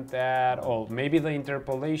movement at all. Maybe the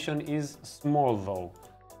interpolation is small though.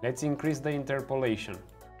 Let's increase the interpolation.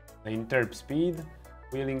 The interp speed,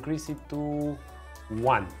 we'll increase it to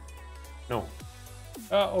 1. No.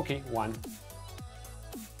 Okay, 1.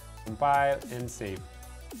 Compile and save.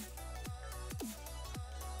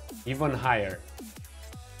 Even higher.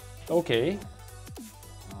 Okay.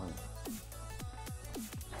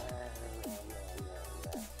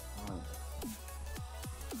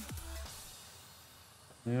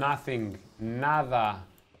 Nothing. Nada.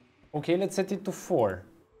 Okay, let's set it to 4.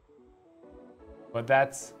 But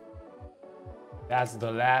that's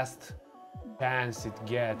the last chance it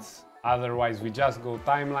gets. Otherwise we just go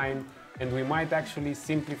timeline, and we might actually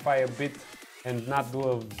simplify a bit and not do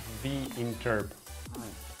a V interp.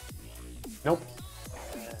 Nope.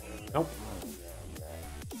 Nope.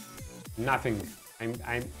 Nothing.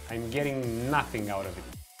 I'm getting nothing out of it.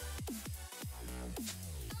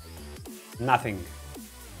 Nothing.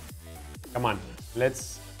 Come on,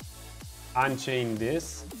 let's unchain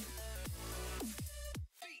this.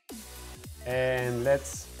 And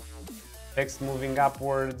let's text moving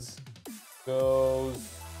upwards goes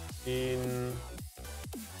in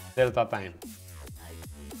delta time.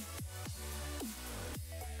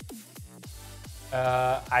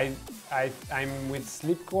 I'm with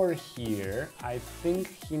Sleepcore here. I think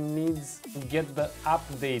he needs to get the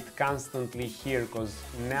update constantly here, because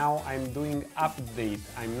now I'm doing update.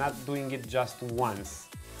 I'm not doing it just once.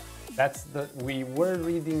 We were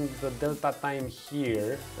reading the delta time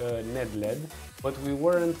here, Nedled, but we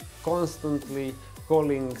weren't constantly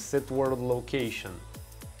calling set world location.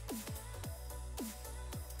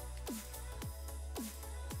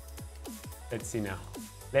 Let's see now.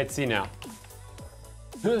 Let's see now.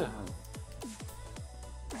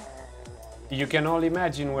 You can all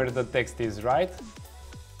imagine where the text is, right?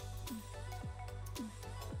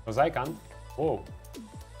 Because I can't. Whoa.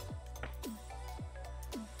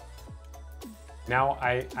 Now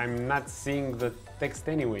I'm not seeing the text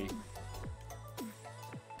anyway.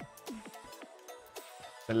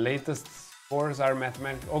 The latest scores are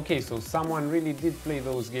mathematical. Okay, so someone really did play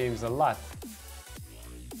those games a lot.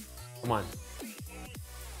 Come on.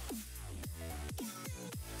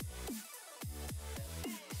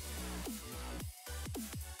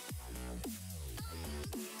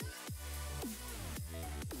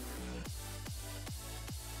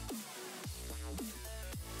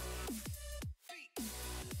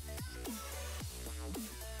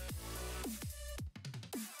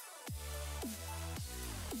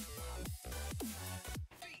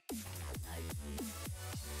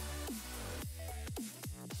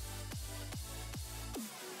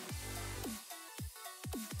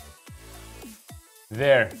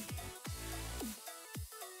 There.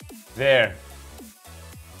 There.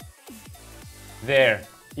 There.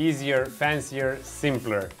 Easier, fancier,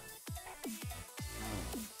 simpler.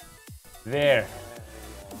 There.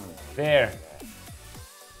 There.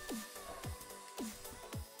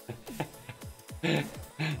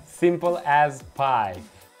 Simple as pie.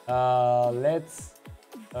 Let's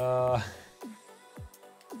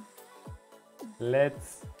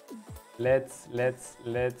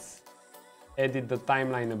edit the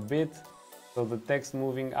timeline a bit. So the text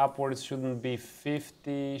moving upwards shouldn't be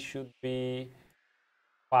 50, should be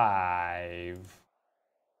 5.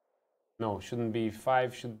 No, shouldn't be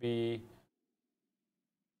 5, should be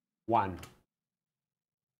 1.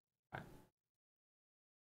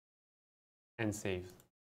 And save.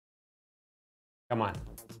 Come on.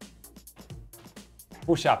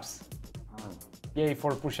 Push-ups. Yay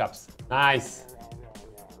for push-ups. Nice.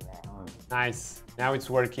 Nice. Now it's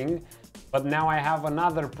working. But now I have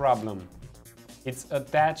another problem. It's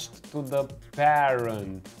attached to the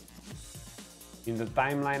parent. In the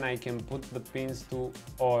timeline I can put the pins to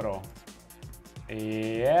auto.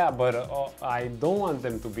 Yeah, but I don't want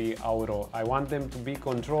them to be auto. I want them to be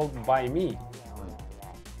controlled by me.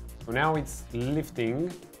 So now it's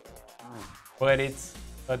lifting, but it's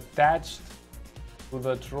attached to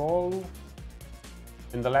the troll,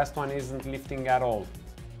 and the last one isn't lifting at all.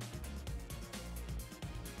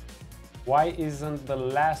 Why isn't the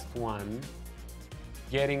last one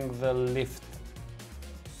getting the lift?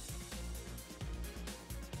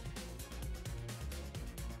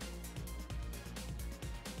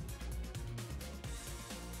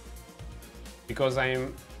 Because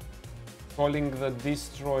I'm calling the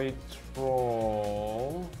destroy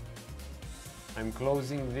troll. I'm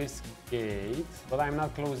closing this gate, but I'm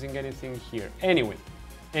not closing anything here. Anyway.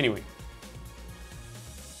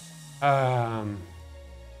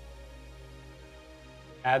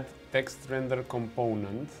 Add text render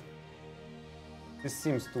component. This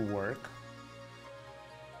seems to work.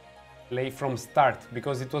 Play from start,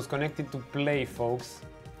 because it was connected to play, folks,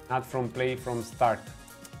 not from play from start.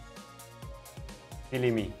 Silly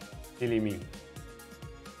me.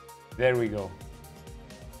 There we go.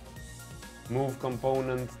 Move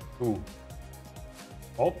component 2.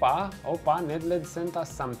 Opa, Nedled sent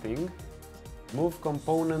us something. Move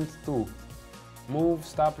component 2. Move,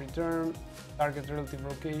 stop, return, target relative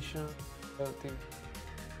location, relative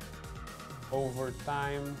over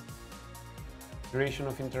time, duration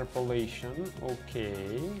of interpolation.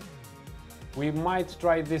 Okay. We might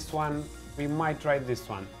try this one.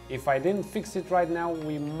 If I didn't fix it right now,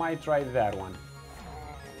 we might try that one.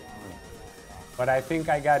 But I think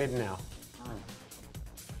I got it now.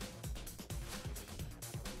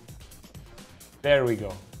 There we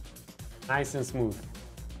go. Nice and smooth.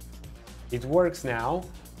 It works now.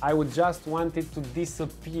 I would just want it to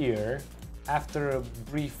disappear after a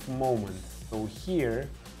brief moment. So here,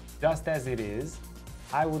 just as it is,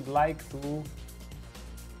 I would like to...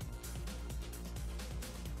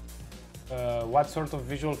 what sort of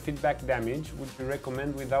visual feedback damage would you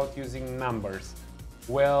recommend without using numbers?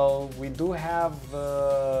 Well, we do have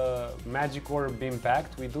magic orb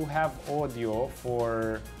impact. We do have audio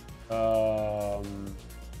for the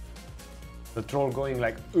troll going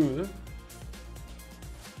like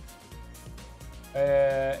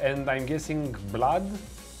and I'm guessing blood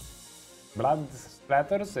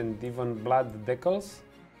splatters and even blood decals.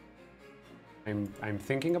 I'm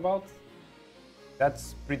thinking about.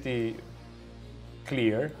 That's pretty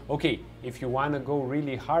clear. Okay, if you want to go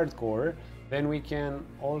really hardcore, then we can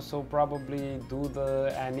also probably do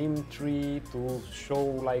the anim tree to show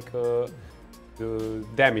like the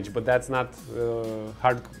damage, but that's not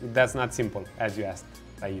hard. That's not simple, as you asked,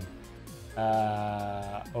 Saeed.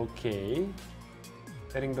 Okay,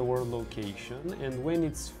 setting the world location, and when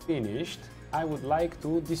it's finished, I would like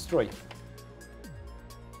to destroy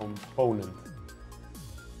component.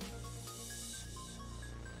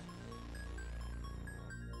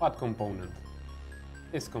 What component?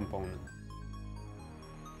 This component.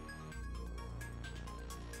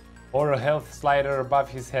 Or a health slider above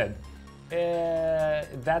his head.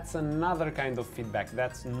 That's another kind of feedback.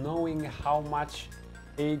 That's knowing how much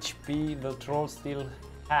HP the troll still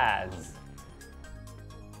has.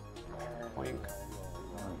 Boink.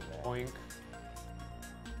 Boink.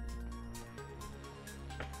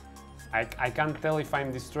 I can't tell if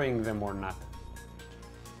I'm destroying them or not.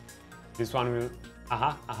 This one will...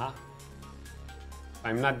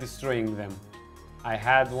 I'm not destroying them. I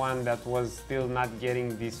had one that was still not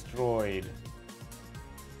getting destroyed.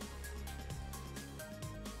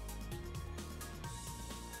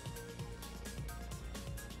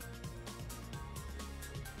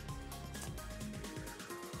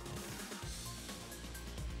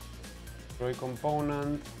 Destroy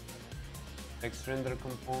component, text render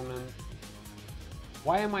component.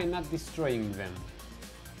 Why am I not destroying them?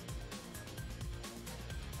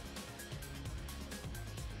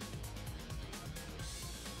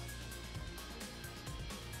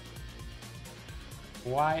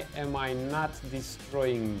 Why am I not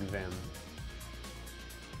destroying them?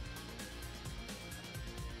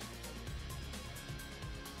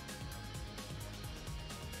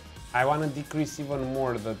 I want to decrease even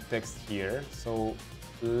more the text here, so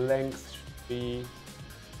length should be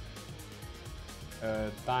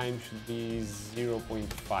time should be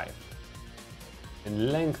 0.5.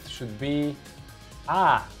 And length should be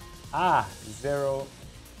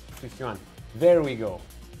 0.51. There we go.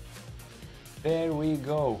 There we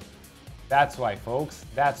go. That's why, folks.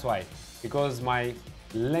 That's why. Because my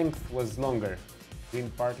length was longer.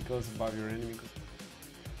 Green particles above your enemy.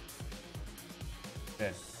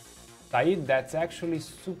 There. Said, that's actually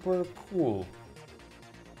super cool.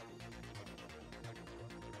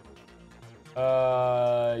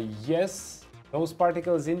 Yes, those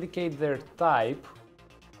particles indicate their type,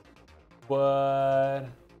 but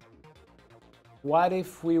what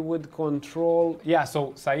if we would control... Yeah,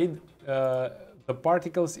 so Said, the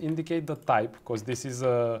particles indicate the type, because this is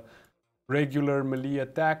a regular melee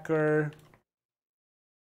attacker.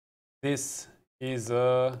 This is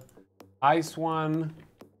a ice one,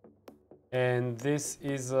 and this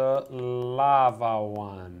is a lava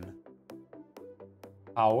one.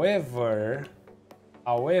 However,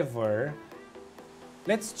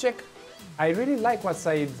 let's check. I really like what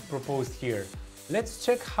Said proposed here. Let's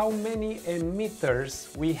check how many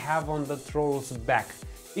emitters we have on the troll's back.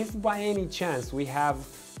 If by any chance we have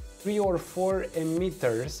 3 or 4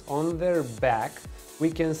 emitters on their back,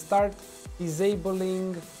 we can start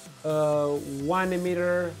disabling one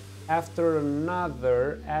emitter after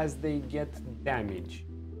another as they get damage.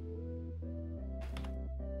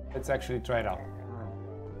 Let's actually try it out.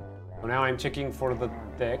 So now I'm checking for the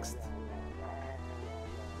text.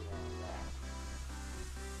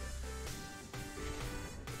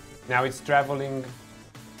 Now it's traveling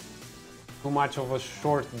too much of a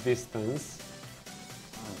short distance,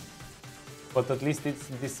 but at least it's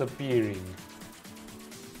disappearing.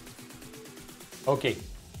 Okay,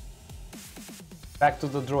 back to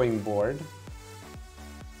the drawing board.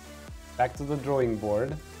 Back to the drawing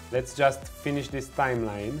board. Let's just finish this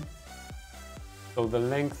timeline. So the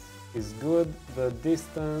length is good, the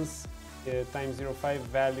distance times 0.5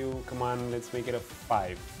 value, come on, let's make it a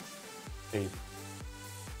 5. Save.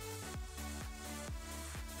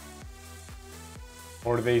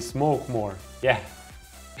 Or they smoke more, yeah.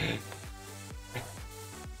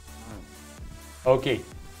 Okay,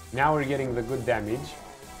 now we're getting the good damage,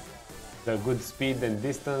 the good speed and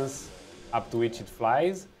distance up to which it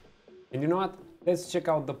flies. And you know what? Let's check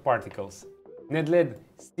out the particles. Nedled,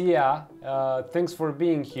 Sia, thanks for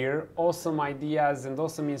being here. Awesome ideas and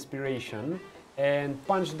awesome inspiration. And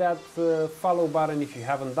punch that follow button if you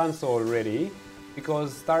haven't done so already,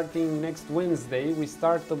 because starting next Wednesday we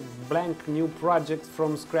start a blank new project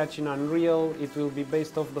from scratch in Unreal. It will be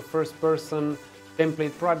based off the first-person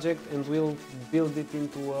template project, and we'll build it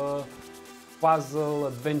into a puzzle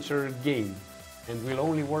adventure game. And we'll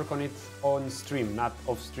only work on it on stream, not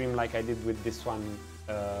off stream like I did with this one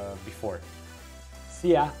before.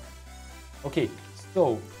 See ya. Okay,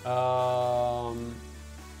 so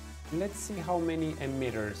let's see how many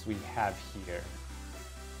emitters we have here.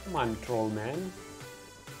 Come on, troll man.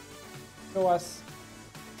 Show us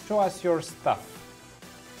your stuff.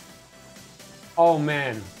 Oh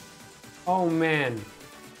man. Oh man.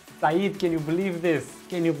 Said, can you believe this?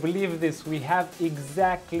 Can you believe this? We have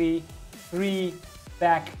exactly 3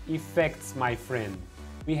 back effects, my friend.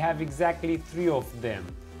 We have exactly 3 of them.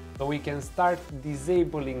 So we can start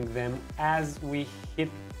disabling them as we hit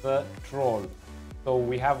the troll. So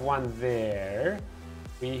we have one there,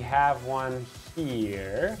 we have one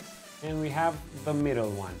here, and we have the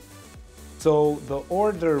middle one. So the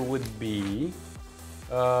order would be,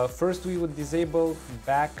 first we would disable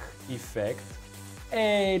back effect.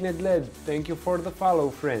 Hey Nedled, thank you for the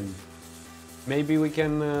follow, friend. Maybe we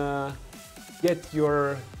can get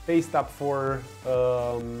your taste up for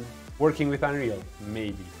working with Unreal,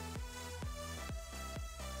 maybe.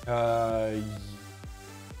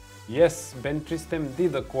 Yes, Ben Tristem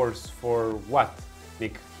did a course for what,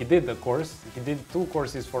 Nick? He did a course, he did 2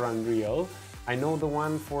 courses for Unreal. I know the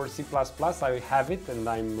one for C++, I have it and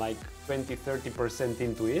I'm like 20-30%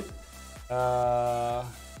 into it.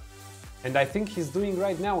 And I think he's doing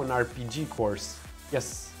right now an RPG course,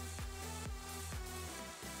 yes.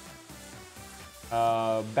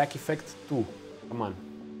 Back effect 2, come on.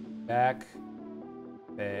 Back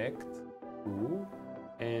effect 2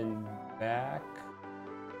 and back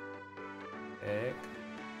effect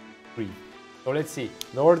 3. So let's see,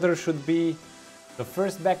 the order should be the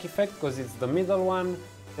first back effect because it's the middle one,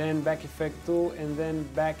 then back effect 2 and then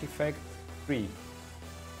back effect 3.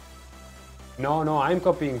 No, I'm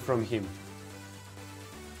copying from him.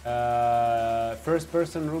 First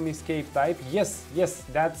person room escape type. Yes,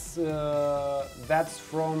 that's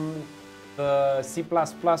from the C++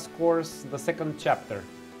 course, the 2nd chapter.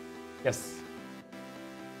 Yes.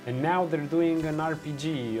 And now they're doing an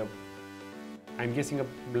RPG, I'm guessing a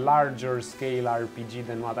larger scale RPG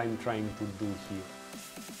than what I'm trying to do here.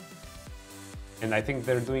 And I think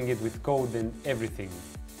they're doing it with code and everything.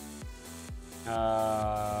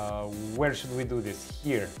 Where should we do this?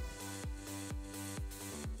 Here.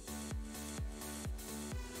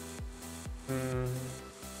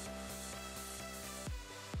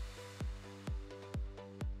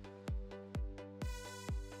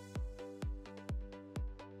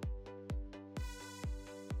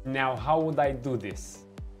 Now, how would I do this?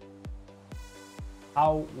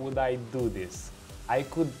 How would I do this? I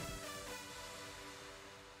could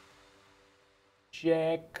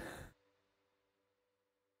check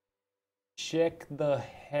the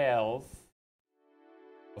health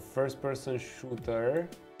of first-person shooter.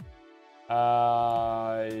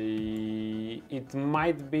 It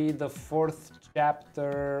might be the 4th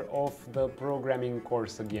chapter of the programming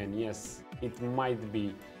course again. Yes, it might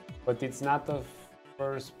be, but it's not a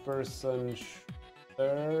first-person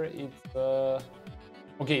shooter. It's a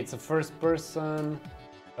it's a first-person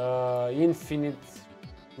infinite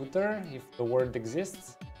shooter, if the word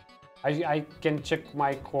exists. I can check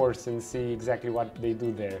my course and see exactly what they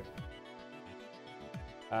do there.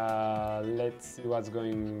 Let's see what's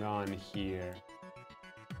going on here.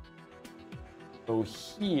 So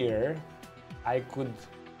here I could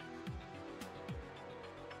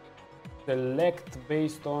select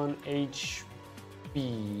based on HP.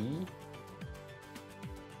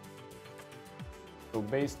 So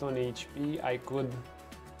based on HP I could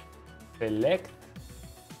select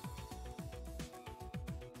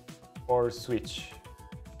or switch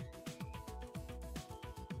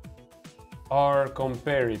or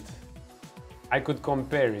compare it. I could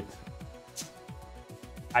compare it.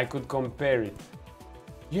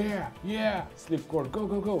 Yeah, Sleepcore,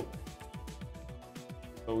 go.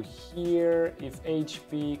 So here, if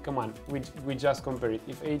HP, come on, we just compare it.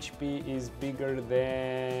 If HP is bigger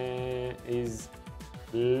than, is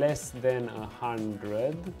less than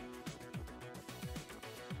 100,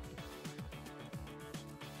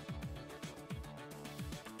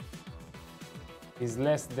 is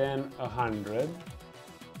less than 100.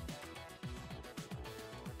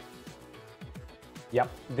 Yep,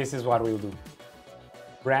 this is what we'll do.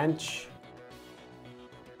 Branch.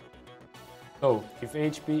 So if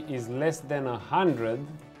HP is less than 100,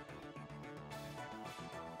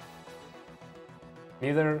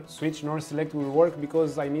 neither switch nor select will work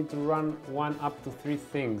because I need to run 1 up to 3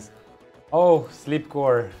 things. Oh,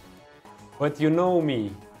 Sleepcore, but you know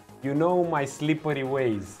me. You know my slippery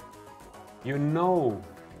ways. You know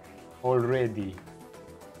already.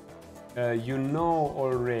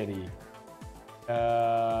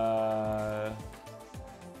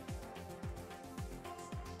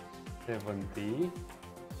 70.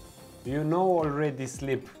 You know already,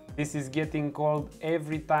 Slip. This is getting called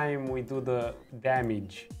every time we do the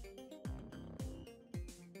damage.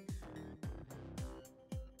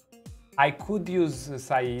 I could use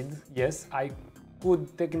Said. Yes, I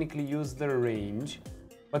could technically use the range.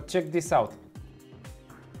 But check this out.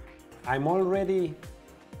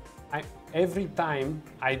 Every time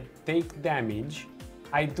I take damage,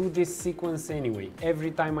 I do this sequence anyway.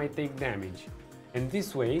 Every time I take damage. And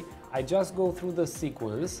this way, I just go through the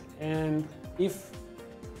sequence, and if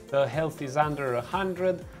the health is under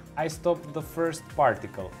 100, I stop the first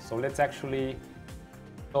particle. So let's actually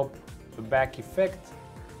stop the back effect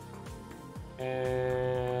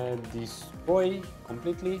and destroy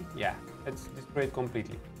completely. Yeah. Let's destroy it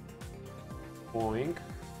completely. Boink.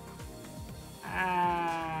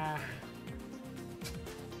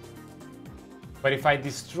 But if I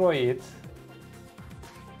destroy it,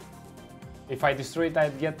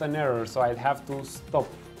 I'd get an error, so I'd have to stop.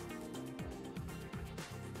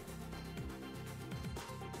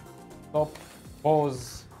 Stop,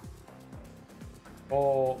 pause,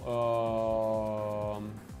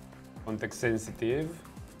 context sensitive.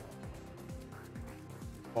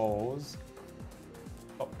 Pause.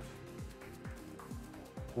 Stop.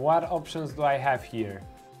 What options do I have here?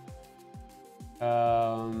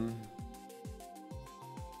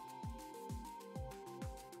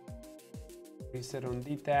 Reset on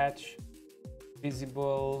detach,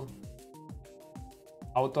 visible,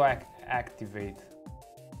 auto activate.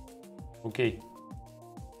 Okay,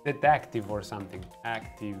 set active or something.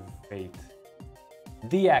 Activate,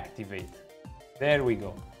 deactivate. There we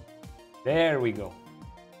go.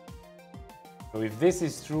 So if this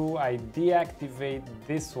is true, I deactivate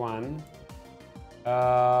this one.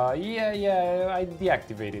 I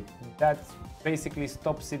deactivate it. That basically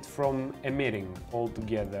stops it from emitting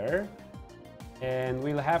altogether. And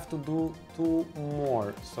we'll have to do 2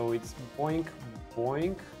 more. So it's boink,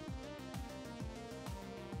 boink,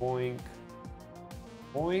 boink,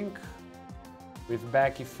 boink, with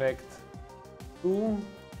back effect 2,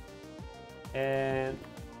 and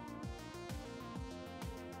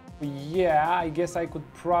yeah, I guess I could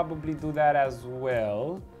probably do that as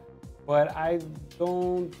well, but I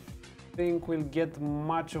don't think we'll get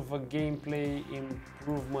much of a gameplay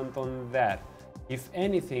improvement on that. If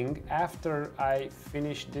anything, after I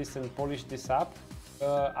finish this and polish this up,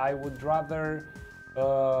 I would rather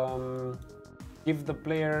give the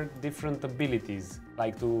player different abilities,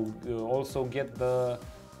 like to also get the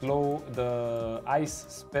ice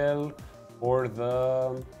spell or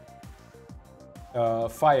the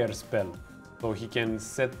fire spell, so he can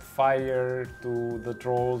set fire to the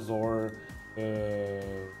trolls or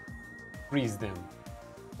freeze them.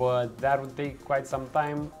 But that would take quite some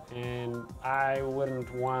time, and I wouldn't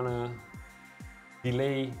want to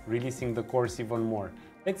delay releasing the course even more.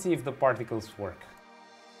 Let's see if the particles work.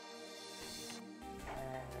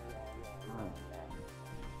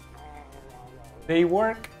 They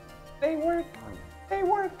work, they work, they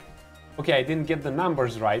work. Okay, I didn't get the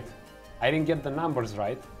numbers right.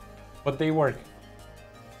 But they work.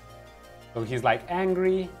 So he's like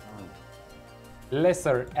angry,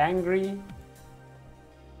 lesser angry,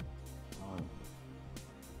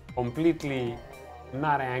 completely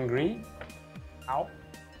not angry, ow,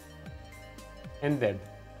 and dead.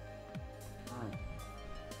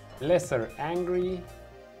 Lesser angry,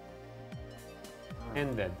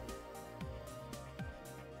 and dead.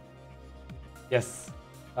 Yes.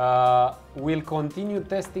 We'll continue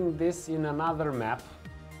testing this in another map,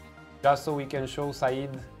 just so we can show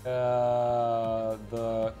Said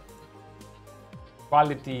the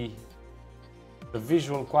quality, the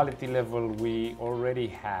visual quality level we already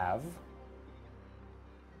have.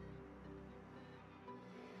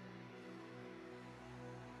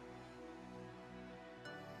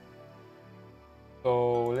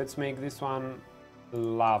 So let's make this one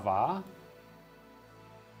lava,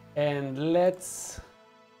 and let's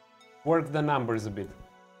work the numbers a bit.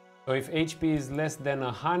 So if HP is less than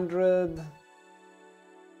 100,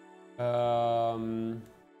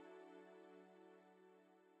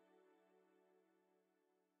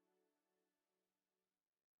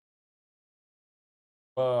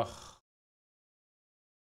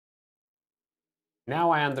 now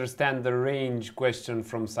I understand the range question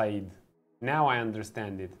from Said. Now I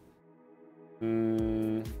understand it.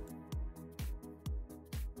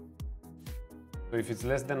 So if it's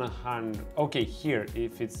less than 100, okay, here,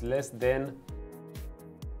 if it's less than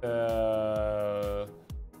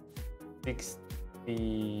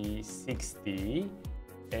 60,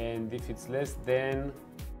 and if it's less than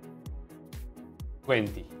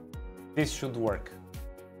 20, this should work.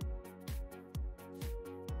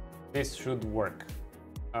 This should work.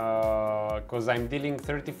 Because I'm dealing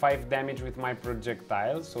 35 damage with my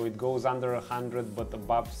projectile, so it goes under 100 but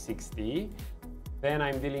above 60. Then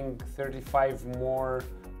I'm dealing 35 more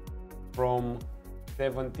from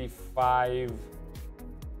 75.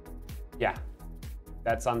 Yeah,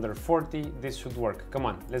 that's under 40. This should work. Come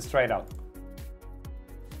on, let's try it out.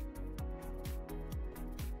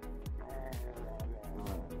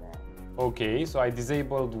 Okay, so I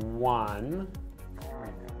disabled one.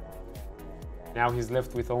 Now he's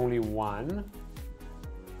left with only one.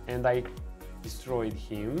 And I destroyed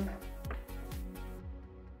him.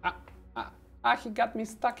 He got me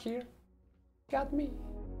stuck here. Got me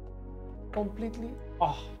completely.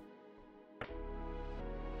 Oh.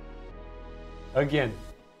 Again.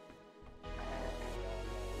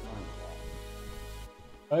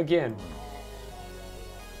 Again.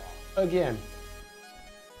 Again.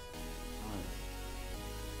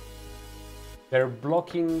 They're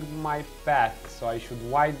blocking my path, so I should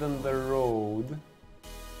widen the road.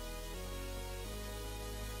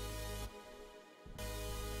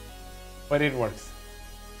 But it works,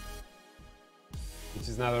 which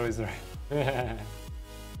is not always right.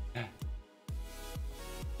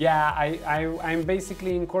 Yeah, I'm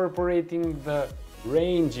basically incorporating the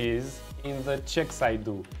ranges in the checks I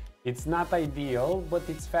do. It's not ideal, but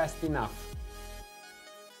it's fast enough.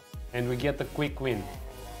 And we get a quick win.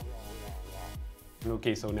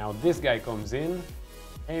 Okay, so now this guy comes in.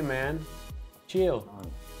 Hey man, chill,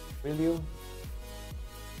 will you?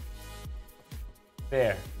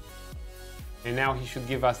 There. And now he should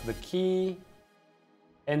give us the key.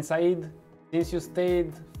 And Said, since you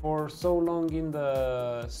stayed for so long in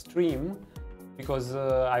the stream, because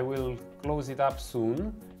I will close it up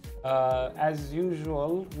soon, as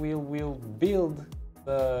usual, we'll build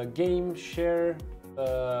the game, share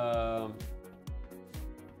the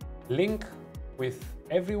link with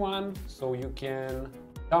everyone so you can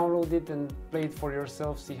download it and play it for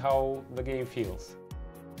yourself, see how the game feels.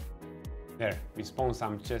 There, we spawn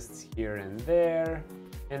some chests here and there,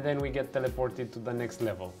 and then we get teleported to the next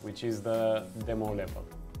level, which is the demo level.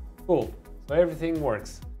 Cool, so everything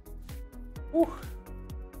works. Whew.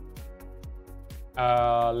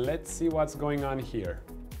 Let's see what's going on here.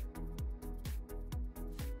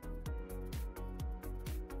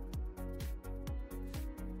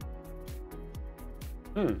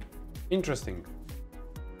 Interesting.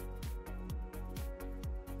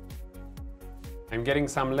 I'm getting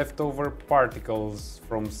some leftover particles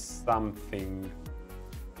from something.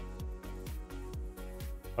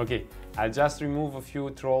 Okay, I'll just remove a few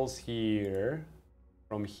trolls here,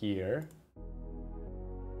 from here.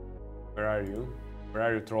 Where are you? Where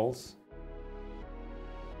are you, trolls?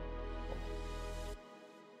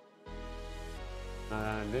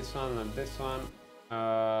 This one and this one.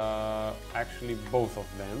 Actually, both of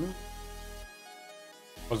them.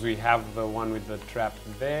 Because we have the one with the trap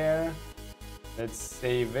there. Let's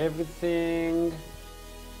save everything.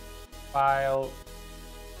 File.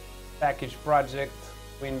 Package project.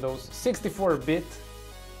 Windows 64-bit.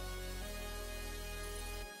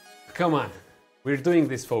 Come on. We're doing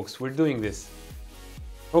this, folks. We're doing this.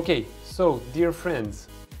 Okay, so, dear friends.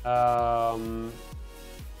 I'm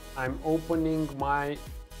opening my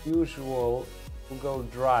usual Google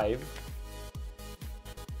Drive.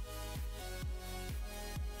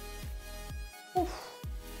 Oof.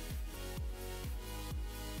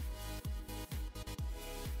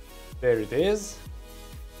 There it is.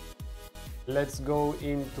 Let's go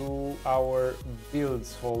into our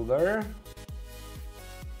builds folder.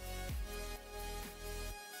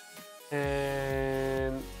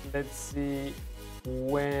 And let's see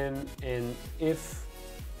when and if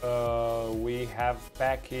we have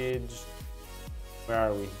packaged. Where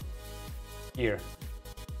are we? Here.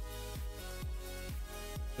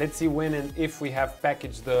 Let's see when and if we have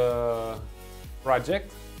packaged the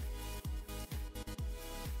project.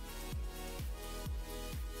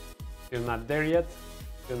 Still not there yet.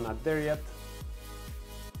 Still not there yet.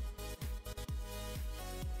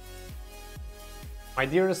 My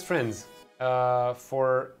dearest friends,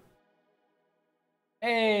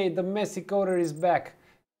 Hey, the messy coder is back.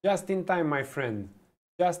 Just in time, my friend.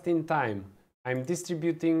 Just in time. I'm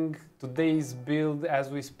distributing today's build as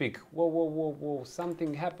we speak. Whoa, whoa, whoa, whoa.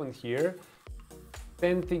 Something happened here.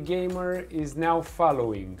 Senti Gamer is now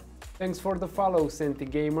following. Thanks for the follow, Senti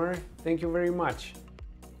Gamer. Thank you very much.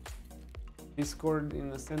 Discord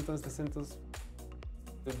in a sentence. The sentence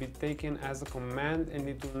will be taken as a command and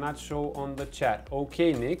it will not show on the chat.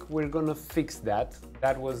 Okay, Nick, we're gonna fix that.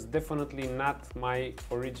 That was definitely not my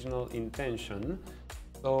original intention.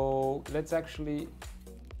 So let's actually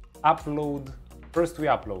upload. First we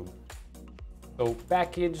upload. So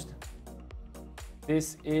packaged.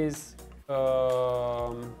 This is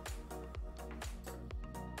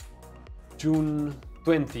June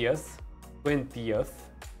 20th.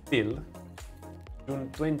 Till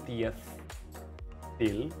June 20th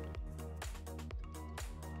till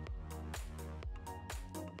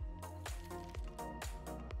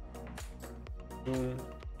June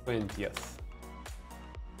 20th.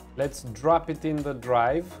 Let's drop it in the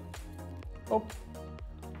drive. Up,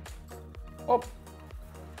 up,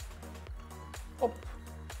 up.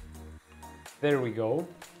 There we go.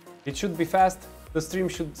 It should be fast. The stream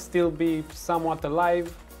should still be somewhat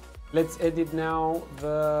alive. Let's edit now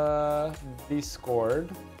the Discord.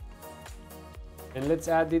 And let's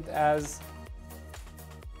add it as...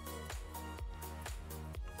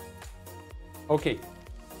 Okay.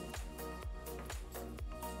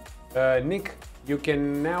 Nick, you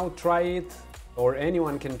can now try it, or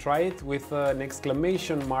anyone can try it, with an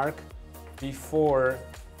exclamation mark before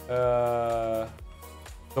the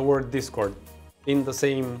word Discord in the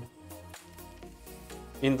same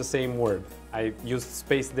word. I used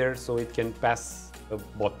space there so it can pass the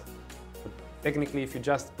bot. But technically, if you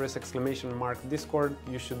just press exclamation mark Discord,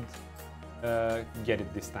 you should get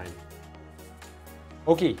it this time.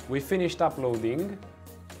 Okay, we finished uploading.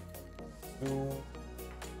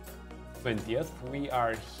 20th, we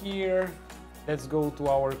are here. Let's go to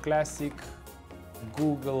our classic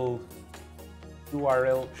Google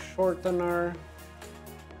URL shortener.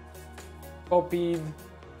 Copied.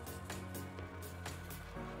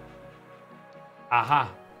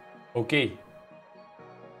 Aha, okay.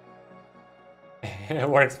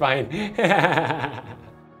 Works fine.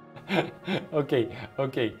 Okay,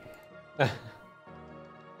 okay.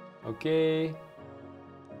 Okay.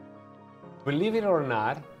 Believe it or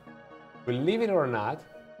not,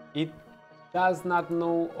 it does not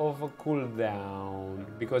know of a cooldown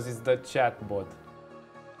because it's the chat bot.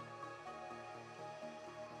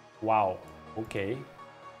 Wow, okay.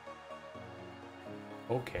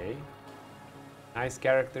 Okay. Nice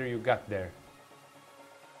character you got there.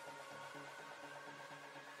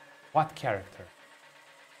 What character?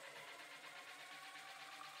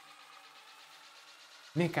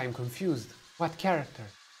 Nick, I'm confused. What character?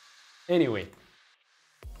 Anyway,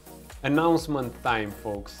 announcement time,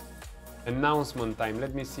 folks. Announcement time.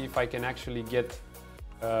 Let me see if I can actually get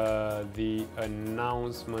the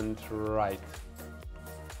announcement right.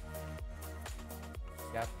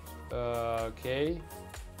 Yep. Okay.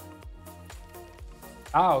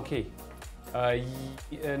 Okay.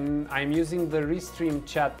 And I'm using the Restream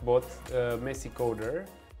chatbot, Messicoder,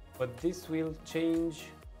 but this will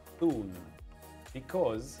change soon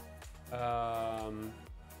because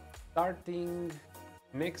starting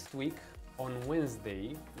next week on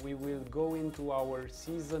Wednesday, we will go into our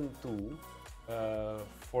season 2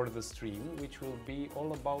 for the stream, which will be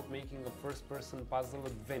all about making a first-person puzzle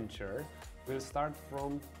adventure. We'll start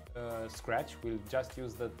from scratch. We'll just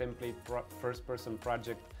use the template first-person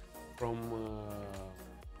project from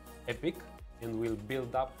Epic, and we'll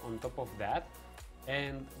build up on top of that.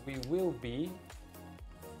 And we will be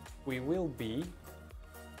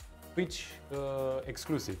Twitch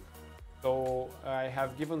exclusive. So I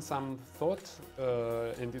have given some thought,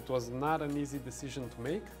 and it was not an easy decision to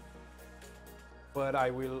make, but I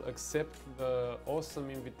will accept the awesome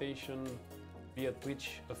invitation to be a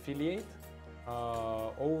Twitch affiliate.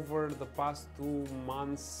 Over the past 2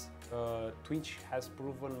 months, Twitch has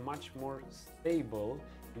proven much more stable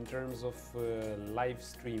in terms of live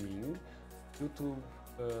streaming. YouTube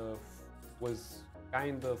was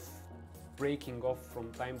kind of breaking off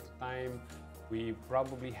from time to time. We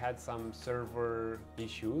probably had some server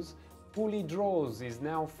issues. Fully Draws is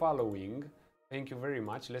now following. Thank you very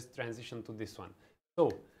much. Let's transition to this one. So,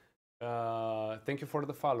 thank you for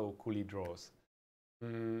the follow, Coolie Draws.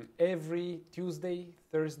 Every Tuesday,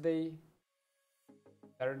 Thursday,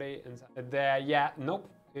 Saturday, and yeah, nope,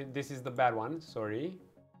 this is the bad one. Sorry,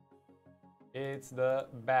 it's the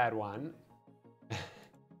bad one.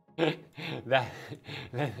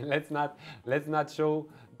 Let's not show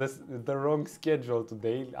the wrong schedule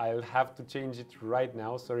today. I'll have to change it right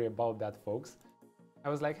now. Sorry about that, folks. I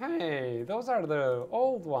was like, hey, those are the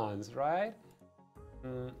old ones, right?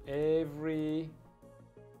 Every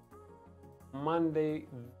Monday,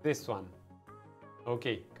 this one.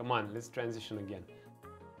 Okay, come on, let's transition again.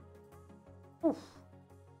 Oof.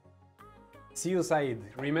 See you, Said.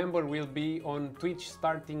 Remember, we'll be on Twitch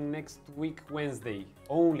starting next week, Wednesday,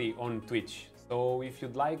 only on Twitch. So if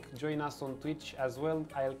you'd like, join us on Twitch as well.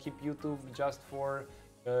 I'll keep YouTube just for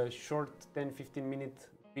short 10-15 minute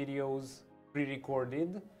videos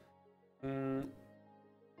pre-recorded.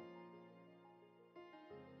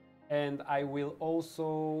 And I will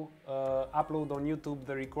also upload on YouTube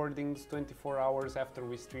the recordings 24 hours after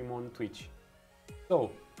we stream on Twitch.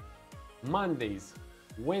 So, Mondays,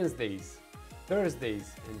 Wednesdays,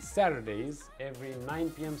 Thursdays and Saturdays, every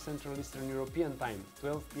 9 p.m. Central Eastern European Time,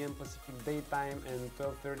 12 p.m. Pacific Daytime and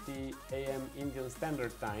 12:30 a.m. Indian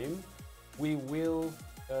Standard Time, we will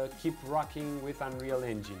keep rocking with Unreal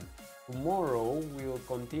Engine. Tomorrow we will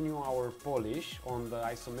continue our polish on the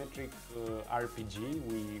isometric RPG.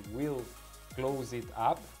 We will close it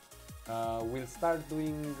up. We'll start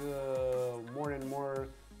doing more and more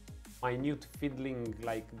minute fiddling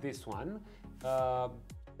like this one.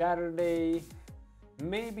 Saturday,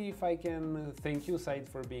 maybe if I can, thank you Said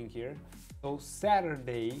for being here. So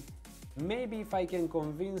Saturday, maybe if I can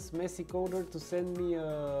convince Messicoder to send me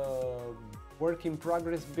a work in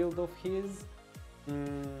progress build of his,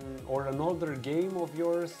 or an older game of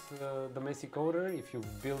yours, the Messicoder, if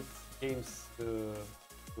you've built games,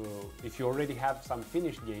 if you already have some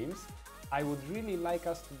finished games. I would really like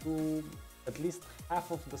us to do at least half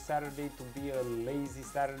of the Saturday to be a lazy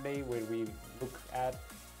Saturday where we look at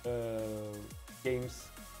games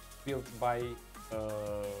built by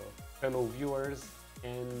fellow viewers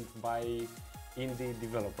and by indie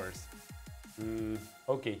developers.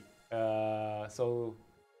 Okay, so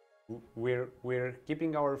we're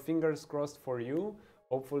keeping our fingers crossed for you.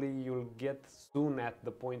 Hopefully you'll get soon at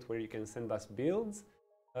the point where you can send us builds.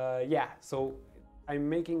 Yeah, so I'm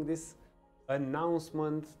making this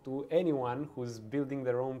announcement to anyone who's building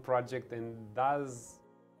their own project and does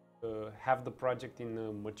have the project in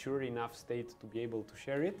a mature enough state to be able to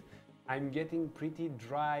share it. I'm getting pretty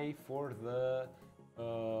dry for the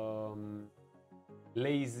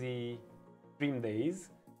lazy stream days,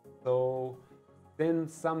 so send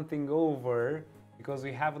something over because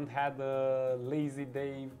we haven't had a lazy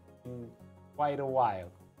day in quite a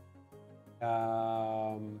while.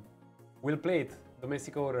 We'll play it, the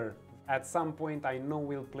Messicoder. At some point I know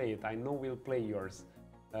we'll play it. I know we'll play yours.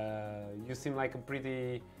 You seem like a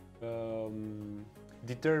pretty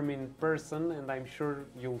determined person, and I'm sure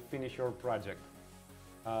you'll finish your project.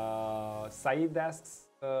 Said asks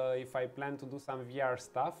if I plan to do some VR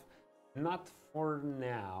stuff. Not for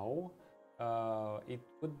now. It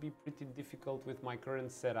would be pretty difficult with my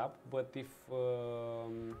current setup, but if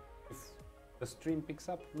the stream picks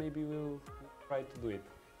up, maybe we'll try to do it.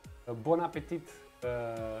 Bon appetit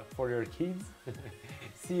for your kids.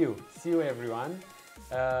 See you everyone.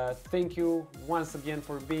 Thank you once again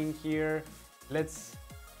for being here. Let's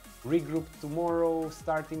regroup tomorrow,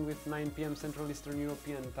 starting with 9 p.m. Central Eastern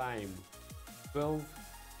European time, 12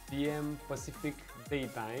 p.m. Pacific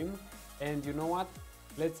daytime. And you know what?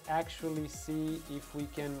 Let's actually see if we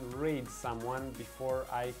can raid someone before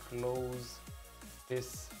I close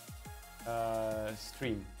this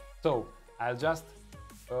stream. So I'll just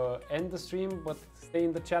end the stream, but stay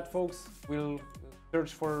in the chat, folks. We'll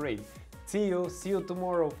search for a raid. See you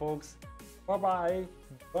tomorrow, folks. Bye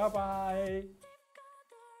bye.